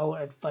square per hour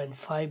at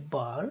 0.5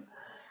 bar.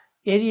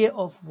 Area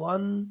of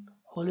one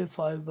hollow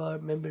fiber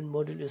membrane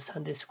module is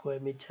 100 square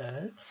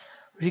meter.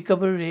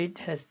 Recovery rate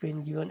has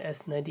been given as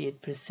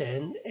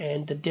 98%,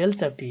 and the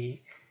delta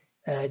P,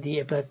 the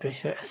applied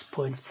pressure, as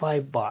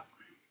 0.5 bar.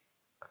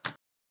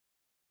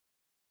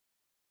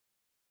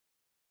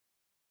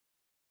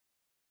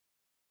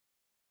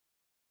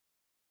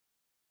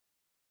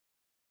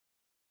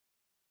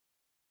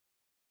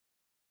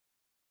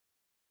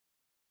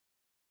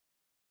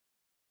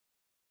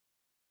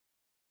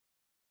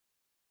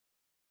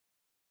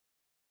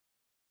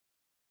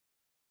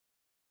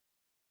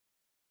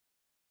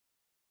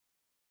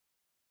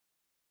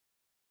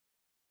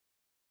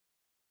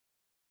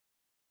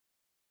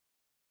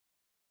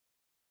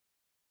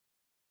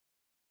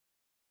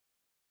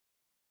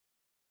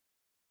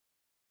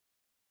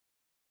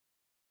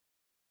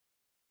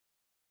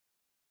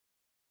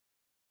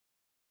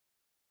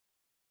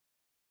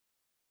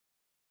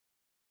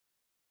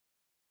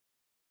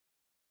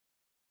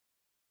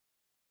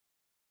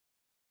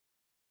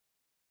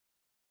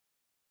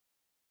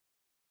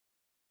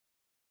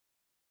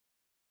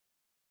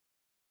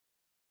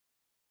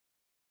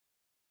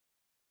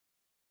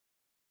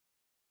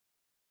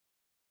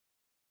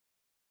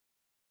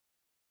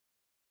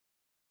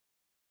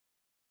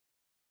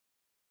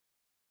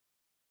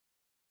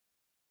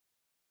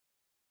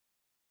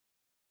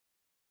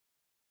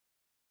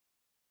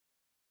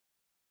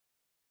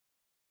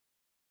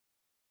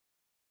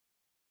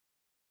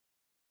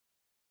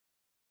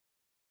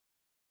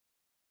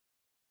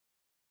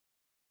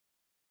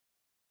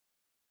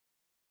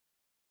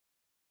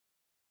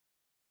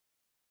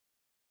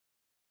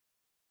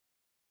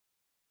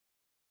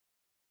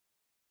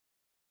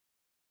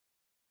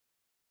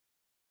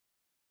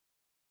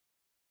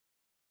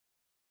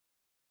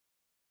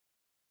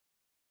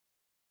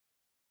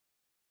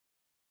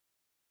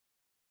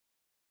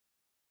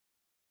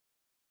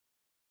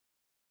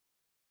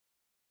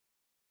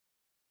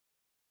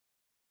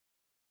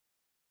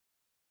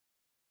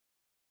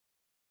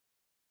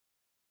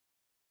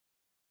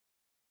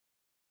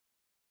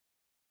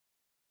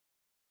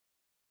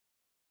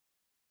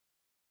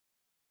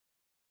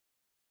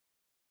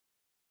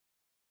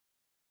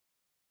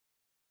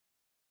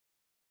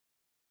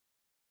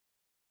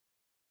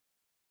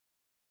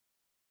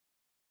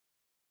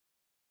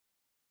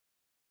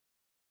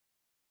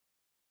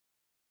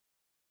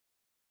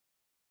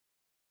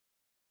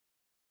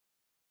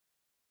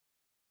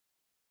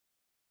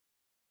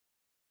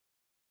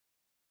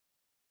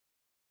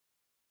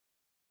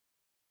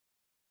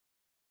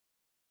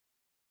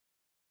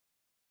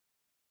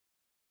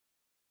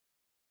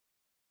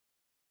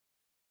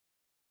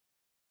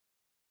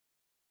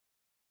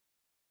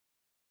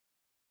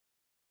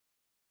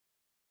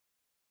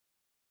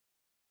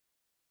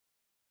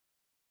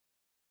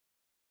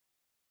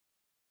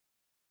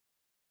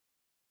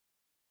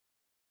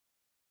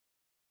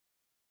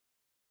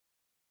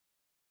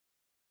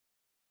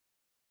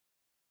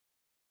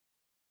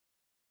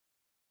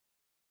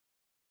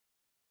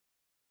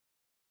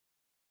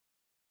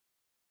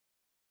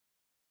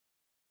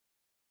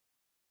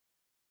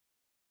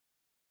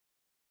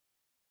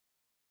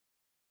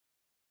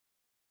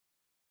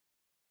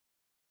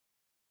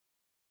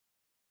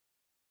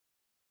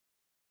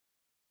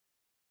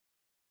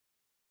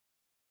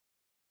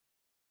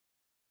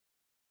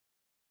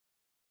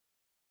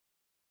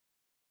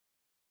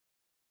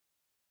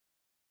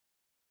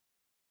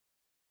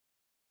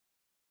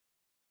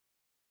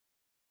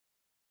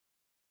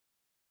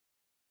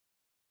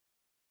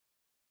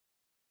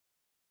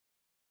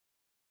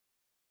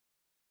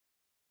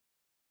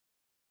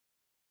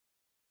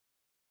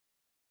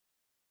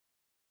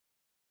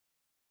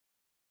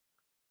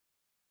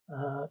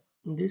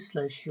 This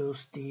slide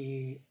shows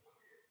the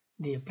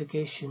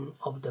application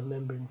of the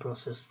membrane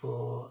process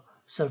for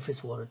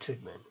surface water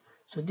treatment.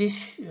 So this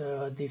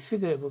the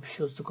figure above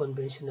shows the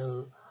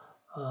conventional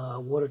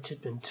water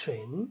treatment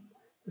train,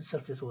 the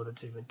surface water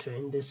treatment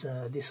train. This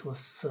was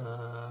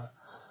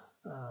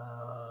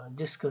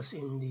discussed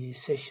in the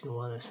session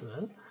 1 as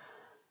well.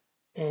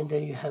 And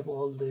then you have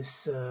all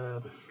this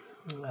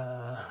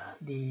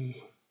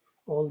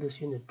all these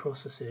unit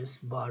processes: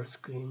 bar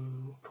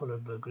screen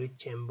followed by grid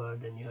chamber,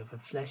 then you have a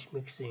flash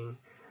mixing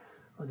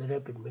or the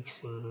rapid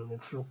mixing,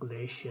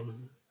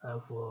 flocculation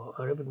for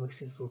rapid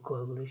mixing for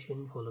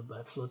coagulation, followed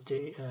by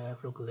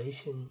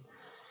flocculation,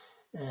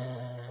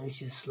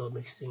 which is slow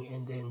mixing,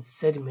 and then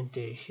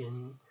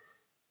sedimentation,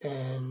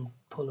 and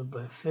followed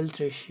by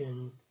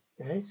filtration,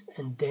 right,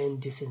 and then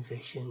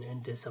disinfection,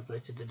 and then supply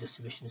to the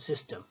distribution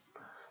system.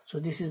 So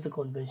this is the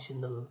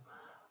conventional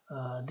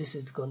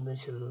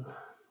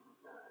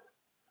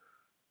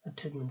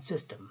treatment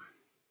system.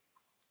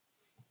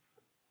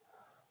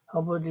 How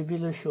about the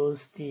below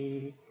shows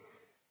the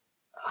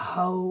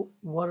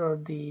what are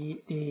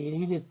the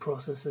unit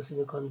processes in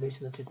a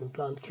conventional treatment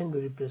plant can be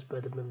replaced by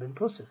the membrane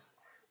process.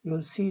 You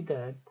will see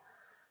that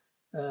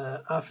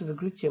after the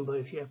grid chamber,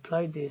 if you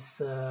apply this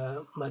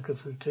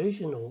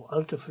microfiltration or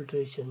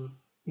ultrafiltration,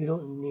 you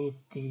don't need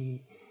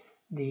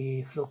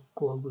the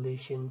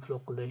coagulation,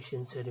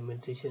 flocculation,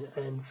 sedimentation,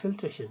 and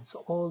filtration.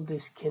 So all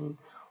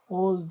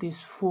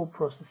these four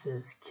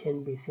processes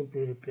can be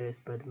simply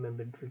replaced by the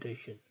membrane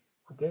filtration.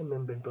 Okay,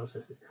 membrane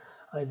processes,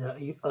 either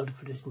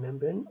ultrafiltration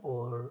membrane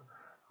or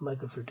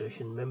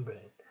microfiltration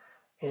membrane.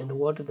 And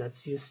water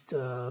that's used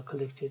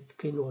collected,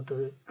 clean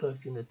water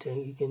collected in the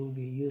tank, it can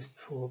be used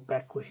for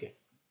backwashing.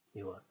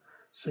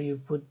 So you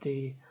put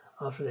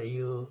after that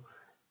you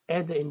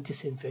add the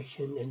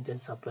disinfection and then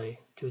supply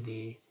to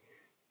the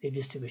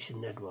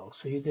distribution network.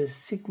 So you get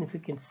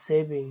significant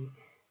saving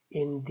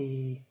in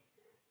the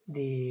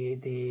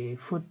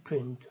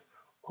footprint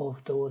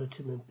of the water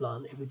treatment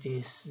plant if it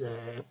is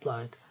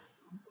applied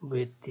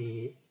with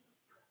the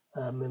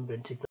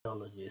membrane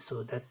technology.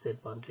 So that's the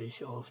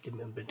advantage of the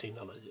membrane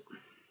technology.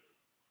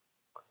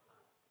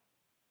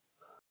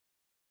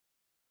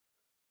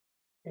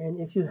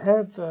 And if you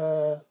have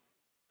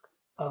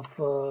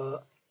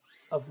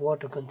of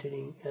water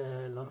containing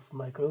a lot of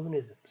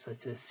microorganisms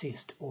such as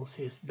cyst,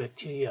 oocyst,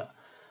 bacteria,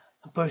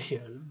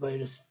 partial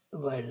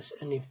virus,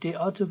 and if they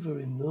are to be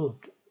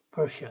removed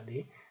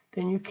partially,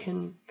 then you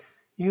can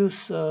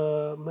use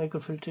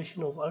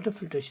microfiltration of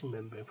ultrafiltration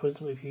membrane. For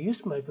example, if you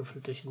use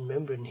microfiltration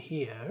membrane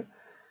here,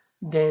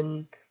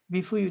 then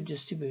before you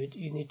distribute,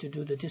 you need to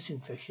do the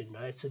disinfection,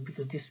 right? So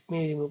because this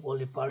may remove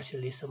only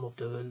partially some of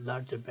the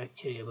larger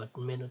bacteria, but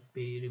may not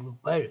be remove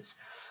virus.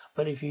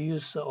 But if you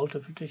use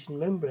ultrafiltration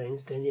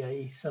membranes, then yeah,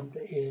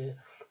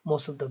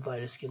 most of the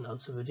virus can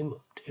also be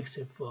removed,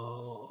 except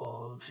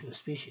for a few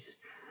species.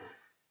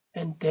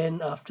 And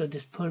then after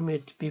this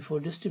permit before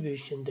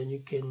distribution, then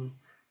you can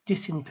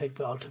disinfect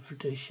the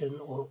ultrafiltration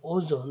or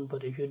ozone.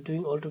 But if you're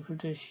doing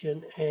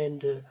ultrafiltration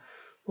and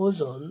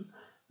ozone,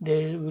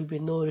 there will be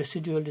no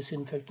residual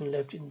disinfectant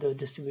left in the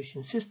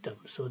distribution system.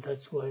 So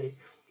that's why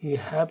you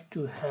have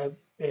to have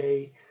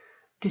a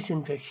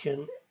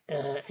disinfection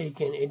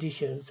again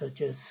addition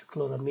such as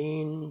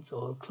chloramines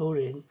or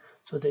chlorine,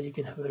 so that you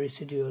can have a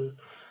residual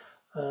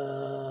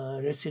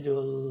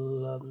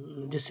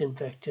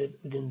disinfected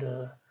within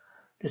the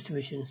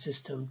distribution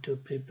system to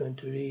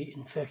prevent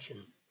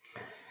reinfection.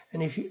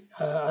 And if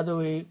other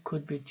way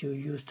could be to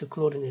use the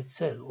chlorine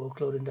itself or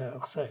chlorine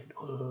dioxide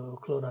or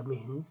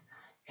chloramines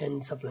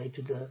and supply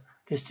to the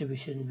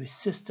distribution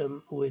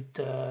system with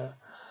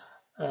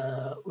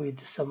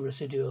some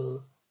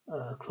residual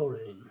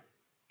chlorine.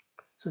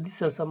 So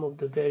these are some of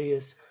the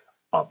various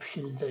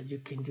options that you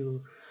can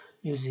do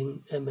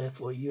using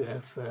MF or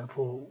UF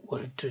for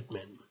water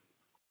treatment.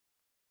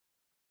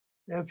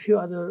 There are a few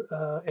other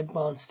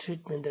advanced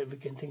treatment that we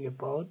can think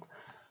about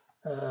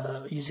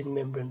using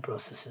membrane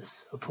processes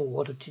for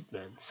water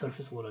treatment,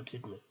 surface water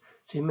treatment.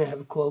 So you may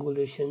have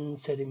coagulation,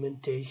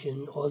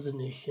 sedimentation,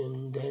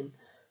 ozonation, then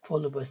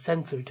followed by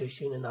sand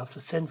filtration, and after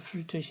sand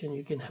filtration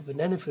you can have a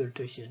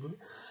nanofiltration.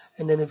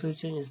 And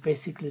nanofiltration is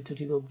basically to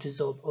remove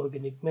dissolved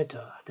organic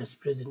matter that's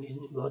present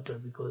in water,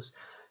 because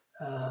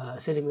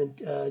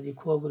the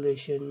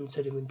coagulation,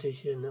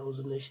 sedimentation,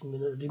 ozonation may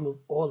not remove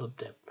all of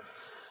them.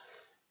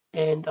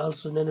 And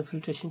also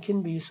nanofiltration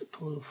can be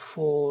useful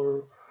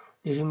for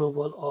the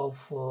removal of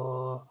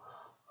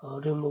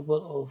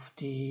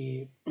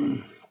the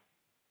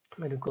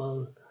what do you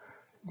call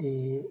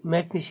the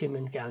magnesium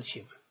and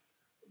calcium,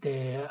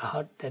 the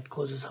hard that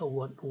causes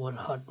water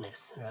hardness,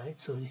 right?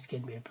 So this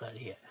can be applied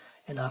here.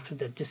 And after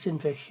that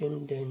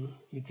disinfection, then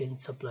you can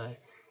supply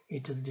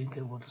it to the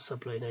drinking water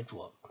supply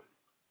network.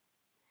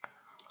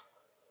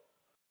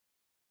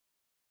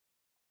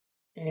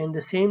 And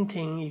the same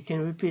thing you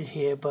can repeat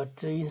here,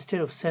 but instead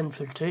of sand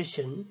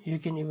filtration, you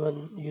can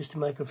even use the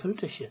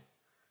microfiltration.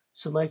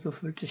 So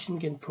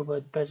microfiltration can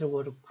provide better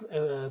water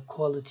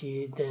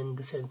quality than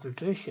the sand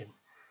filtration.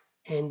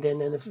 and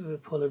then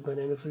followed by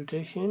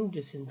nanofiltration,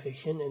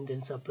 disinfection, and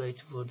then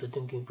supplied for the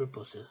drinking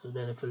purposes. So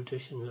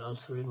nanofiltration will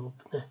also remove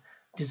the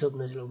dissolved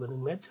natural organic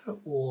matter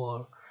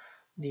or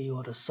the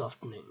water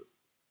softening.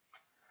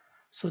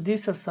 So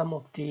these are some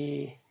of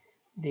the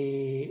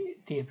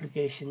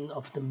application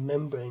of the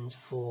membranes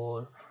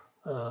for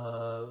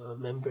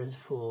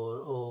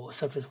or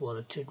surface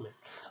water treatment.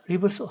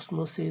 Reverse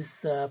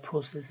osmosis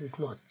process is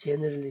not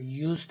generally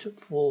used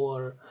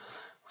for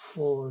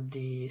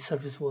the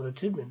surface water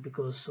treatment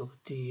because of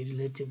the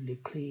relatively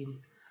clean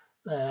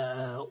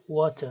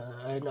water,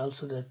 and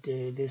also that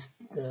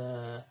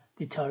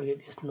the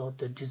target is not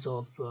the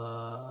dissolved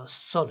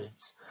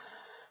solids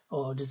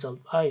or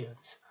dissolved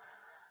ions.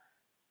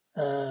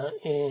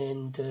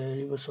 And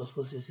reverse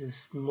osmosis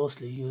is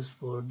mostly used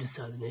for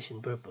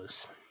desalination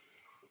purpose.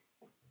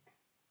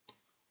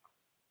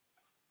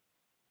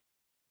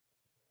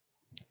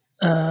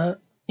 Uh,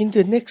 in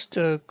the next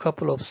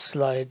couple of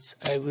slides,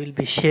 I will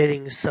be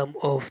sharing some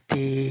of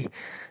the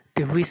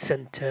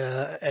recent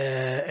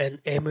and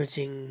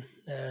emerging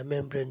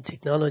membrane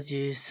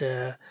technologies,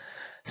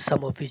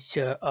 some of which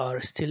are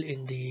still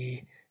in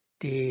the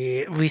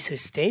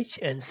research stage,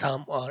 and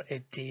some are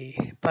at the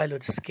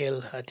pilot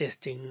scale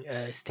testing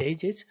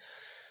stages.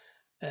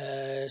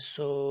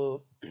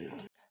 So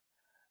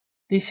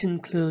this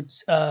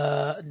includes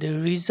the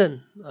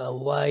reason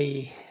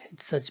why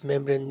such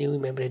new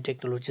membrane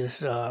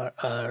technologies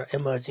are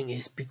emerging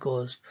is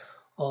because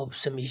of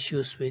some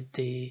issues with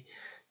the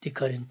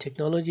current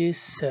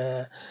technologies.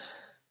 For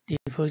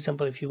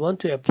example, if you want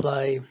to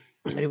apply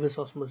reverse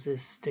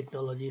osmosis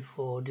technology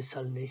for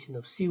desalination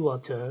of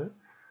seawater,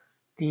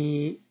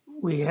 we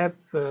have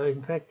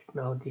in fact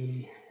now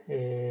the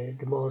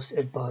most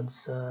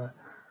advanced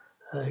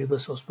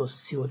reverse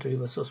osmosis seawater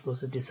reverse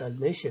osmosis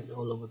desalination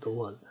all over the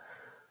world.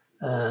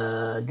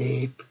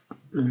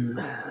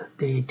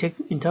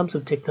 In terms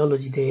of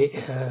technology, they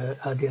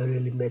are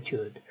really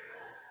matured.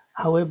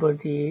 However,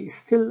 the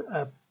still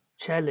a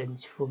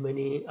challenge for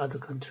many other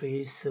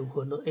countries who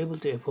are not able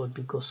to afford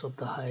because of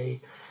the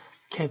high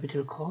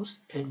capital cost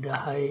and the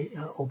high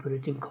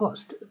operating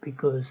cost,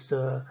 because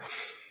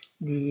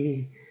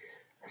the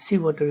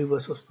seawater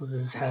reverse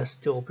osmosis has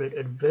to operate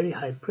at very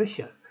high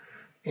pressure,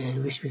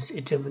 and which means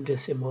a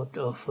tremendous amount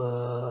of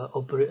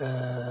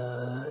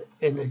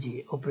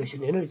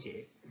operation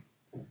energy.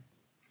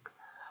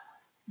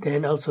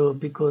 Then also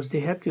because they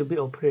have to be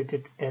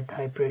operated at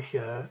high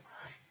pressure,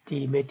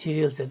 the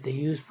materials that they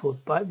use for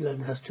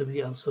pipeline has to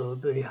be also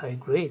very high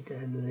grade,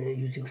 and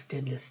using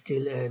stainless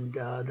steel and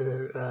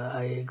other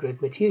high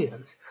grade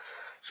materials.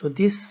 So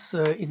this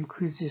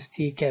increases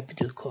the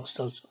capital cost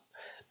also.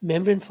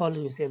 Membrane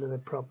fouling is another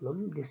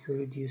problem. This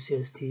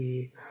reduces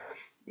the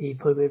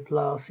permeate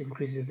loss,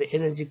 increases the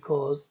energy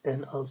cost,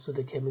 and also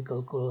the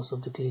chemical cost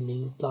of the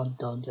cleaning plant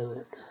down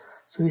level.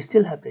 So we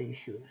still have the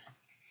issues.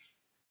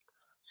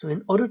 So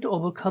in order to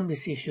overcome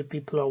this issue,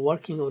 people are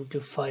working on to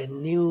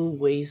find new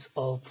ways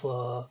of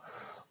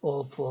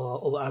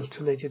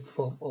alternative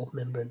form of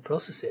membrane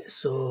processes.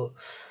 So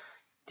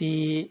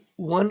the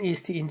one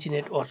is the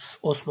engineered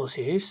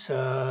osmosis.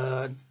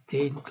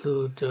 They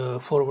include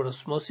forward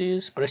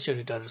osmosis, pressure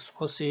retarded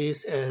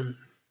osmosis, and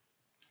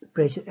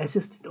pressure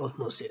assisted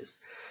osmosis.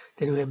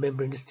 Then we have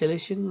membrane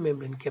distillation,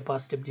 membrane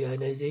capacitive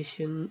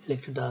deionization,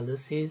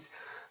 electrodialysis,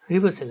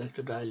 reverse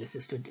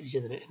electrodialysis to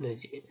regenerate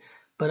energy.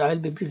 But I'll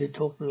be briefly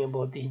talking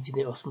about the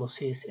engineered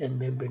osmosis and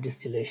membrane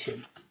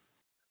distillation.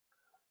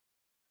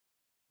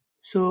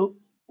 So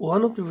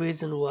one of the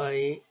reasons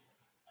why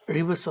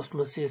reverse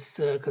osmosis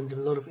consumes a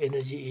lot of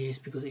energy is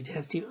because it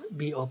has to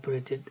be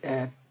operated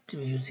at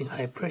using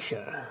high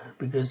pressure.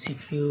 Because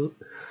if you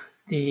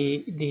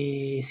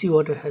the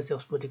seawater has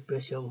osmotic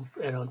pressure of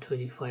around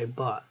 25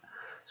 bar,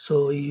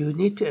 so you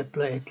need to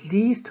apply at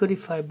least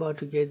 25 bar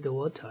to get the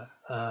water,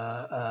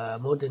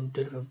 more than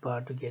 25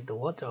 bar to get the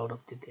water out of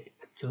the tank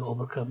to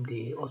overcome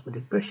the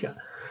osmotic pressure.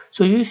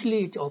 So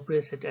usually it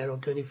operates at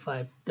around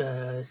 25,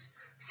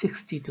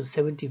 60 to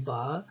 70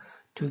 bar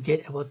to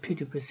get about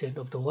 50%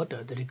 of the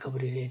water, the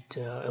recovery rate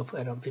of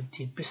around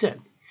 15%.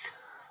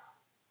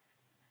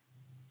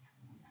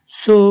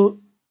 So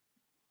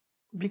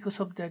because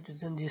of that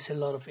reason, there's a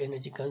lot of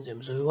energy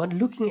consumed. So we want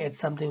looking at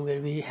something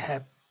where we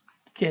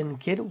can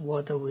get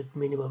water with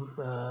minimum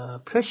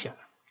pressure.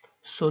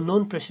 So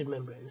non-pressure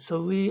membrane.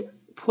 So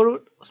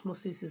forward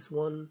osmosis is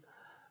one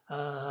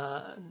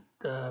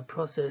the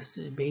process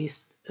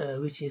based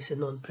which is a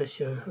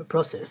non-pressure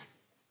process,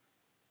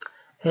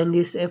 and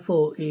this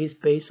FO is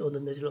based on the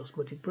natural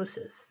osmotic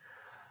process.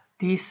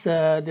 The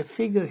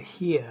figure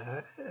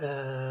here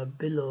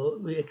below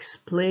we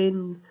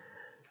explain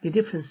the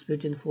difference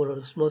between forward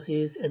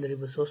osmosis and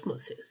reverse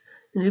osmosis.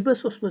 In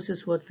reverse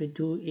osmosis, what we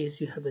do is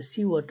you have a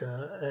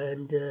seawater,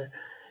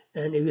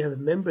 and we have a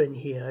membrane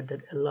here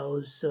that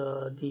allows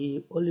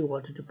the only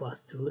water to pass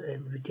through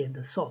and retain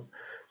the salt.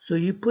 So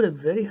you put a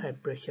very high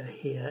pressure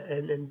here,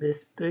 and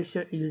this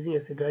pressure using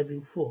as a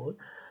driving force,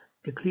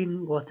 the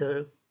clean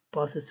water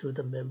passes through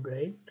the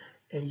membrane,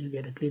 and you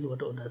get a clean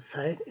water on that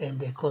side, and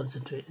they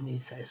concentrate on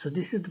each side. So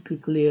this is the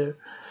peculiar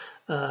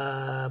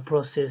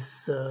process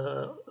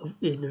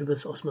in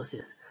reverse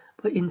osmosis.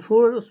 But in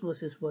forward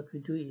osmosis, what we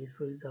do is,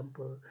 for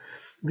example,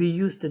 we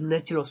use the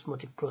natural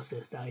osmotic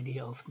process, the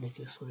idea of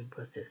natural osmotic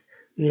process.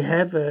 We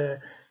have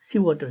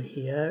seawater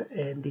here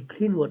and the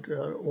clean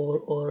water,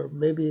 or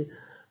maybe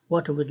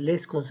water with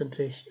less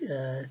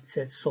concentration,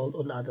 said salt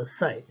on the other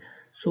side.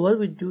 So what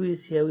we do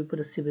is here we put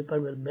a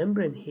semipermeable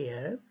membrane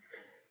here,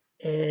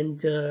 and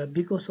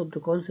because of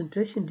the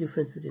concentration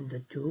difference between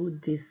the two,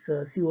 this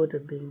seawater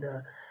being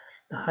the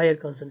higher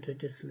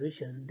concentrated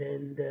solution,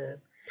 then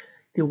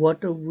the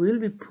water will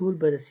be pulled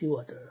by the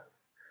seawater.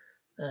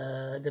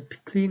 The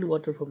clean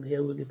water from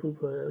here will be pulled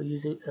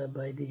using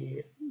by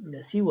the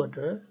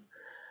seawater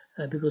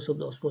because of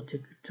the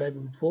osmotic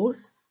driving force,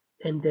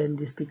 and then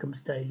this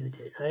becomes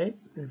diluted, right?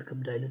 It will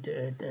become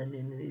diluted,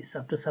 and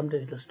after some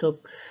time it will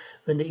stop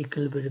when the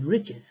equilibrium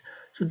reaches.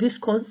 So this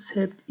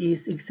concept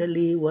is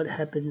exactly what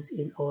happens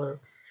in our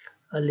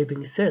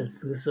living cells,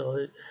 because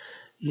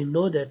you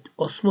know that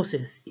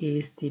osmosis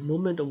is the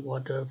movement of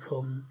water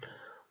from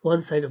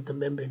one side of the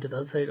membrane to the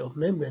other side of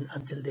membrane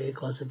until the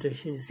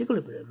concentration is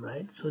equilibrium,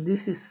 right? So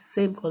this is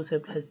same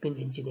concept has been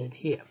engineered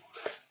here.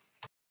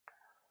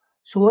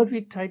 So what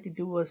we tried to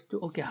do was to,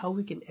 okay, how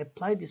we can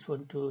apply this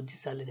one to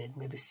desalinate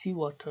maybe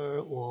seawater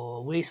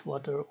or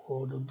wastewater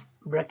or the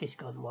brackish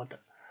groundwater.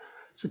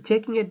 So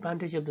taking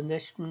advantage of the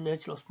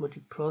natural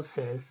osmotic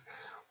process,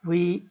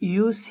 we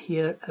use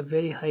here a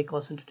very high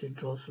concentrated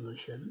draw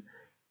solution,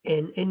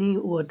 and any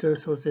water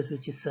sources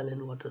which is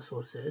saline water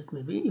sources,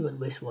 maybe even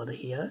wastewater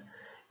here,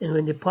 and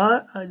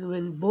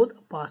when both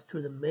pass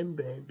through the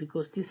membrane,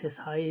 because this has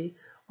high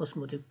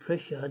osmotic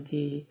pressure,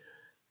 the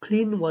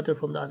clean water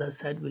from the other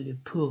side will be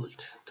pulled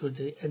through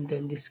and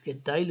then this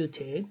get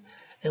diluted,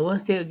 and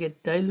once they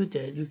get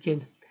diluted, you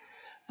can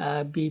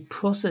be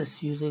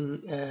processed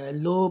using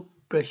low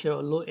pressure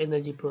or low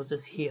energy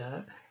process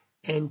here,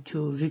 and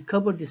to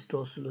recover this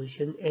draw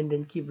solution and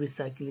then keep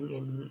recycling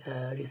and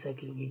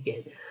recycling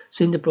again.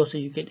 So in the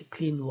process you get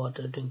clean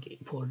water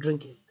for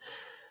drinking.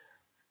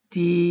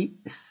 The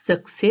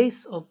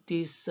success of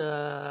this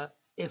FO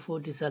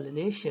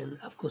desalination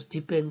of course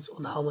depends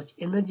on how much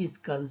energy is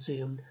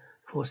consumed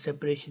for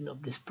separation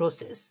of this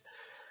process.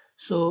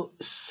 So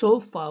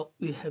far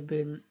we have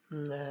been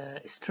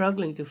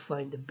struggling to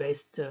find the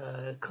best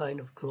kind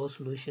of draw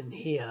solution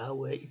here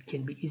where it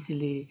can be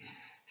easily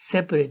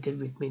separated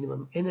with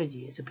minimum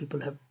energy. So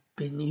people have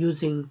been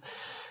using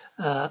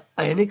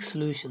ionic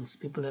solutions.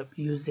 People are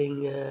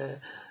using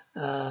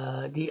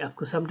of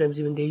course sometimes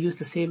even they use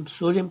the same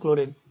sodium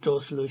chloride draw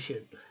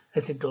solution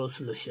as a draw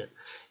solution,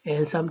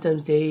 and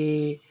sometimes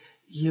they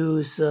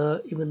use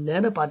even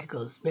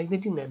nanoparticles,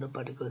 magnetic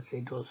nanoparticles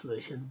in draw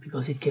solution,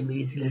 because it can be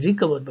easily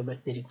recovered by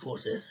magnetic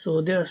forces.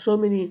 So there are so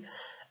many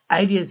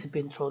ideas have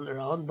been thrown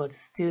around, but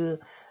still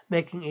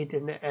making it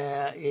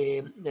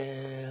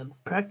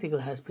practical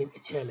has been a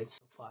challenge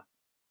so far.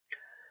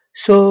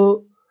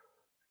 So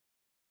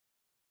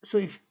so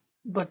if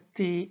but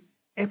the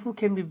FO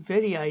can be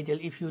very ideal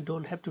if you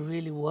don't have to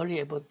really worry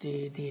about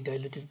the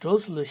diluted draw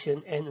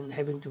solution and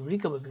having to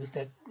recover, because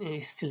that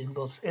still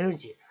involves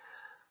energy.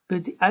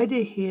 But the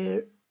idea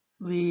here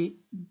we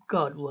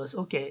got was,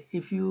 okay,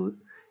 if you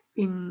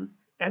in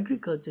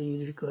agriculture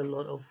you require a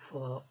lot of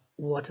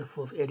water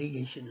for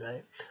irrigation,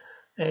 right?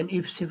 And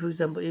if, say for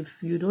example, if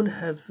you don't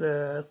have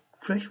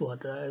fresh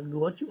water and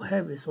what you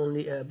have is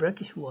only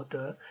brackish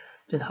water,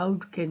 then how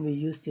can we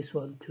use this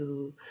one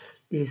to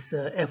this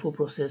FO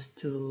process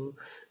to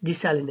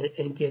desalinate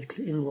and get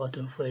clean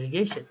water for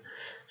irrigation?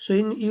 So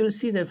you'll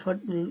see that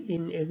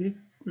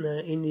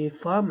in the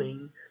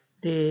farming,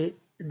 the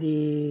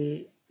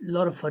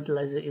lot of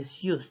fertilizer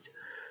is used.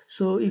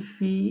 So if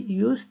we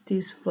use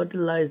this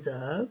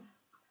fertilizer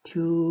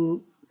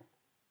to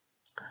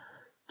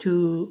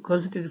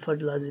concentrated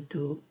fertilizer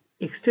to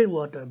extract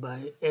water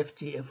by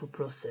FGFO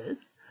process,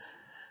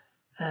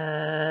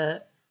 uh,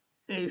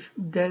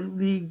 then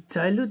we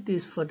dilute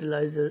this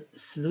fertilizer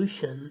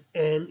solution,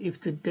 and if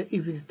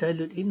it's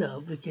dilute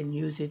enough, we can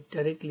use it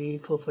directly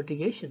for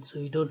fertigation. So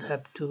you don't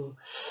have to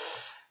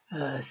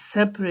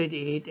separate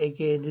it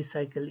again,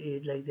 recycle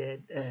it like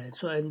that.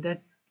 And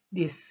that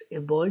this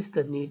avoids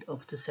the need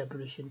of the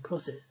separation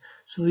process.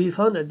 So we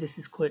found that this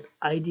is quite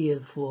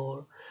ideal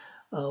for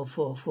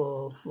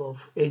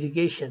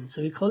irrigation.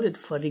 So we call it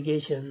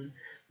fertigation,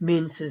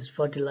 means it's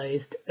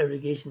fertilized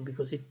irrigation,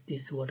 because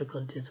this water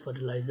contains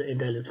fertilizer in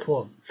dilute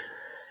form.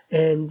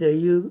 And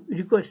you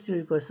still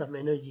require some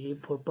energy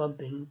for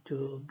pumping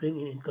to bring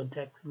it in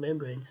contact with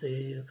membrane. So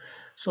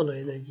solar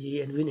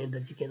energy and wind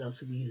energy can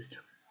also be used.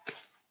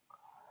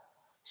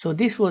 So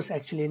this was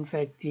actually, in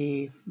fact,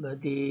 the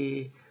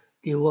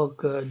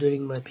work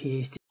during my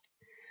PhD,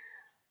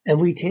 and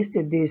we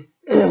tested this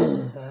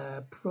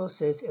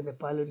process at the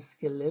pilot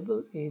scale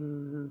level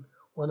in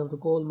one of the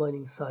gold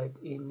mining site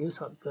in New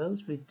South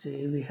Wales.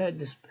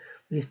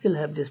 We still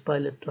have this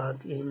pilot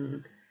plant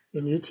in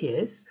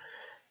UTS,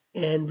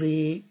 and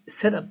we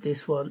set up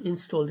this one,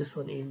 installed this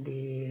one in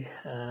the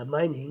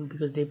mining,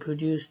 because they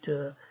produced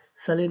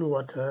saline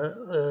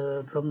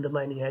water from the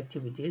mining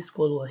activities,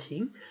 coal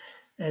washing,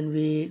 and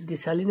we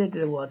desalinated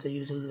the water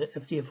using the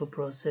FTFO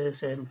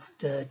process and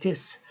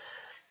test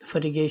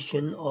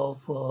fertigation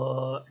of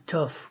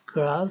tough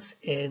grass,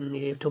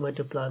 and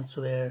tomato plants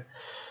were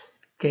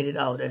carried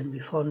out, and we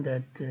found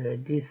that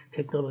this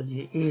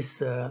technology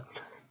is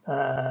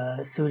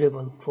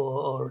suitable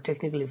for or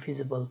technically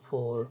feasible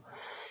for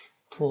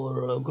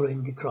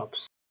growing the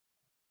crops.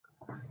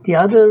 The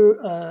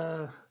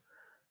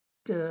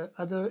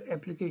other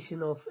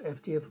application of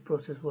FTF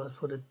process was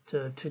for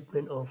the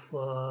treatment of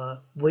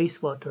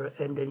wastewater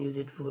and then use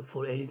it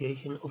for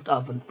irrigation of the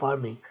urban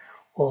farming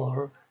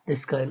or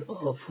this kind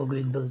of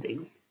green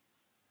buildings.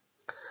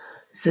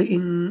 So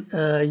in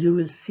you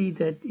will see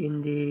that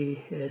in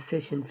the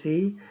session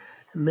 3,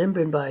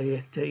 membrane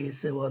bioreactor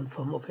is one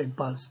form of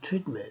advanced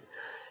treatment,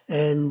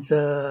 and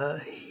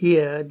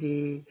here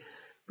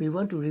we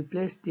want to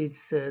replace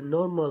this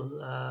normal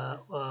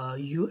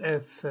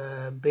UF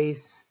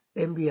based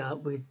ambia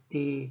with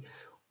the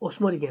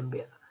osmotic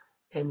ambia,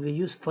 and we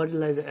use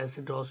fertilizer as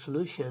a draw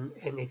solution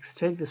and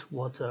extract this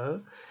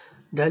water,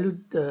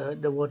 dilute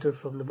the water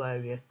from the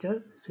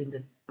bioreactor, so in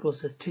the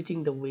process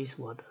treating the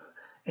wastewater,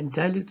 and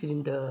dilute it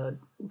in the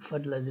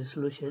fertilizer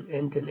solution,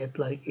 and then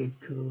apply it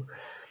to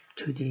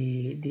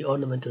the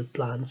ornamental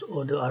plants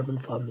or the urban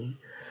farming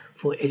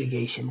for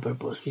irrigation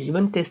purpose. We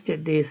even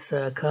tested this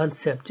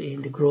concept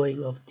in the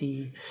growing of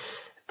the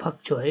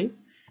pak choi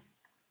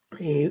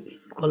in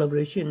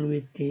collaboration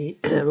with the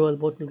Royal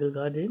Botanical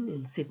Garden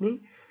in Sydney,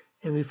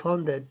 and we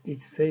found that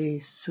it's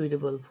very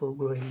suitable for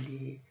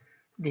growing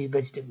the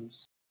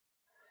vegetables.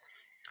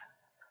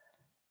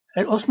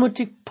 And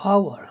osmotic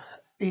power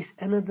is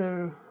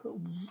another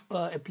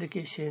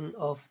application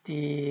of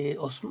the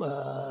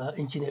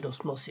engineered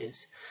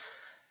osmosis.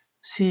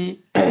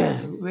 See,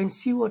 when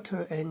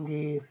seawater and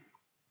the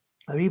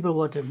river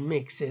water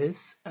mixes,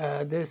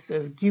 this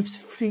gives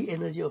free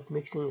energy of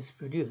mixing is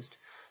produced.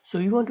 So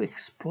you want to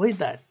exploit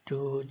that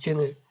to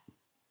generate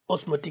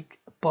osmotic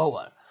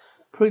power.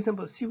 For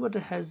example, seawater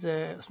has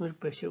a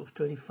osmotic pressure of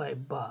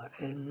 25 bar,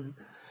 and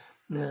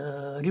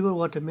river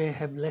water may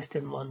have less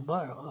than 1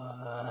 bar,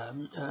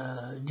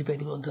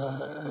 depending on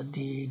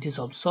the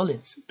dissolved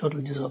solids,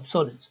 total dissolved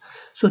solids.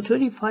 So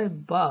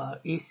 25 bar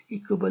is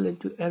equivalent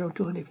to around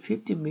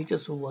 250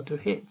 meters of water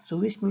head. So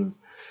which means,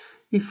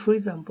 if for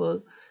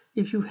example,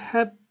 if you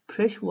have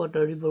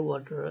freshwater river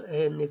water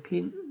and a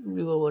clean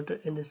river water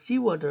and the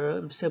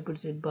seawater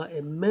separated by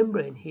a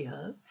membrane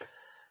here,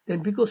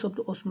 then because of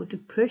the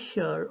osmotic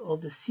pressure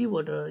of the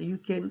seawater, you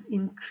can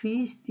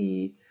increase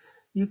the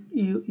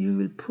you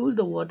will pull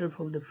the water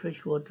from the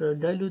fresh water,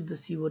 dilute the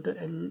seawater,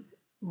 and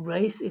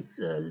raise its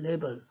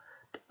level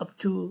up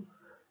to,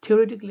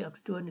 theoretically, up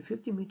to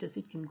 250 meters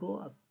it can go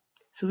up.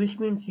 So which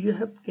means you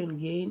can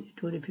gain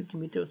 250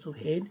 meters of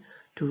head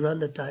to run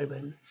the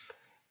turbine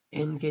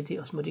and get the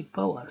osmotic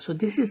power. So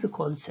this is the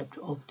concept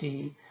of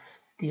the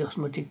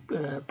osmotic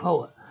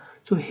power.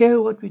 So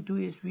here what we do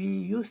is we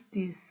use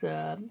this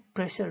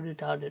pressure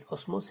retarded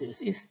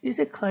osmosis. Is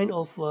a kind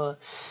of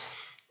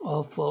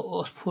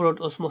forward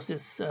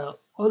osmosis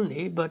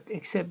only, but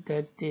except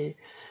that the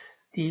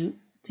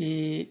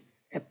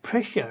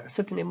pressure,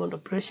 certain amount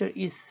of pressure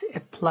is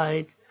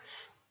applied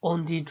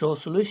on the draw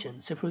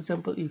solution. So for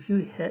example, if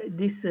you have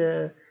this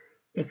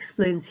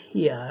explains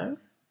here,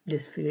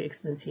 this figure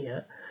explains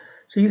here.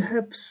 So you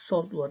have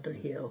salt water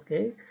here,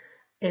 okay,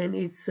 and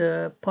it's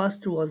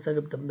passed through one side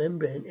of the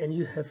membrane, and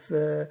you have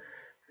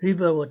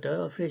river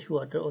water or fresh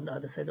water on the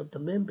other side of the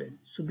membrane.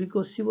 So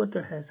because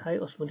seawater has high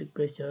osmotic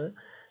pressure,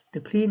 the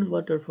clean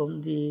water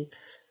from the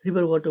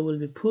river water will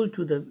be pulled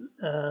to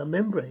the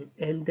membrane,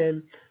 and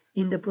then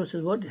in the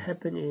process what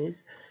happen is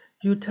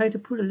you try to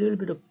put a little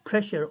bit of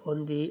pressure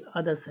on the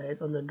other side,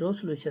 on the draw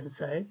solution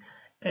side,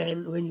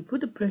 and when you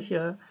put the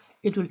pressure,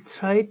 it will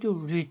try to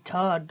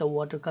retard the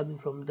water coming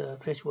from the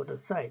freshwater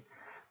side,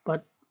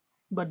 but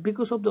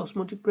because of the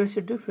osmotic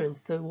pressure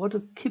difference, the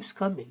water keeps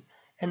coming,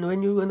 and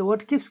when the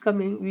water keeps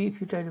coming, if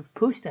you try to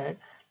push that,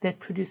 that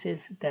produces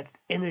that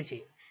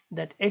energy,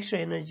 that extra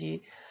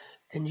energy,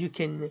 and you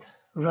can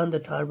run the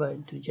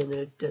turbine to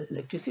generate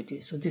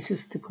electricity. So this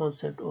is the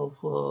concept of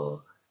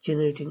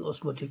generating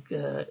osmotic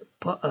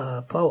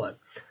power.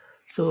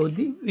 So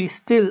we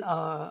still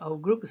our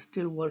group is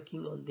still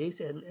working on this,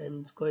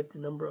 and quite a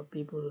number of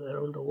people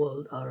around the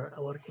world are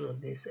working on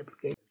this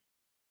application.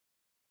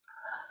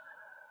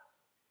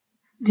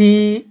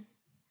 The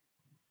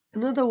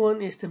another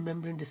one is the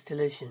membrane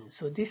distillation.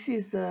 So this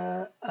is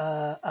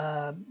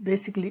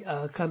basically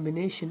a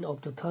combination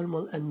of the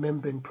thermal and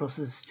membrane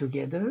process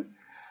together.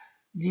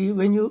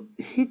 When you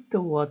heat the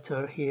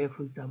water here,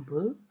 for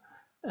example,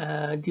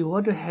 the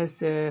water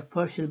has a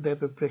partial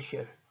vapor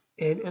pressure,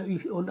 and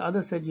if on the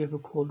other side you have a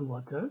cold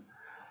water,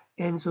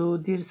 and so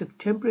there is a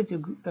temperature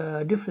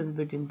difference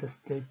between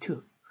the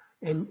two,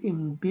 and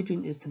in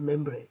between is the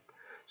membrane.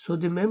 So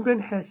the membrane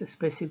has a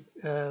specific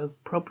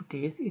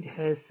properties. It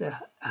has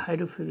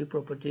hydrophilic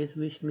properties,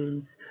 which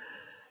means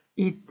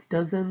it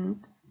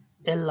doesn't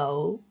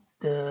allow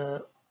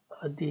the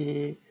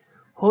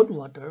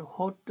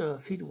hot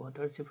feed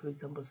water, say for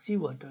example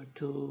seawater,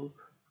 to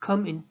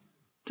come in,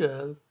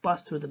 to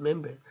pass through the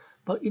membrane,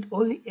 but it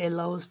only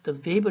allows the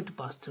vapor to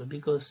pass through,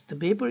 because the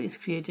vapor is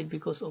created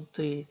because of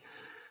the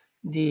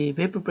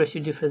vapor pressure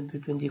difference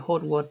between the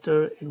hot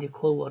water and the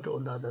cold water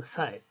on the other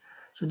side.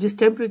 So this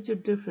temperature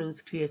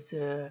difference creates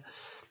a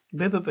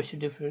vapor pressure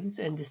difference,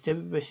 and this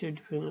vapor pressure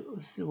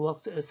difference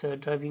works as a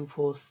driving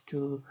force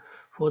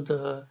for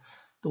the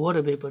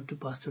water vapor to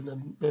pass through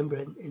the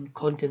membrane and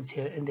condense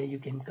here, and then you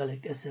can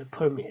collect as a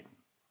permeate.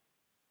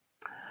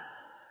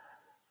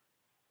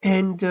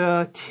 And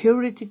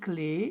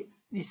theoretically,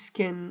 this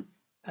can,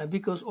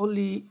 because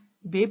only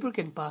vapor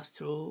can pass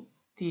through,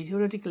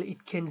 theoretically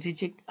it can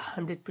reject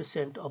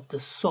 100% of the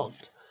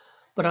salt.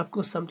 But of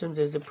course, sometimes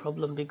there's a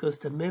problem, because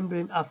the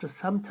membrane, after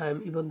some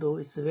time, even though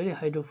it's very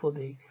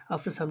hydrophobic,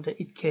 after some time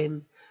it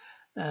can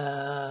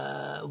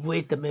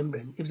weight the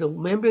membrane. If the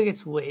membrane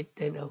gets weight,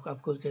 then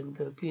of course then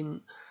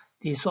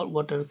the salt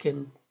water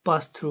can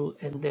pass through,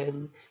 and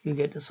then you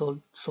get the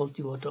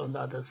salty water on the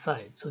other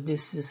side. So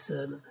this is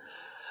a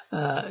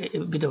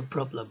bit of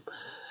problem.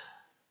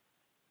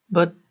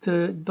 But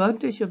the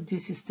advantage of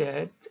this is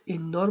that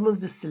in normal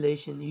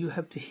distillation, you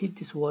have to heat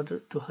this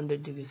water to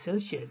 100 degrees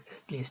Celsius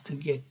at least to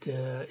get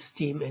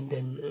steam, and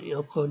then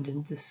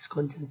condense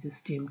this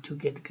steam to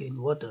get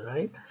clean water,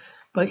 right?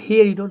 But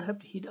here you don't have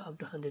to heat up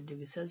to 100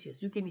 degrees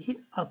Celsius. You can heat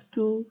up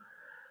to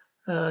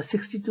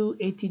 60 to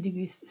 80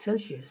 degrees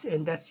Celsius,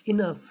 and that's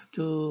enough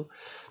to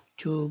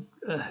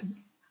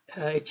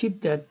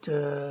achieve that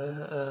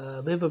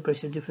vapor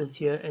pressure difference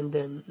here, and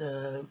then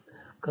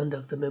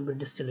conduct the membrane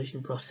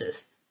distillation process.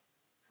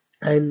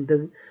 And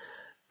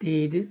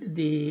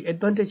the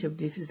advantage of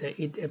this is that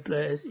it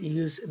operates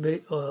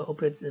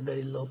at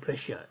very low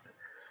pressure.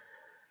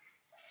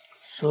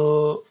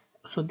 So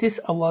this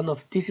is one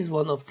of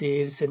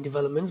the recent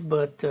developments,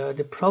 but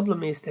the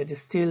problem is that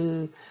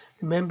still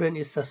the membrane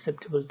is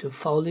susceptible to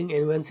fouling,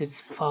 and once it's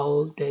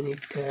fouled, then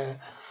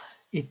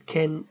it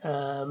can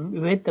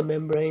wet the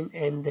membrane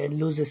and then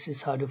loses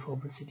its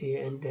hydrophobicity,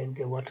 and then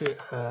the water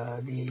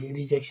the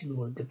rejection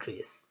will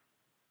decrease.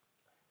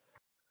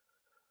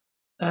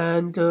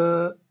 And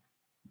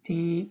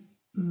the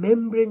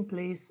membrane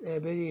plays a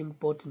very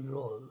important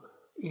role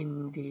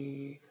in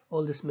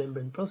all this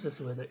membrane process,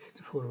 whether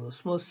it's forward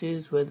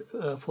osmosis, whether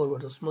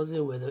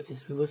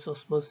it's reverse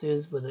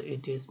osmosis, whether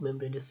it is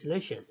membrane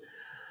distillation.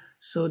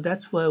 So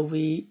that's why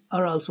we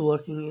are also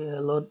working a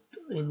lot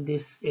in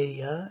this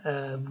area,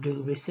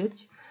 doing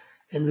research,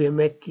 and we are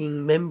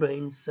making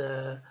membranes.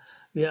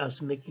 We are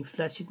also making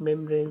flat sheet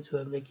membranes. We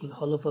are making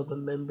hollow fiber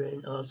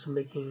membrane. Also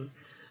making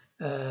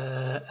we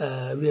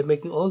are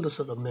making all the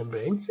sort of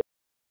membranes.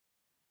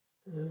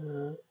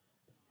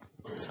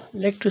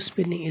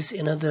 Electrospinning is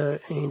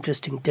another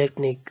interesting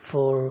technique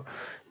for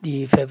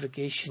the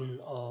fabrication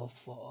of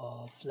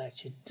flat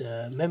sheet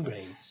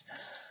membranes.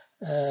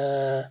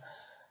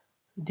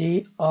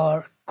 They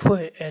are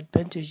quite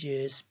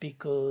advantageous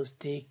because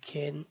they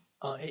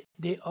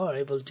are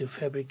able to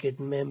fabricate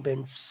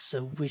membranes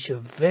which are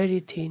very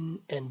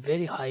thin and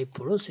very high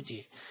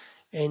porosity.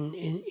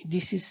 And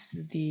this is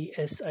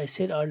as I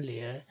said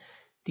earlier,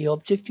 the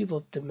objective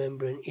of the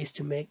membrane is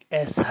to make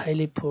as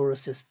highly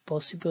porous as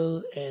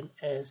possible and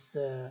as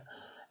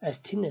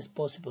thin as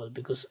possible,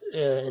 because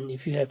and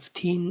if you have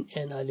thin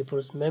and highly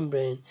porous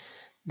membrane,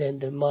 then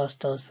the mass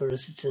transfer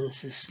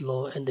resistance is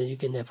low, and then you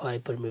can have high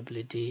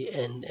permeability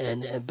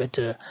and a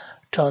better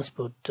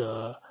transport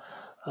uh,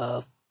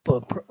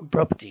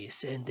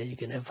 properties, and then you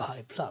can have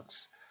high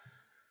flux.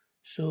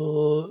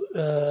 So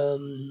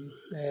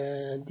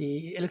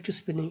the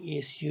electrospinning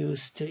is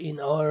used in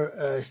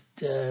our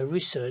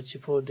research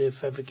for the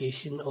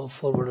fabrication of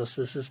forward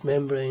osmosis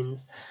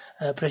membranes,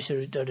 pressure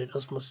retarded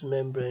osmosis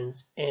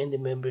membranes, and the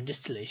membrane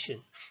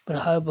distillation. But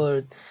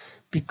however,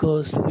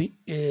 because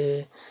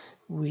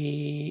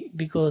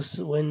because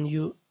when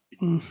you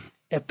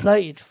apply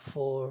it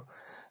for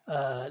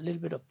a little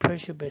bit of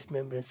pressure-based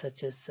membranes,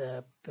 such as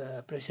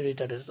pressure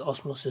retarded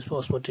osmosis for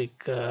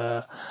osmotic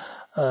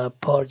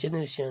power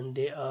generation,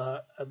 they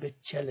are a bit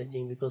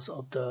challenging because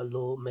of the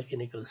low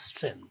mechanical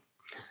strength.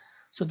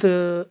 So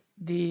the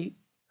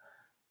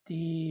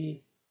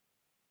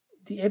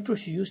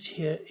approach used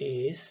here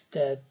is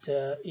that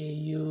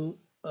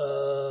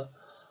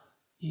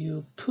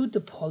you put the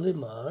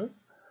polymer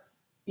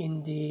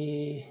in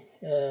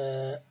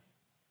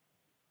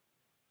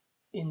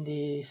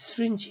the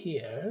syringe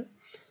here,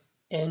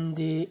 and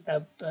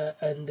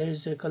there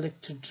is a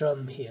collector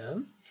drum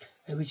here,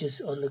 which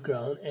is on the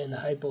ground, and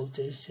high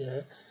voltage,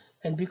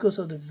 and because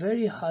of the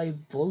very high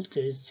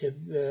voltage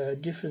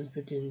difference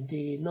between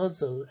the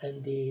nozzle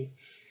and the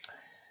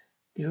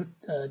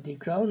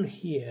ground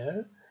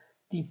here,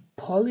 the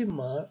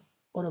polymer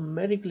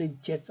automatically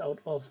jets out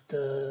of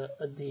the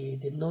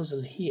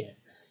nozzle here,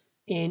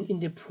 and in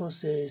the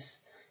process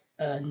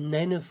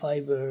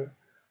nanofiber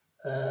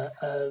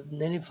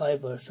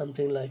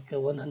something like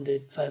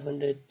 100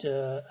 500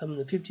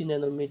 50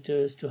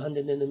 nanometers to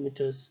 100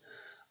 nanometers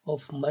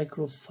of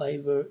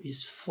microfiber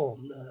is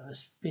formed,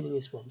 spinning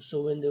is formed.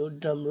 So when the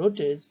drum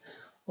rotates,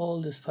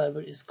 all this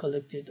fiber is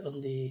collected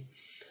on the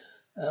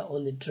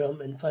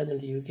drum, and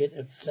finally you get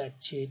a flat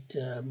sheet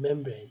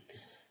membrane.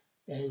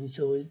 And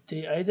so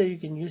either you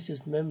can use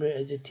this membrane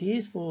as it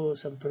is for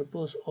some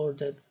purpose, or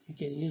that you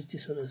can use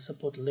this on a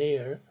support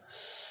layer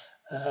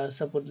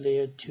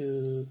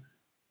to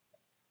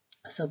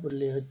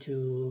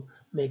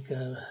make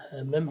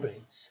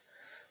membranes.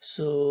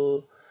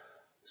 So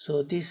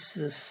this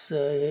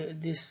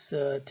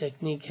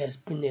technique has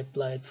been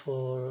applied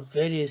for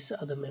various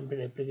other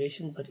membrane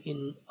applications, but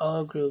in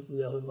our group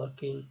we are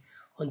working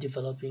on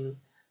developing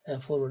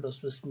forward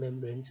osmosis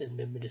membranes and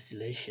membrane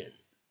distillation.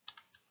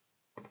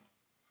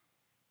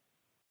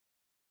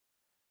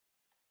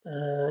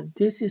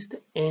 This is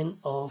the end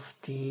of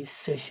the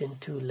session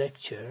 2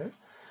 lecture,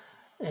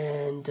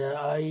 and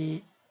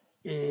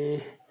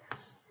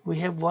we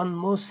have one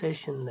more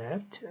session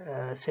left,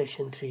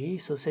 session 3.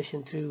 So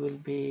session 3 will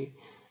be,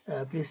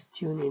 please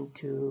tune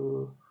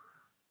into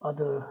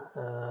other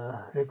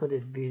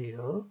recorded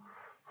video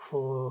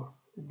for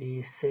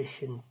the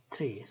session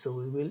 3. So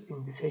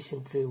in the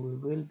session 3 we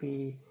will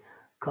be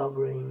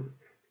covering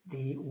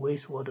the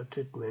wastewater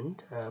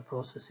treatment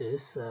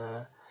processes,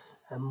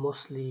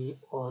 mostly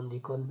on the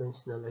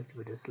conventional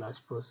activities,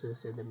 large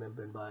process and the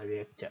membrane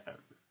bioreactor.